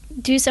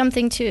do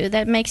something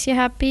that makes you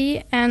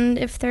happy. And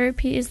if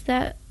therapy is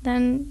that,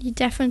 then you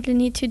definitely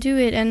need to do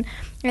it. And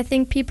I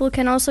think people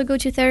can also go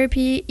to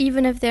therapy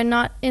even if they're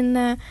not in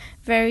the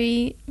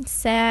very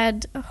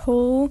sad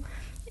hole,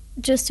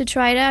 just to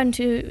try it out and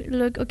to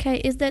look, okay,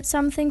 is that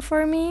something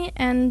for me?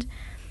 And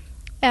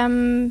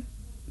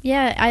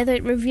either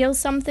it reveals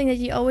something that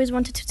you always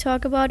wanted to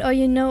talk about, or,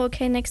 you know,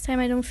 okay, next time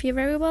I don't feel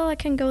very well, I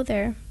can go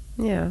there.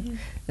 Yeah.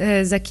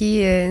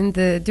 Zaki,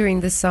 during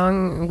the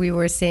song, we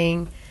were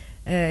saying,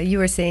 you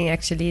were saying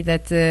actually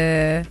that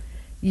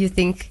you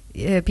think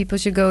people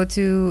should go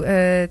to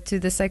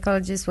the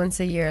psychologist once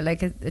a year,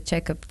 like a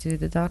checkup to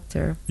the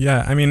doctor.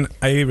 Yeah, I mean,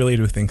 I really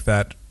do think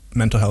that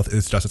mental health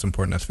is just as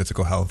important as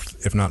physical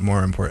health, if not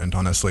more important,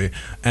 honestly.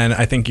 And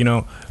I think, you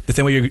know, the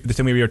same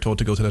way we are told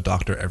to go to the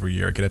doctor every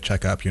year, get a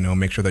checkup, you know,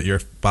 make sure that your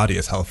body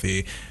is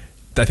healthy.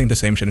 I think the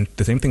same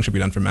thing should be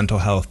done for mental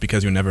health,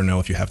 because you never know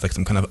if you have like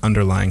some kind of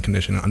underlying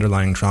condition,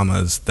 underlying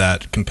traumas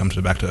that can come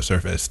back to the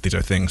surface. These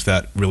are things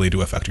that really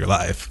do affect your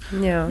life.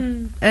 Yeah,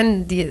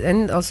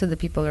 and also the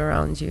people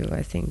around you,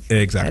 I think.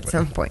 Exactly. At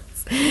some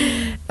points.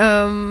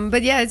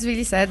 But yeah, it's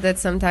really sad that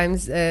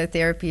sometimes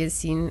therapy is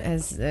seen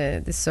as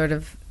this sort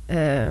of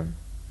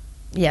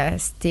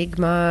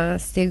stigma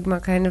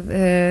kind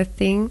of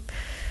thing.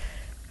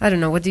 I don't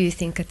know. What do you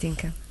think,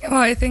 Katinka? Well,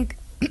 I think.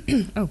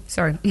 Oh,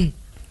 sorry.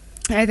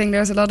 I think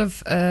there's a lot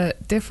of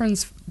different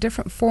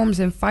forms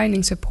in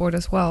finding support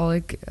as well.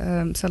 Like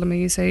Salome,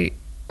 you say,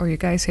 or you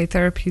guys say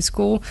therapy is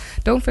cool.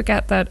 Don't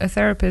forget that a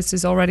therapist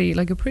is already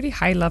like a pretty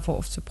high level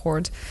of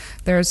support.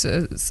 There's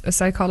a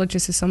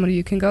psychologist is somebody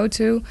you can go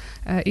to.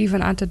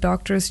 Even at the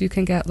doctors, you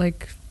can get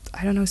like,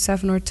 I don't know,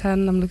 7 or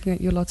 10. I'm looking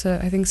at you, Lotte.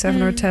 I think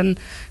 7 or 10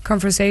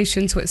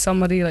 conversations with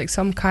somebody, like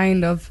some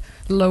kind of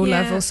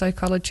low-level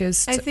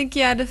psychologist. I think,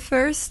 the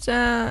first,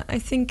 I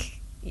think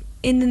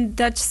in the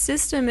Dutch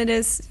system, it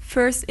is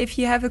first, if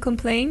you have a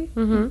complaint,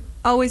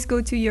 always go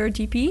to your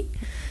GP.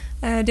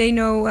 They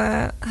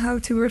know how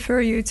to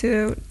refer you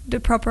to the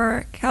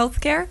proper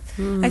healthcare.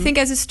 I think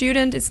as a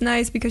student, it's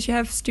nice because you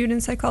have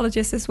student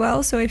psychologists as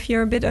well. So if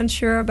you're a bit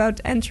unsure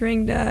about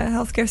entering the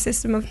healthcare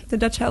system of the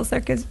Dutch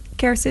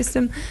healthcare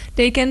system,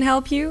 they can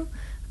help you.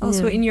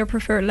 Also in your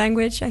preferred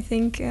language, I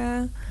think,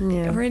 or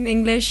in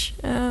English.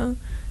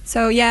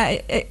 So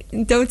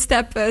don't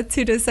step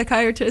to the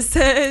psychiatrist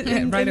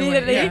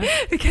immediately,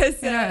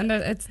 because and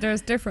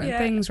there's different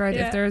things, right?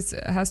 If there's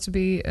has to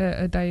be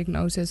a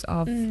diagnosis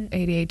of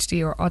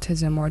ADHD or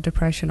autism or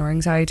depression or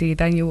anxiety,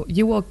 then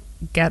you will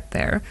get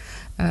there,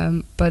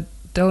 but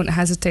don't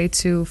hesitate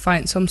to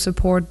find some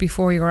support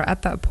before you're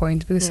at that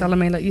point, because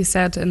Salome, like you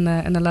said in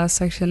the last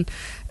section,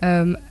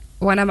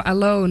 when I'm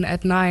alone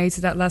at night,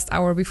 that last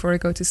hour before I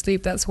go to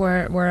sleep, that's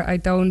where I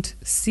don't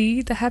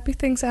see the happy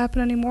things that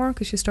happen anymore,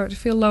 because you start to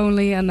feel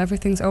lonely and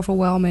everything's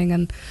overwhelming,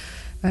 and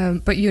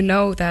but you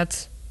know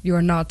that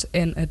you're not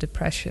in a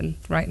depression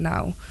right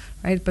now,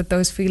 right? But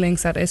those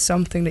feelings, that is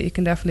something that you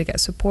can definitely get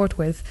support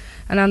with.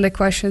 And then the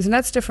questions, and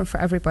that's different for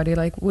everybody,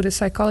 like would a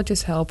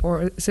psychologist help,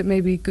 or is it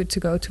maybe good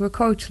to go to a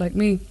coach like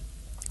me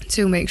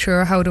to make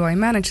sure how do I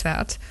manage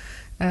that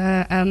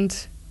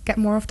and get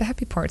more of the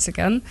happy parts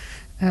again.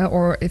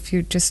 Or if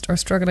you just are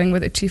struggling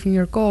with achieving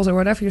your goals or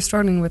whatever you're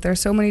struggling with, there are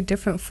so many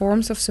different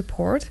forms of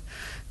support,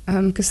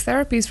 because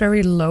therapy is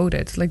very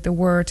loaded, like the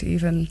word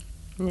even.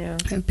 Yeah.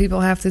 And people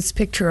have this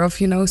picture of,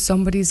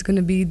 somebody's going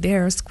to be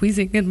there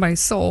squeezing in my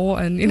soul,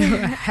 and,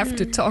 I have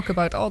to talk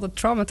about all the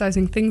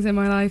traumatizing things in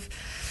my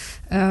life.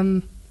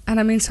 And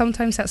I mean,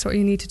 sometimes that's what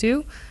you need to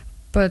do,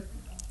 but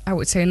I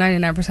would say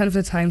 99% of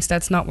the times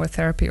that's not what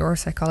therapy or a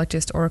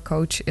psychologist or a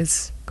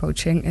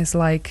coaching is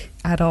like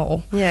at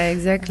all. Yeah,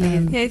 exactly.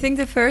 I think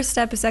the first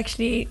step is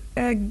actually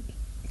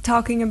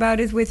talking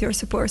about it with your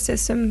support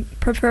system,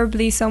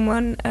 preferably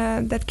someone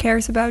that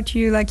cares about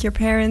you, like your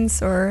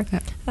parents, or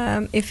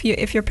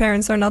if your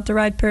parents are not the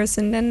right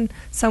person, then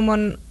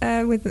someone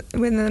with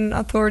an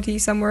authority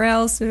somewhere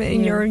else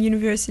in your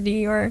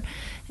university,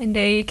 and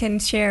they can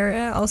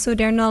share also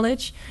their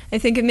knowledge. I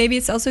think maybe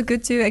it's also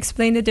good to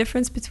explain the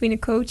difference between a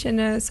coach and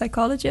a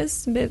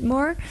psychologist a bit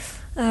more.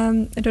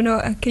 I don't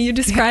know. Can you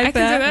describe I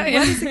can do that,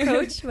 what is a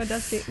coach? What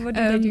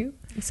do they do?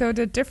 So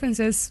the difference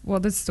is, well,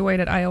 this is the way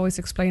that I always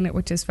explain it,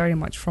 which is very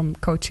much from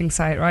coaching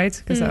side, right?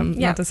 Because I'm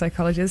not a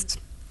psychologist.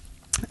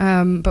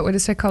 But with a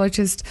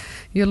psychologist,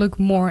 you look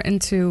more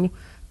into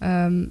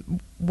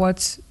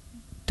what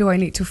do I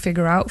need to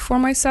figure out for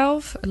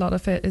myself. A lot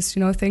of it is,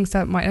 things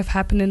that might have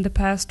happened in the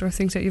past or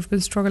things that you've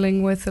been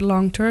struggling with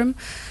long term.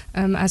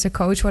 As a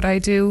coach, what I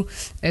do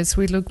is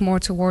we look more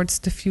towards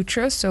the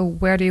future. So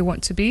where do you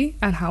want to be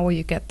and how will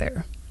you get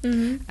there?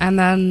 Mm-hmm. And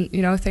then,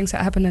 things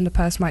that happened in the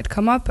past might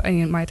come up and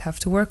you might have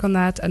to work on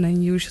that. And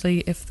then usually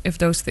if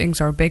those things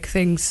are big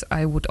things,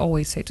 I would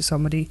always say to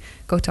somebody,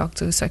 go talk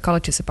to a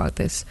psychologist about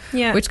this,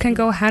 which can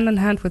go hand in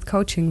hand with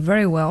coaching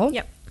very well.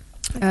 Yep.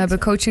 But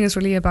coaching is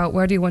really about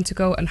where do you want to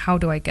go and how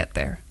do I get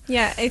there?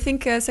 Yeah, I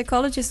think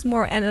psychologists are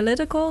more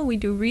analytical. We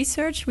do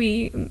research.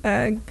 We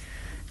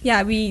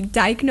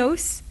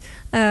diagnose.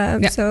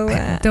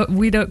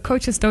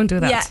 Coaches don't do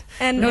that. Yeah,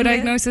 and no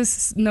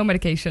diagnosis, no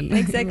medication.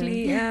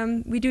 Exactly.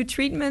 We do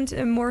treatment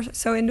more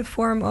so in the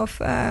form of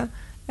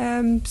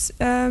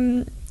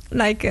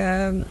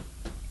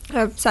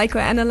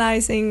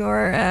psychoanalyzing,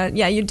 or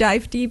you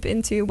dive deep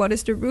into what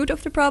is the root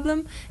of the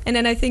problem, and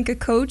then I think a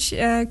coach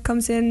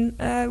comes in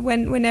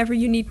whenever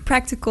you need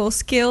practical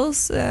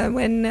skills,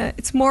 when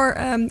it's more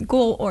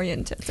goal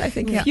oriented. I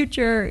think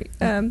future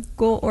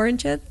goal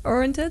oriented.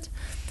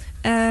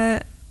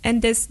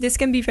 And this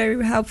can be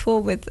very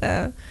helpful with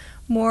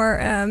more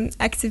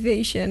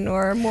activation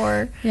or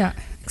more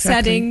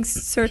setting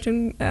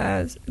certain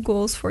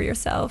goals for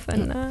yourself.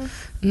 And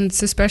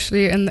it's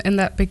especially in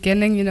that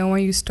beginning,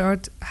 when you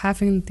start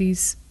having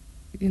these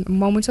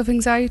moments of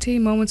anxiety,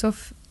 moments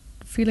of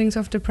feelings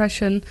of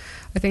depression.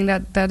 I think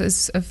that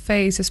is a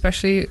phase,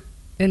 especially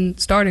in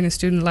starting a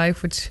student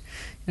life, which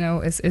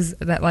is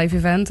that life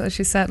event, as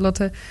you said,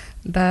 Lotte.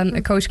 Then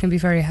a coach can be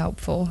very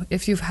helpful.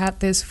 If you've had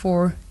this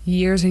for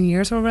years and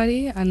years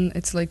already, and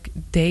it's like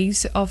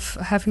days of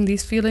having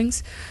these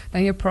feelings,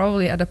 then you're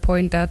probably at a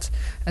point that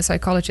a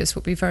psychologist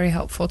would be very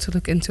helpful to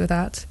look into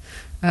that.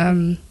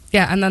 And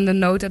then the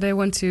note that I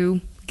want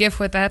to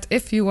give with that,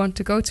 if you want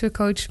to go to a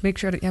coach, make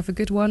sure that you have a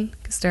good one,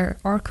 because there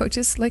are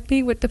coaches like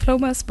me with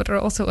diplomas, but there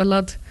are also a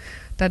lot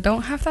that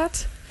don't have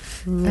that.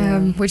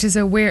 Which is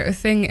a weird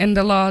thing in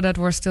the law that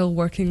we're still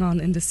working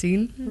on in the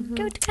scene. Mm-hmm.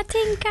 Go to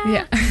Katinka.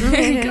 Yeah,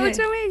 go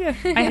to Omega.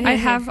 I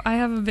have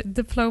a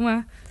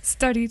diploma,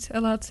 studied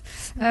a lot.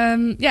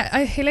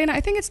 Helena,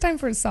 I think it's time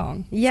for a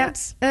song. Yeah,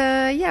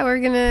 we're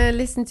gonna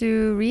listen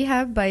to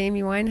 "Rehab" by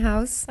Amy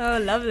Winehouse. Oh,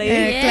 lovely!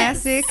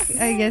 Classic.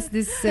 I guess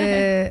this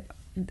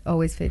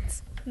always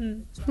fits.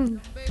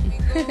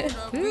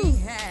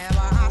 Rehab,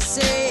 I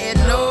said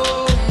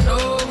no.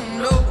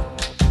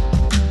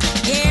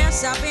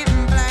 Yes, I've been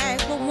black,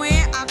 but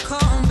when I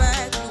come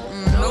back,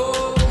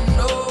 no.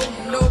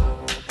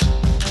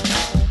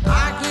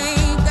 I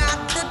ain't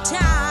got the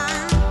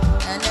time,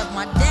 and if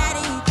my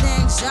daddy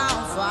thinks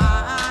I'm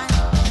fine,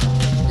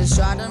 just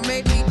try to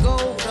make me go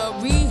to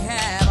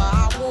rehab.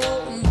 I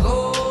won't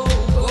go.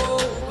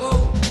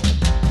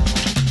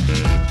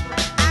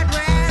 I'd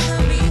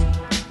rather be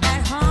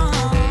at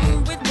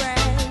home with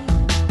Ray.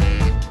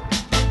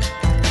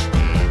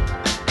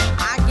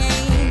 I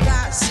ain't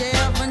got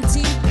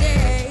 17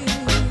 days.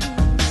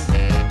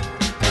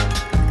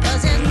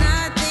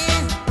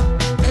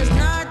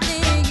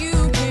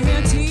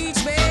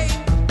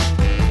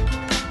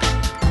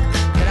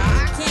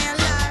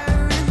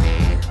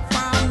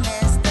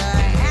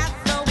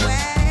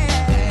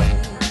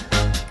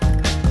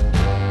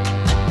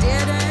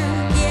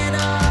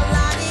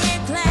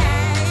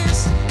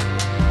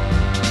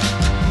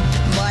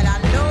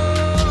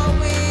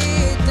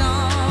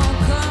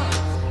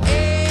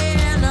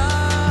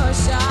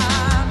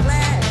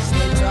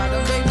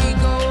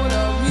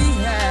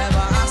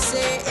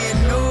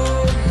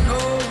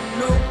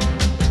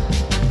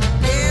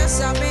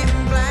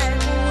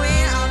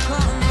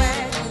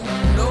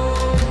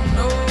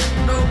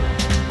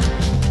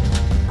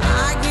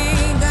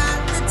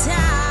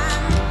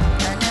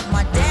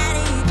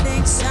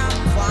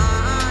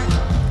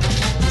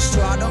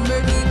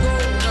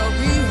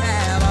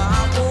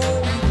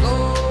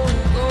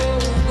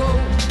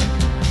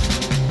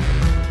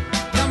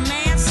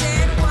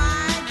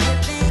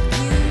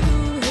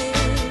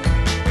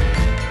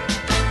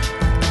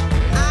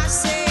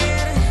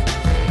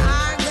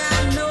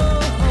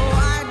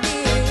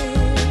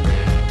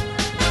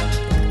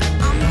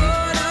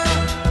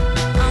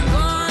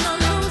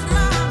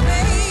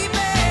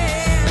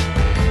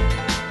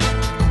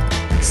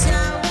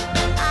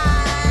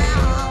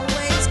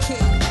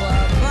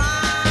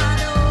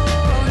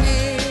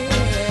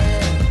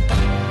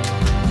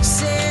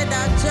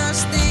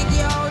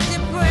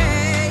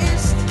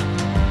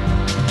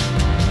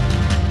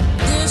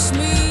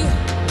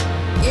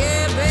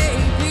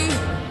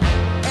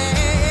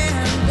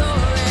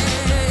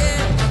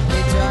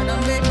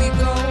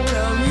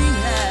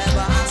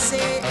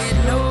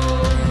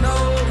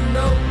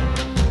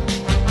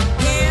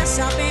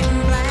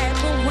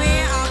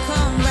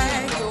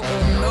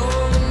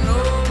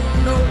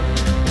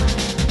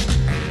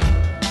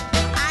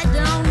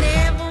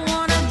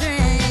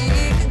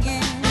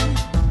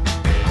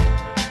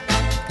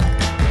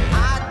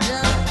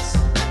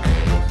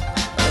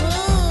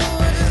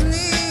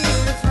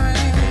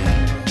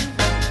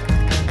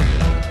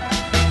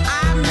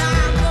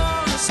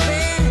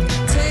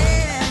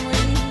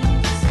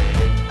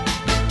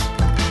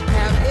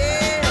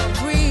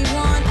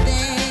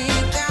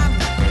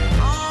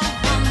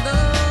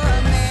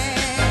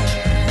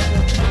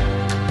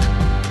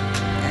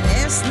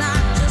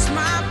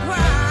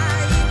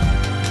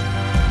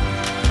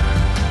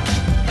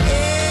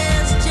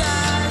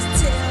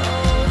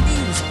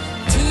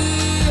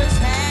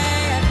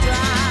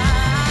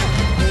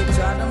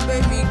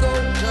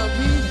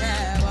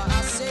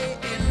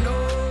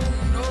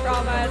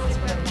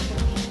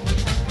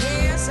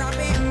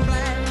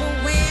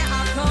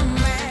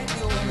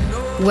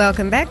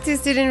 Welcome back to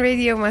Student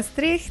Radio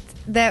Maastricht.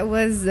 That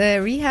was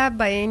Rehab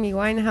by Amy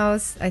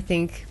Winehouse. I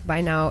think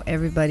by now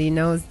everybody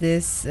knows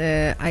this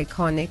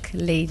iconic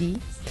lady.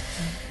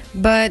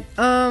 But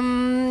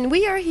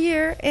we are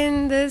here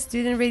in the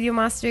Student Radio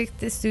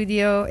Maastricht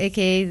studio,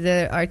 aka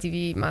the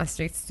RTV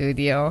Maastricht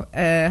studio,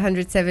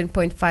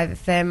 107.5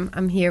 FM.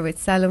 I'm here with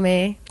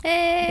Salome,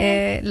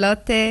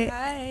 Lotte,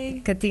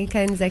 Hi. Katinka,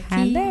 and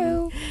Zaki.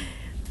 Hello.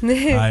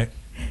 Hi.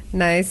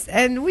 Nice.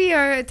 And we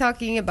are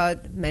talking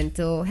about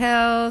mental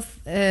health,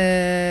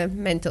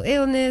 mental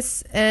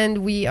illness, and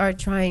we are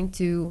trying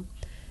to,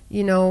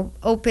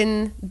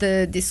 open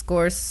the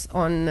discourse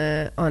on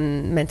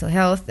mental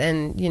health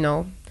and,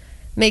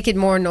 make it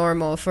more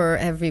normal for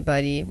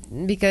everybody.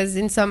 Because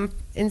in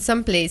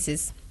some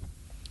places,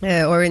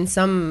 or in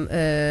some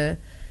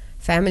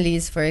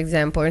families, for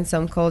example, or in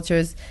some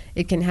cultures,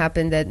 it can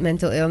happen that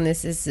mental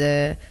illness is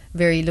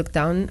very looked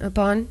down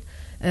upon.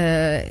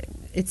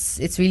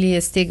 It's really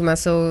a stigma,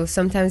 so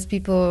sometimes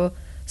people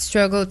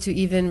struggle to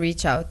even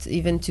reach out,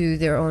 even to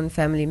their own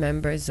family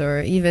members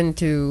or even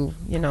to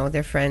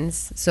their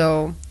friends.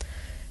 So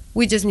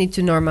we just need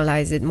to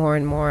normalize it more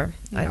and more.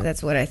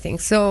 That's what I think.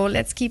 So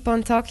let's keep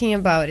on talking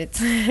about it.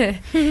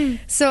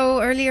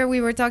 So earlier we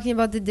were talking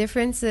about the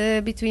difference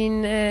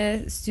between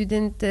not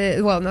student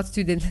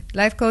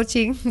life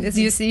coaching. As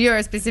you see, you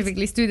are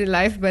specifically student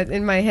life, but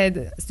in my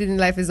head, student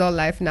life is all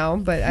life now.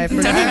 But I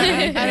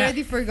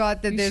already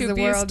forgot that there's a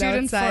world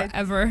outside.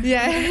 Forever.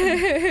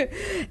 Yeah,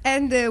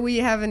 and we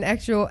have an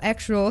actual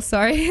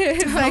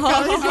psychologist.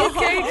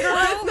 Okay,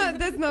 girl.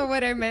 That's not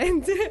what I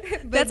meant.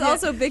 But That's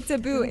also a big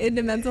taboo in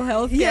the mental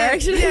health care, yeah,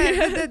 actually.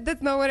 yeah,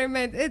 that's not what I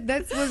meant.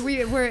 That's what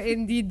we were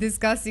indeed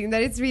discussing.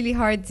 That it's really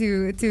hard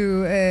to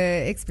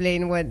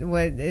explain what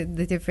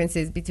the difference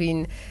is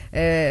between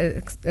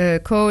a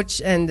coach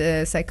and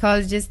a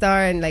psychologist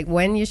are, and like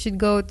when you should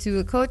go to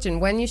a coach and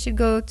when you should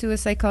go to a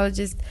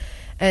psychologist.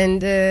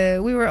 And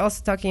we were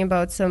also talking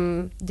about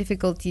some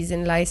difficulties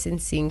in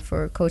licensing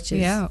for coaches.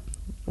 Yeah.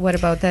 What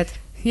about that?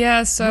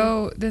 Yeah,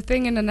 so the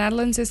thing in the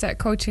Netherlands is that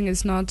coaching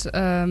is not,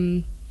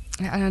 and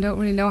I don't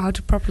really know how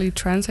to properly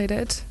translate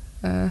it.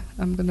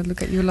 I'm going to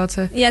look at you,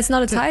 Lotte. Yeah, it's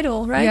not a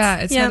title, right? Yeah,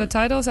 it's not a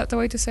title. Is that the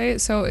way to say it?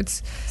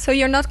 So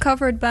you're not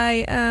covered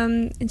by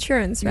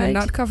insurance, right? You're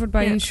not covered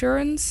by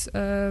insurance.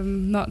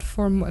 Not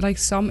for like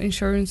some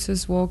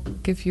insurances will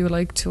give you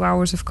like 2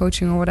 hours of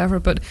coaching or whatever,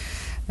 but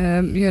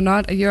you're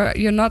not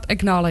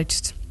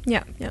acknowledged.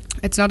 Yeah.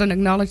 It's not an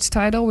acknowledged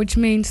title, which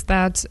means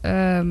that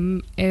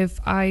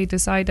if I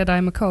decide that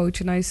I'm a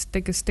coach and I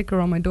stick a sticker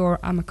on my door,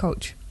 I'm a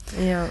coach.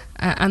 Yeah,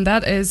 and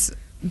that is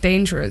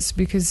dangerous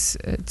because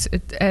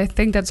I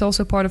think that's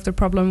also part of the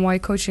problem why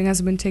coaching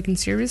hasn't been taken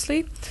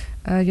seriously.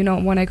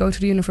 When I go to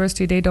the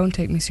university, they don't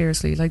take me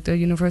seriously. Like the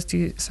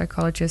university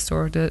psychologists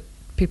or the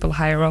people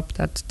higher up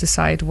that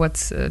decide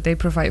what they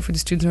provide for the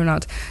students or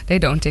not, they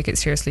don't take it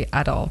seriously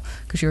at all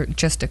because you're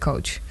just a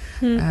coach.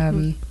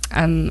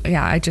 And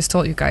yeah, I just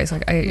told you guys,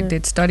 like I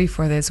did study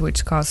for this,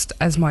 which cost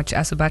as much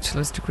as a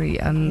bachelor's degree,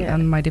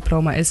 and my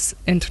diploma is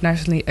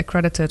internationally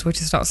accredited, which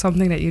is not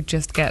something that you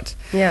just get.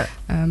 Yeah.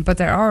 But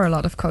there are a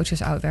lot of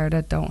coaches out there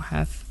that don't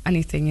have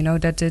anything,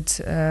 that did,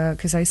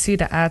 because I see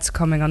the ads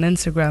coming on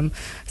Instagram,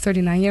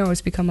 39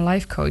 euros become a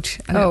life coach.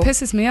 And it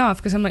pisses me off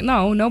because I'm like,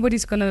 no,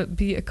 nobody's going to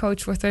be a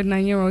coach for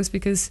 39 euros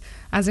because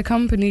as a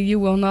company, you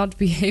will not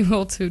be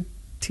able to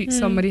teach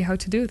somebody how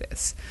to do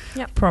this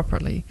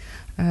properly.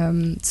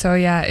 So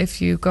yeah,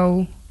 if you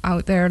go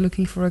out there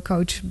looking for a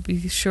coach,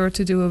 be sure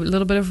to do a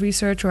little bit of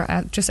research or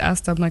just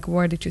ask them, like,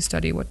 where did you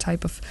study? What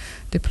type of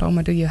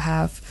diploma do you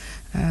have?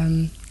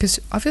 Because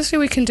obviously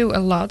we can do a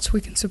lot.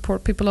 We can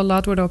support people a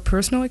lot with our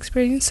personal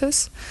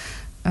experiences.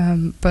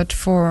 But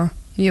for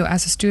you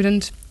as a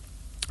student,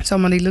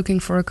 somebody looking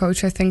for a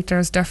coach, I think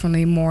there's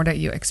definitely more that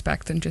you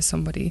expect than just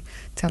somebody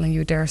telling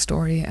you their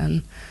story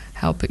and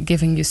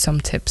giving you some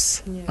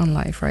tips on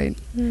life, right?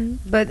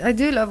 But I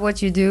do love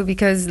what you do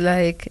because,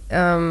 like,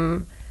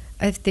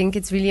 I think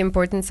it's really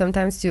important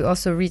sometimes to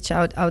also reach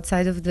out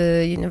outside of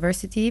the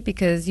university,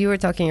 because you were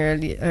talking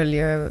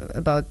earlier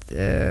about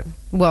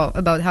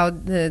how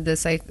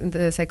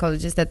the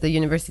psychologist at the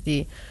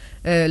university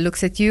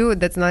looks at you.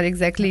 That's not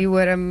exactly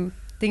what I'm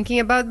thinking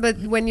about, but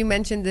when you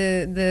mentioned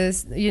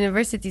the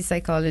university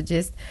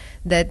psychologist,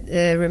 that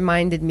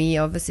reminded me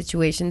of a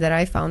situation that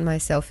I found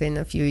myself in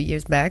a few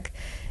years back,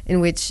 in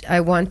which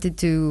I wanted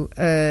to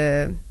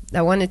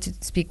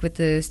speak with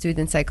the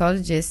student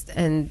psychologist,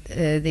 and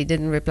they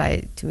didn't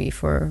reply to me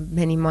for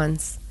many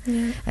months.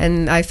 Yeah.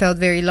 And I felt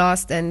very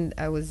lost, and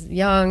I was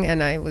young,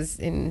 and I was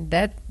in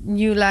that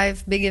new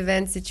life, big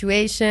event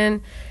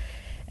situation.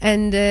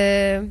 And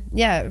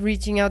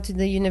reaching out to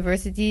the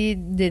university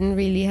didn't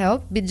really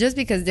help, but just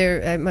because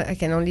I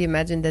can only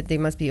imagine that they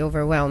must be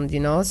overwhelmed,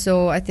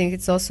 So I think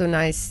it's also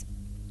nice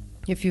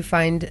if you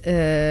find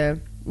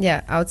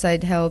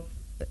outside help,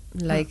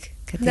 like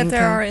Katinka. That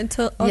there are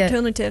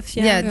alternatives.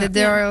 That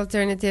there are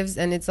alternatives,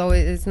 and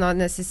it's not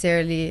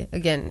necessarily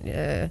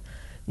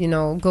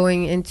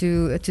going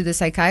into to the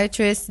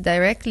psychiatrist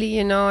directly,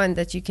 and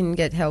that you can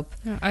get help.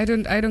 Yeah, I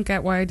don't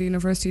get why the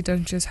university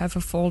doesn't just have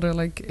a folder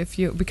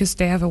because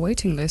they have a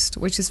waiting list,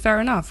 which is fair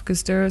enough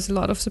because there's a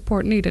lot of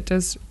support needed.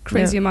 There's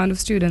crazy amount of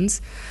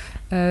students.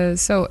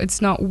 So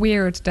it's not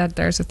weird that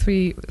there's a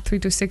 3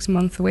 to 6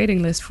 month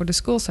waiting list for the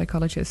school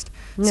psychologist.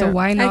 Yeah. So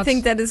why not? I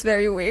think that is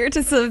very weird.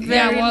 It's a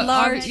very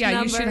large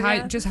number. You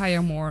should just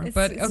hire more.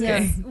 But It's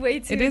okay, way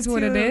too, it is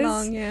what it is.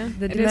 long, yeah.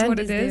 The It is demand what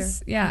it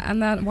is. Yeah,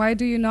 and then why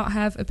do you not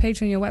have a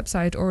page on your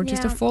website or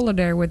just a folder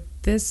there with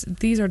this?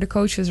 These are the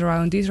coaches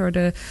around. These are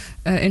the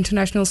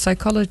international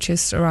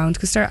psychologists around.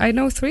 Because I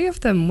know 3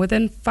 of them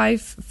within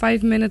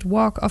 5-minute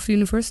walk of the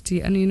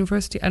university.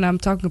 And I'm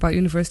talking about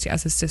university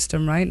as a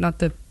system, right? Not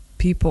the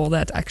people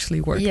that actually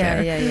work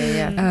there.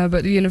 Yeah.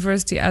 But the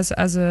university as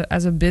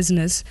a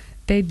business,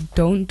 they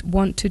don't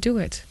want to do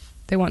it.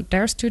 They want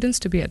their students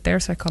to be at their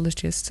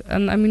psychologist.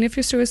 And I mean, if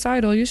you're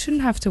suicidal, you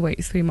shouldn't have to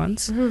wait 3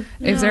 months.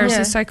 If there's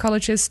a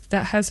psychologist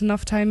that has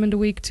enough time in the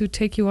week to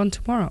take you on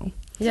tomorrow.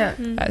 Yeah.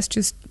 That's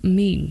just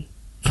mean.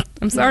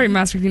 I'm sorry,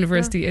 Maastricht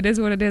University. It is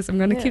what it is. I'm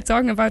going to keep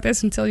talking about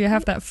this until you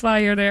have that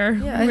flyer there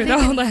with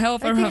all the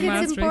help around Maastricht. I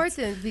think it's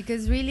important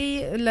because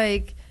really,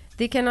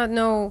 they cannot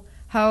know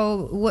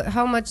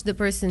how much the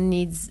person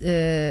needs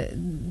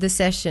the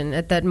session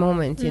at that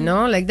moment,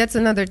 that's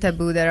another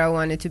taboo that I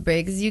wanted to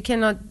break, because you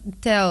cannot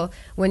tell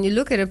when you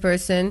look at a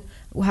person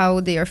how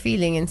they are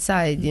feeling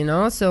inside,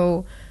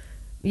 so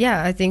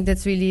I think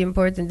that's really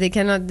important. They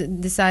cannot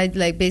decide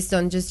based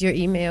on just your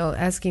email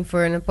asking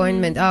for an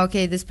appointment.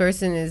 Okay, this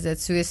person is at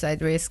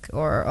suicide risk,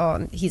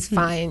 or he's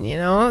fine,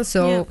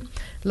 so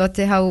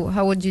Lotte,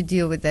 how would you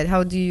deal with that?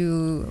 How do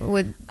you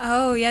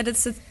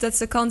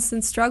that's a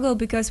constant struggle,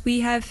 because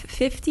we have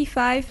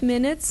 55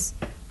 minutes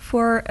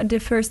for the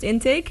first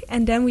intake,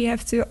 and then we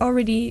have to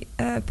already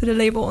put a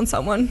label on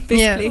someone,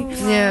 basically.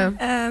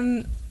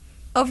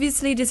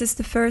 Obviously, this is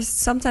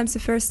sometimes the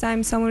first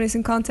time someone is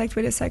in contact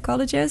with a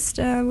psychologist,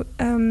 with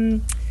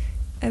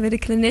a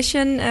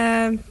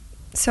clinician.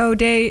 So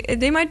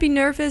they might be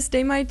nervous.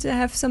 They might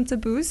have some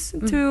taboos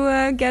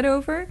to get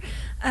over.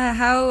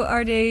 How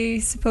are they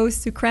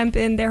supposed to cramp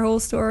in their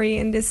whole story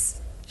in this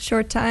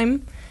short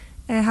time?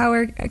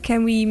 How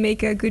can we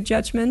make a good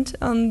judgment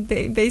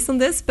based on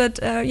this? But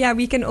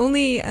we can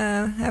only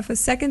have a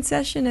second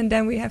session, and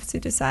then we have to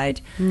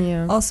decide.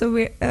 Yeah. Also,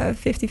 we're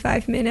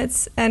 55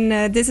 minutes, and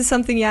this is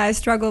something I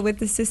struggle with.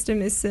 The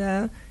system is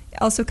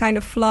also kind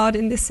of flawed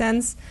in this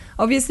sense.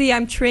 Obviously,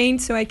 I'm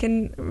trained, so I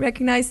can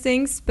recognize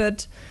things,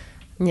 but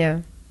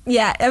the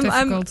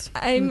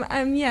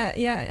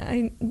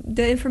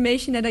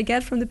information that I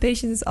get from the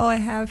patient is all I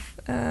have.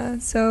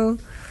 So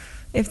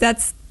if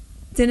that's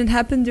didn't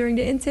happen during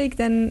the intake,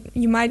 then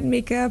you might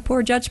make a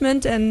poor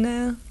judgment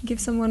and give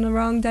someone a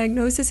wrong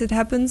diagnosis. It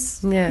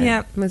happens.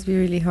 It must be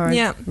really hard.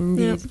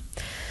 Indeed.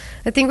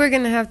 I think we're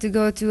gonna have to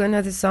go to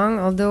another song,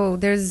 although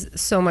there's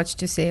so much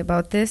to say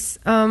about this.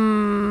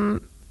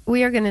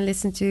 We are gonna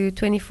listen to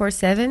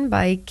 24/7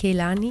 by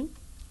Kehlani.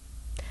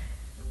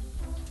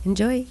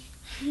 Enjoy.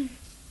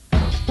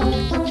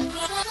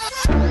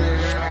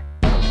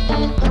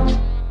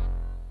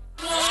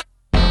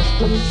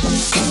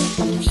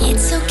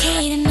 It's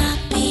okay to not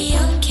be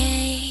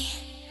okay,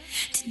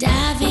 to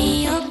dive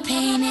in your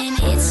pain, and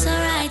it's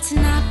alright to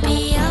not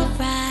be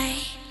alright,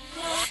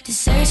 to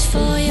search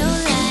for your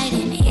light,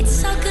 and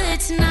it's all good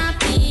to not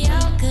be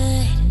all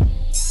good,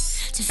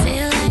 to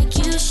feel like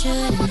you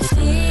shouldn't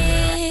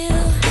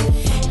feel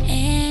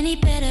any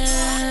better.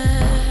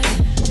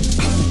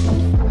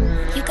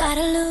 You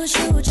gotta lose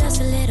you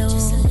just a little,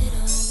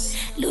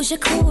 lose your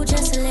cool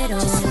just a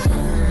little.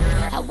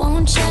 I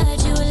won't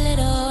judge you a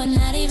little,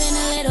 not even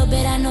a little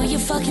bit. I know you're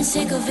fucking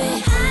sick of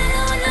it. I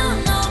don't know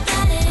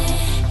nobody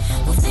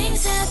who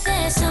thinks that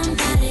there's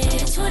somebody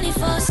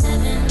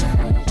 24/7,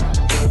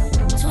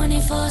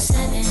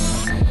 24/7.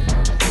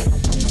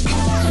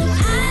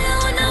 I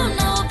don't know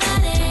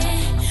nobody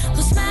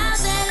who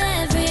smiles at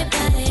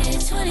everybody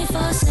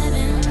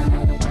 24/7,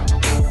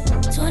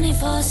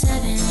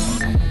 24/7.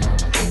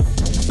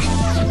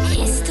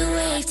 It's the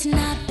wave to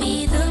not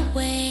be the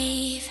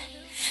wave,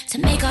 to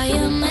make all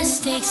your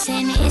mistakes,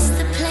 and it's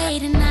the play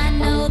to not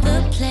know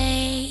the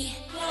play,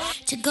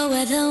 to go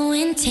where the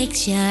wind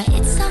takes you.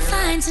 It's all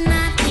fine to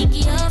not think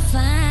you're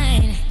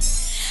fine,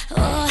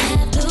 or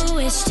have the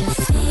wish to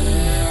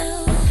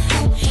feel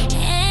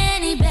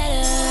any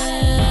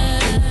better.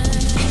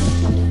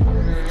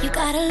 You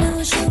gotta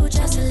lose you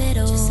just a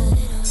little,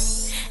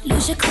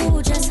 lose your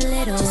cool just a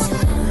little.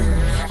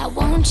 I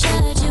won't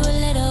judge you a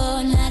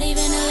little, not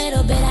even a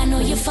little bit. I know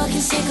you're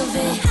fucking sick of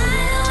it. I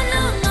don't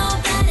know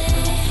nobody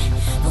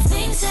who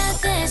thinks that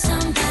there's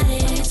somebody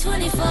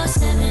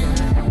 24/7,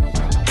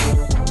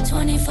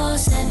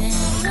 24/7,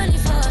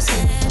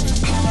 24/7.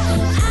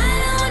 I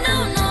don't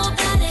know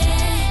nobody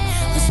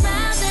who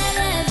smiles at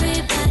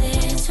everybody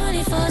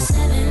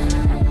 24/7,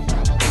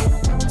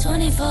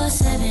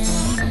 24/7.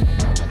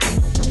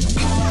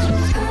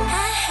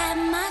 I have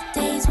my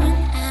days when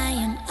I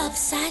am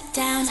upside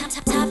down,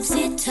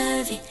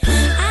 topsy-turvy.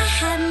 I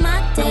have my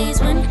days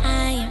when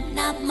I am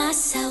not my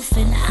myself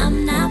and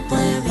I'm not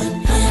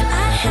worried.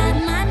 I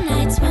had my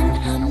nights when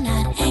I'm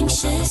not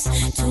anxious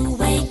to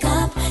wake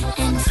up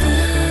and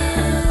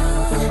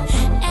feel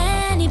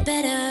any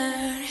better.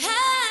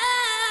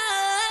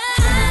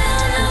 I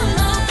don't know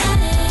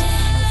nobody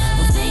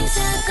who thinks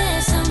that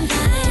there's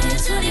somebody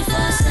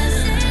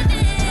 24/7,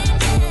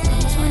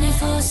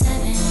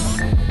 24/7.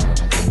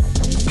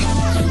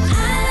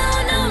 I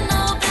don't know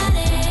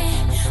nobody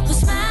who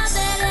smiles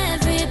at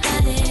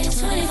everybody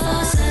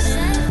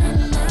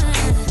 24/7,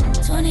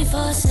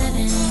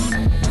 24/7.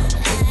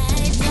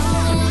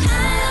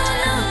 I don't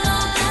know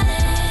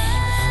nobody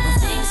who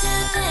thinks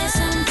that there's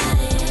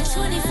somebody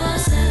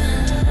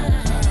 24/7,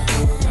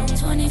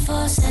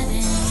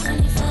 24/7,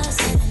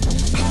 24/7.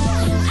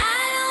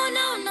 I don't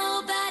know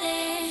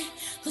nobody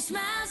who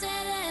smiles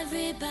at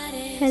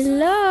everybody.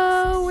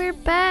 Hello, we're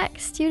back.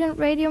 Student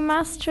Radio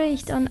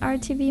Maastricht on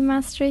RTV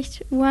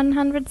Maastricht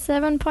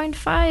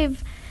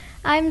 107.5.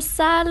 I'm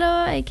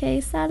Salo,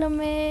 aka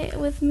Salome,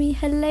 with me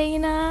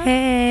Helena.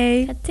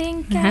 Hey.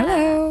 Katinka.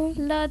 Hello.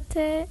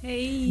 Lotte.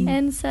 Hey.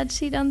 And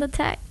Sajid on the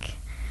tech.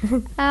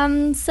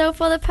 So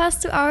for the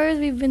past 2 hours,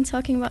 we've been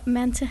talking about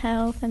mental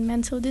health and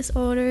mental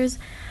disorders.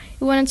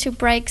 We wanted to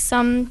break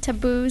some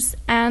taboos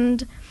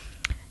and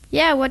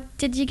yeah, what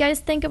did you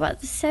guys think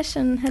about the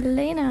session,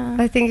 Helena?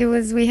 I think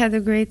we had a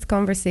great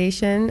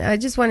conversation. I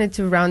just wanted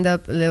to round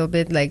up a little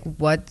bit like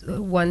what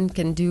one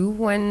can do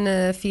when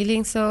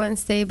feeling so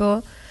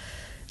unstable.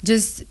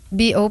 Just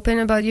be open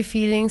about your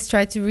feelings,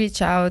 try to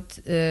reach out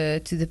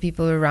to the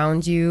people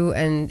around you,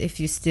 and if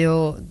you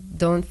still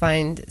don't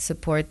find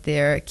support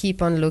there,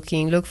 keep on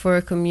looking. Look for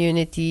a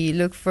community,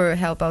 look for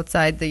help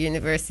outside the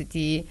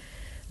university,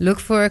 look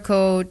for a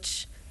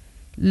coach,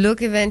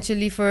 look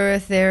eventually for a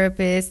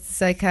therapist,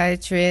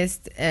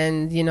 psychiatrist,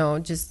 and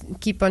just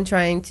keep on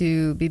trying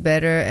to be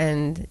better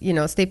and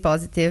stay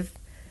positive.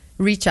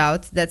 Reach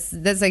out. That's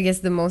I guess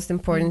the most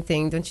important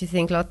thing, don't you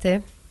think,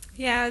 Lotte?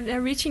 Yeah,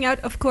 reaching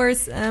out, of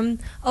course.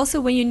 Also,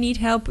 when you need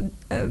help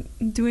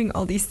doing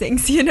all these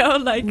things,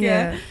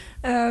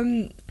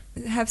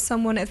 have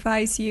someone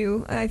advise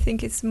you. I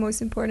think it's the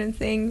most important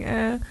thing.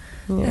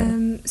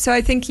 So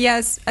I think,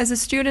 yes, as a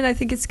student, I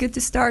think it's good to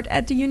start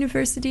at the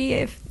university.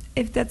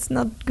 If that's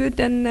not good,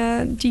 then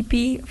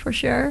GP for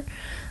sure.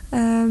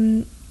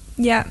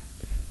 Yeah,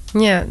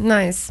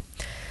 nice.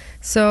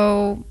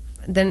 So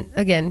then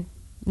again,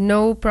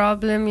 no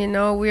problem,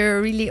 we're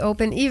really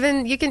open.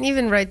 You can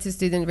even write to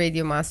Student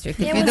Radio Maastricht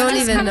if you don't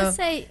even know.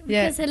 Say,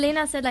 because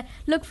Helena said like,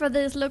 look for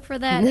this, look for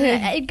that.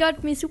 It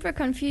got me super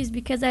confused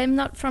because I'm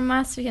not from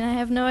Maastricht and I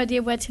have no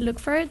idea where to look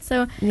for it.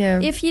 So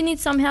if you need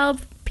some help,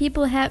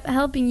 people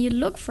helping you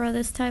look for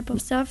this type of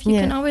stuff, you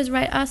can always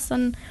write us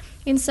on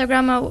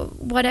Instagram or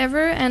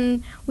whatever,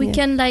 and we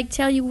can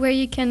tell you where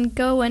you can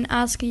go and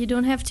ask. You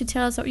don't have to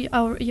tell us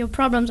your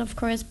problems, of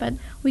course, but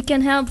we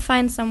can help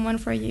find someone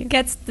for you.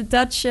 Get the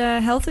Dutch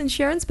health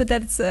insurance, but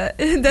that's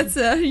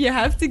you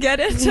have to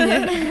get it.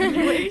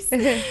 Anyways,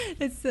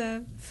 it's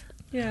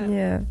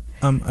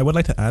I would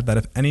like to add that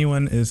if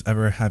anyone is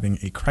ever having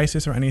a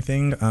crisis or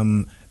anything,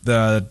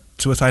 the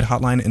suicide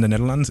hotline in the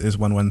Netherlands is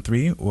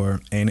 113 or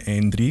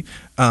 113.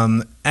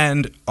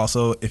 And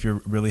also, if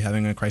you're really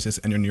having a crisis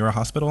and you're near a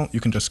hospital, you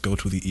can just go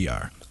to the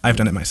ER. I've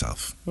done it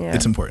myself. Yeah.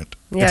 It's important.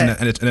 Yeah.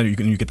 And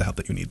you get the help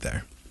that you need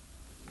there.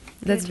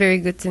 That's very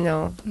good to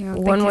know. Yeah,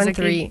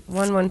 113.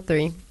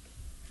 113.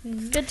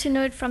 It's good to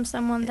know it from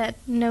someone that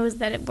knows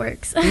that it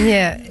works.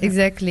 Yeah,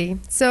 exactly.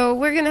 So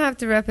we're going to have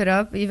to wrap it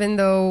up, even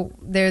though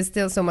there's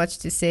still so much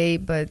to say,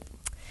 but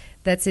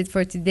that's it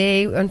for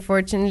today.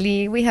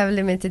 Unfortunately, we have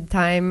limited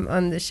time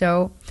on the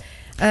show.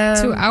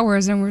 2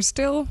 hours and we're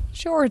still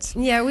short.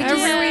 Yeah,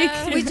 every week.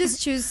 We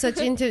just choose such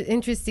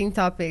interesting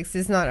topics.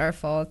 It's not our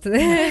fault.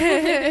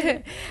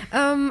 I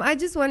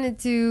just wanted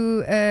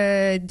to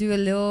do a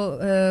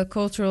little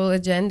cultural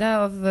agenda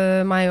of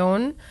my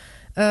own.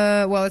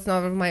 Well, it's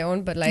not of my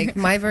own, but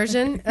my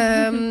version.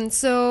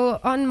 So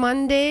on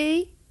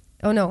Monday,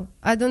 I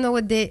don't know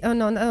what day.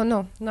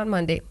 No, not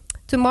Monday.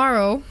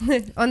 Tomorrow,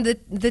 on the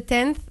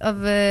 10th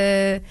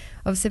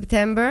of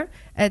September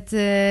at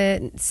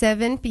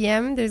 7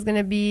 p.m., there's going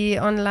to be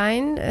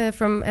online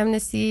from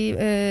Amnesty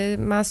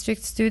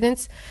Maastricht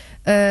students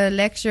a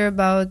lecture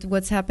about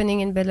what's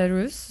happening in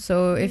Belarus.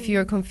 So if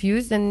you're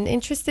confused and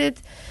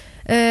interested,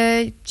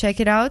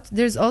 check it out.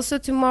 There's also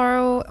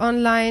tomorrow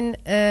online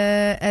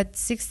at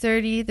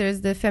 6:30,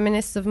 there's the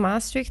Feminists of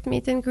Maastricht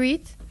meet and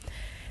greet.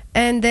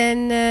 And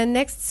then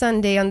next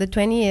Sunday on the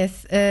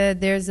 20th,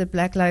 there's a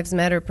Black Lives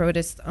Matter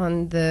protest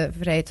on the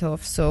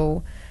Vrijthof.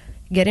 So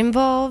get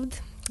involved.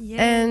 Yes.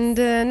 And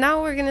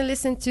now we're going to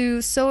listen to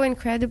So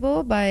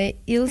Incredible by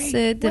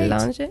Ilse de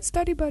Lange.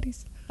 Study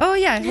buddies. Oh,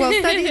 yeah. Well,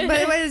 study,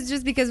 but it's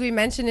just because we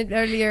mentioned it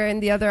earlier in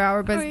the other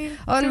hour. But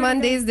on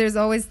Mondays, there's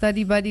always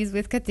study buddies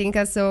with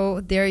Katinka.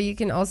 So there you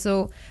can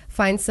also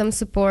find some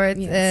support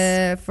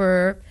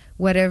for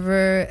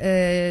whatever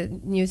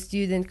new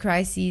student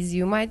crises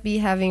you might be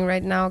having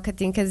right now.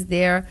 Katinka's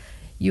there.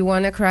 you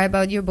want to cry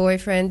about your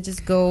boyfriend,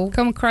 just go.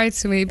 Come cry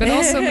to me, but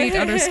also meet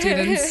other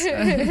students.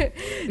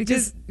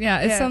 Because,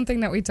 it's something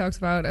that we talked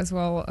about as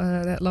well,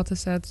 that Lotte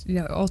said,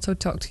 also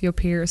talk to your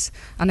peers.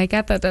 And I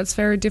get that that's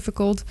very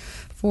difficult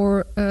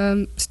for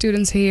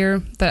students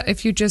here, that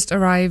if you just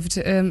arrived,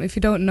 if you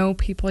don't know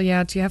people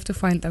yet, you have to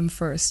find them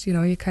first.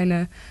 You're kind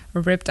of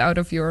ripped out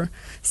of your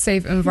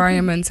safe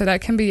environment. So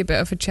that can be a bit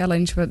of a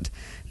challenge, but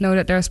know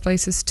that there's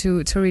places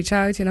to reach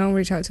out,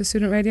 reach out to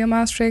Student Radio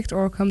Maastricht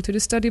or come to the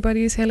Study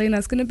Buddies.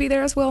 Helena's going to be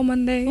there as well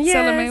Monday. Yes.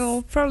 Salome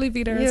will probably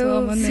be there as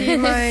well Monday. See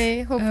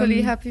my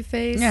hopefully happy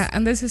face. Yeah,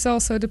 and this is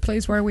also the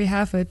place where we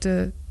have it.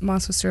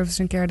 Master Service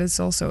and Care, this is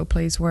also a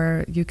place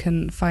where you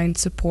can find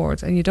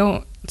support. And you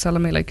don't,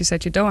 Salome, like you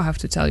said, you don't have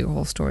to tell your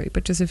whole story.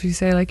 But just if you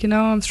say, like,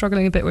 I'm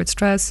struggling a bit with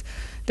stress,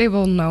 they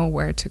will know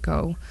where to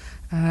go.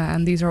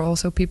 And these are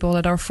also people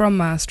that are from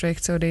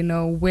Maastricht, so they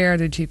know where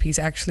the GPs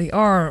actually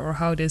are or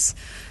how this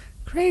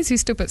crazy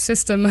stupid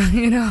system, of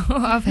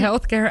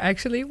healthcare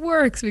actually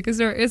works, because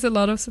there is a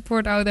lot of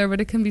support out there, but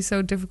it can be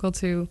so difficult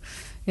to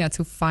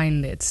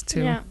find it,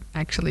 to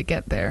actually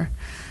get there.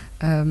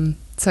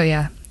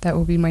 That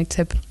will be my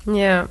tip.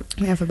 Yeah.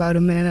 We have about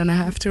a minute and a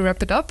half to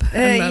wrap it up.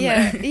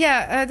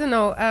 I don't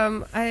know.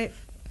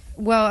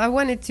 I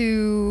wanted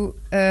to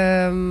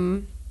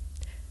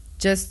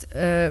just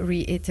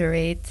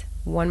reiterate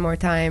one more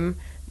time,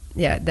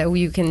 that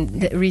you can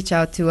reach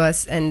out to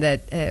us, and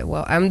that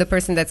I'm the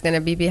person that's going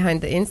to be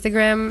behind the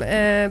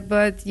Instagram,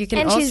 but you can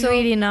and also. And she's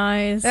really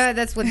nice.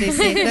 That's what they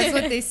say. That's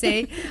what they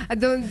say. I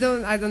don't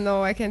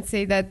know. I can't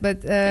say that,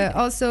 but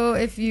also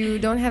if you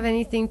don't have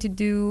anything to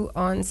do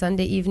on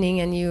Sunday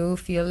evening and you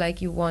feel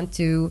like you want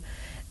to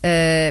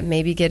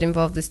maybe get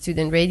involved with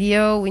Student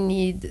Radio, we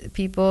need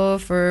people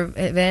for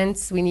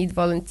events. We need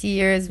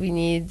volunteers. We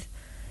need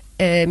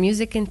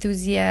music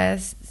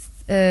enthusiasts.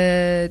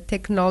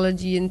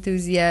 Technology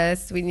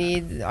enthusiasts, we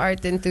need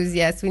art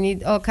enthusiasts, we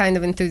need all kind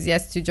of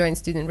enthusiasts to join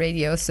Student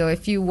Radio. So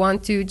if you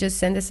want to, just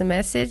send us a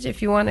message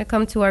if you want to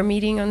come to our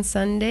meeting on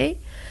Sunday.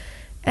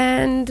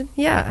 And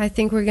I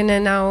think we're gonna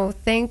now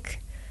thank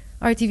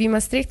RTV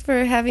Maastricht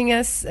for having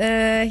us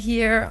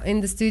here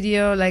in the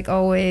studio like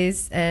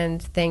always,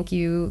 and thank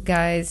you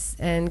guys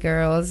and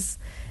girls,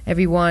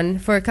 everyone,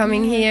 for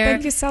coming here.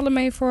 Thank you,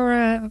 Salome,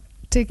 for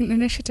taking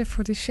initiative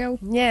for the show.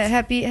 Yeah,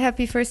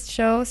 happy first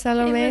show,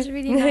 Salome. It was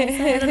really nice. I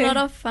had a lot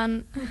of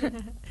fun.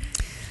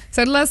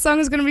 So the last song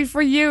is going to be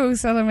for you,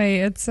 Salome.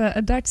 It's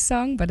a Dutch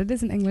song, but it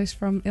is in English,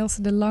 from Ilse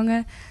de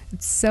Lange.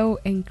 It's so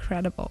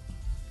incredible.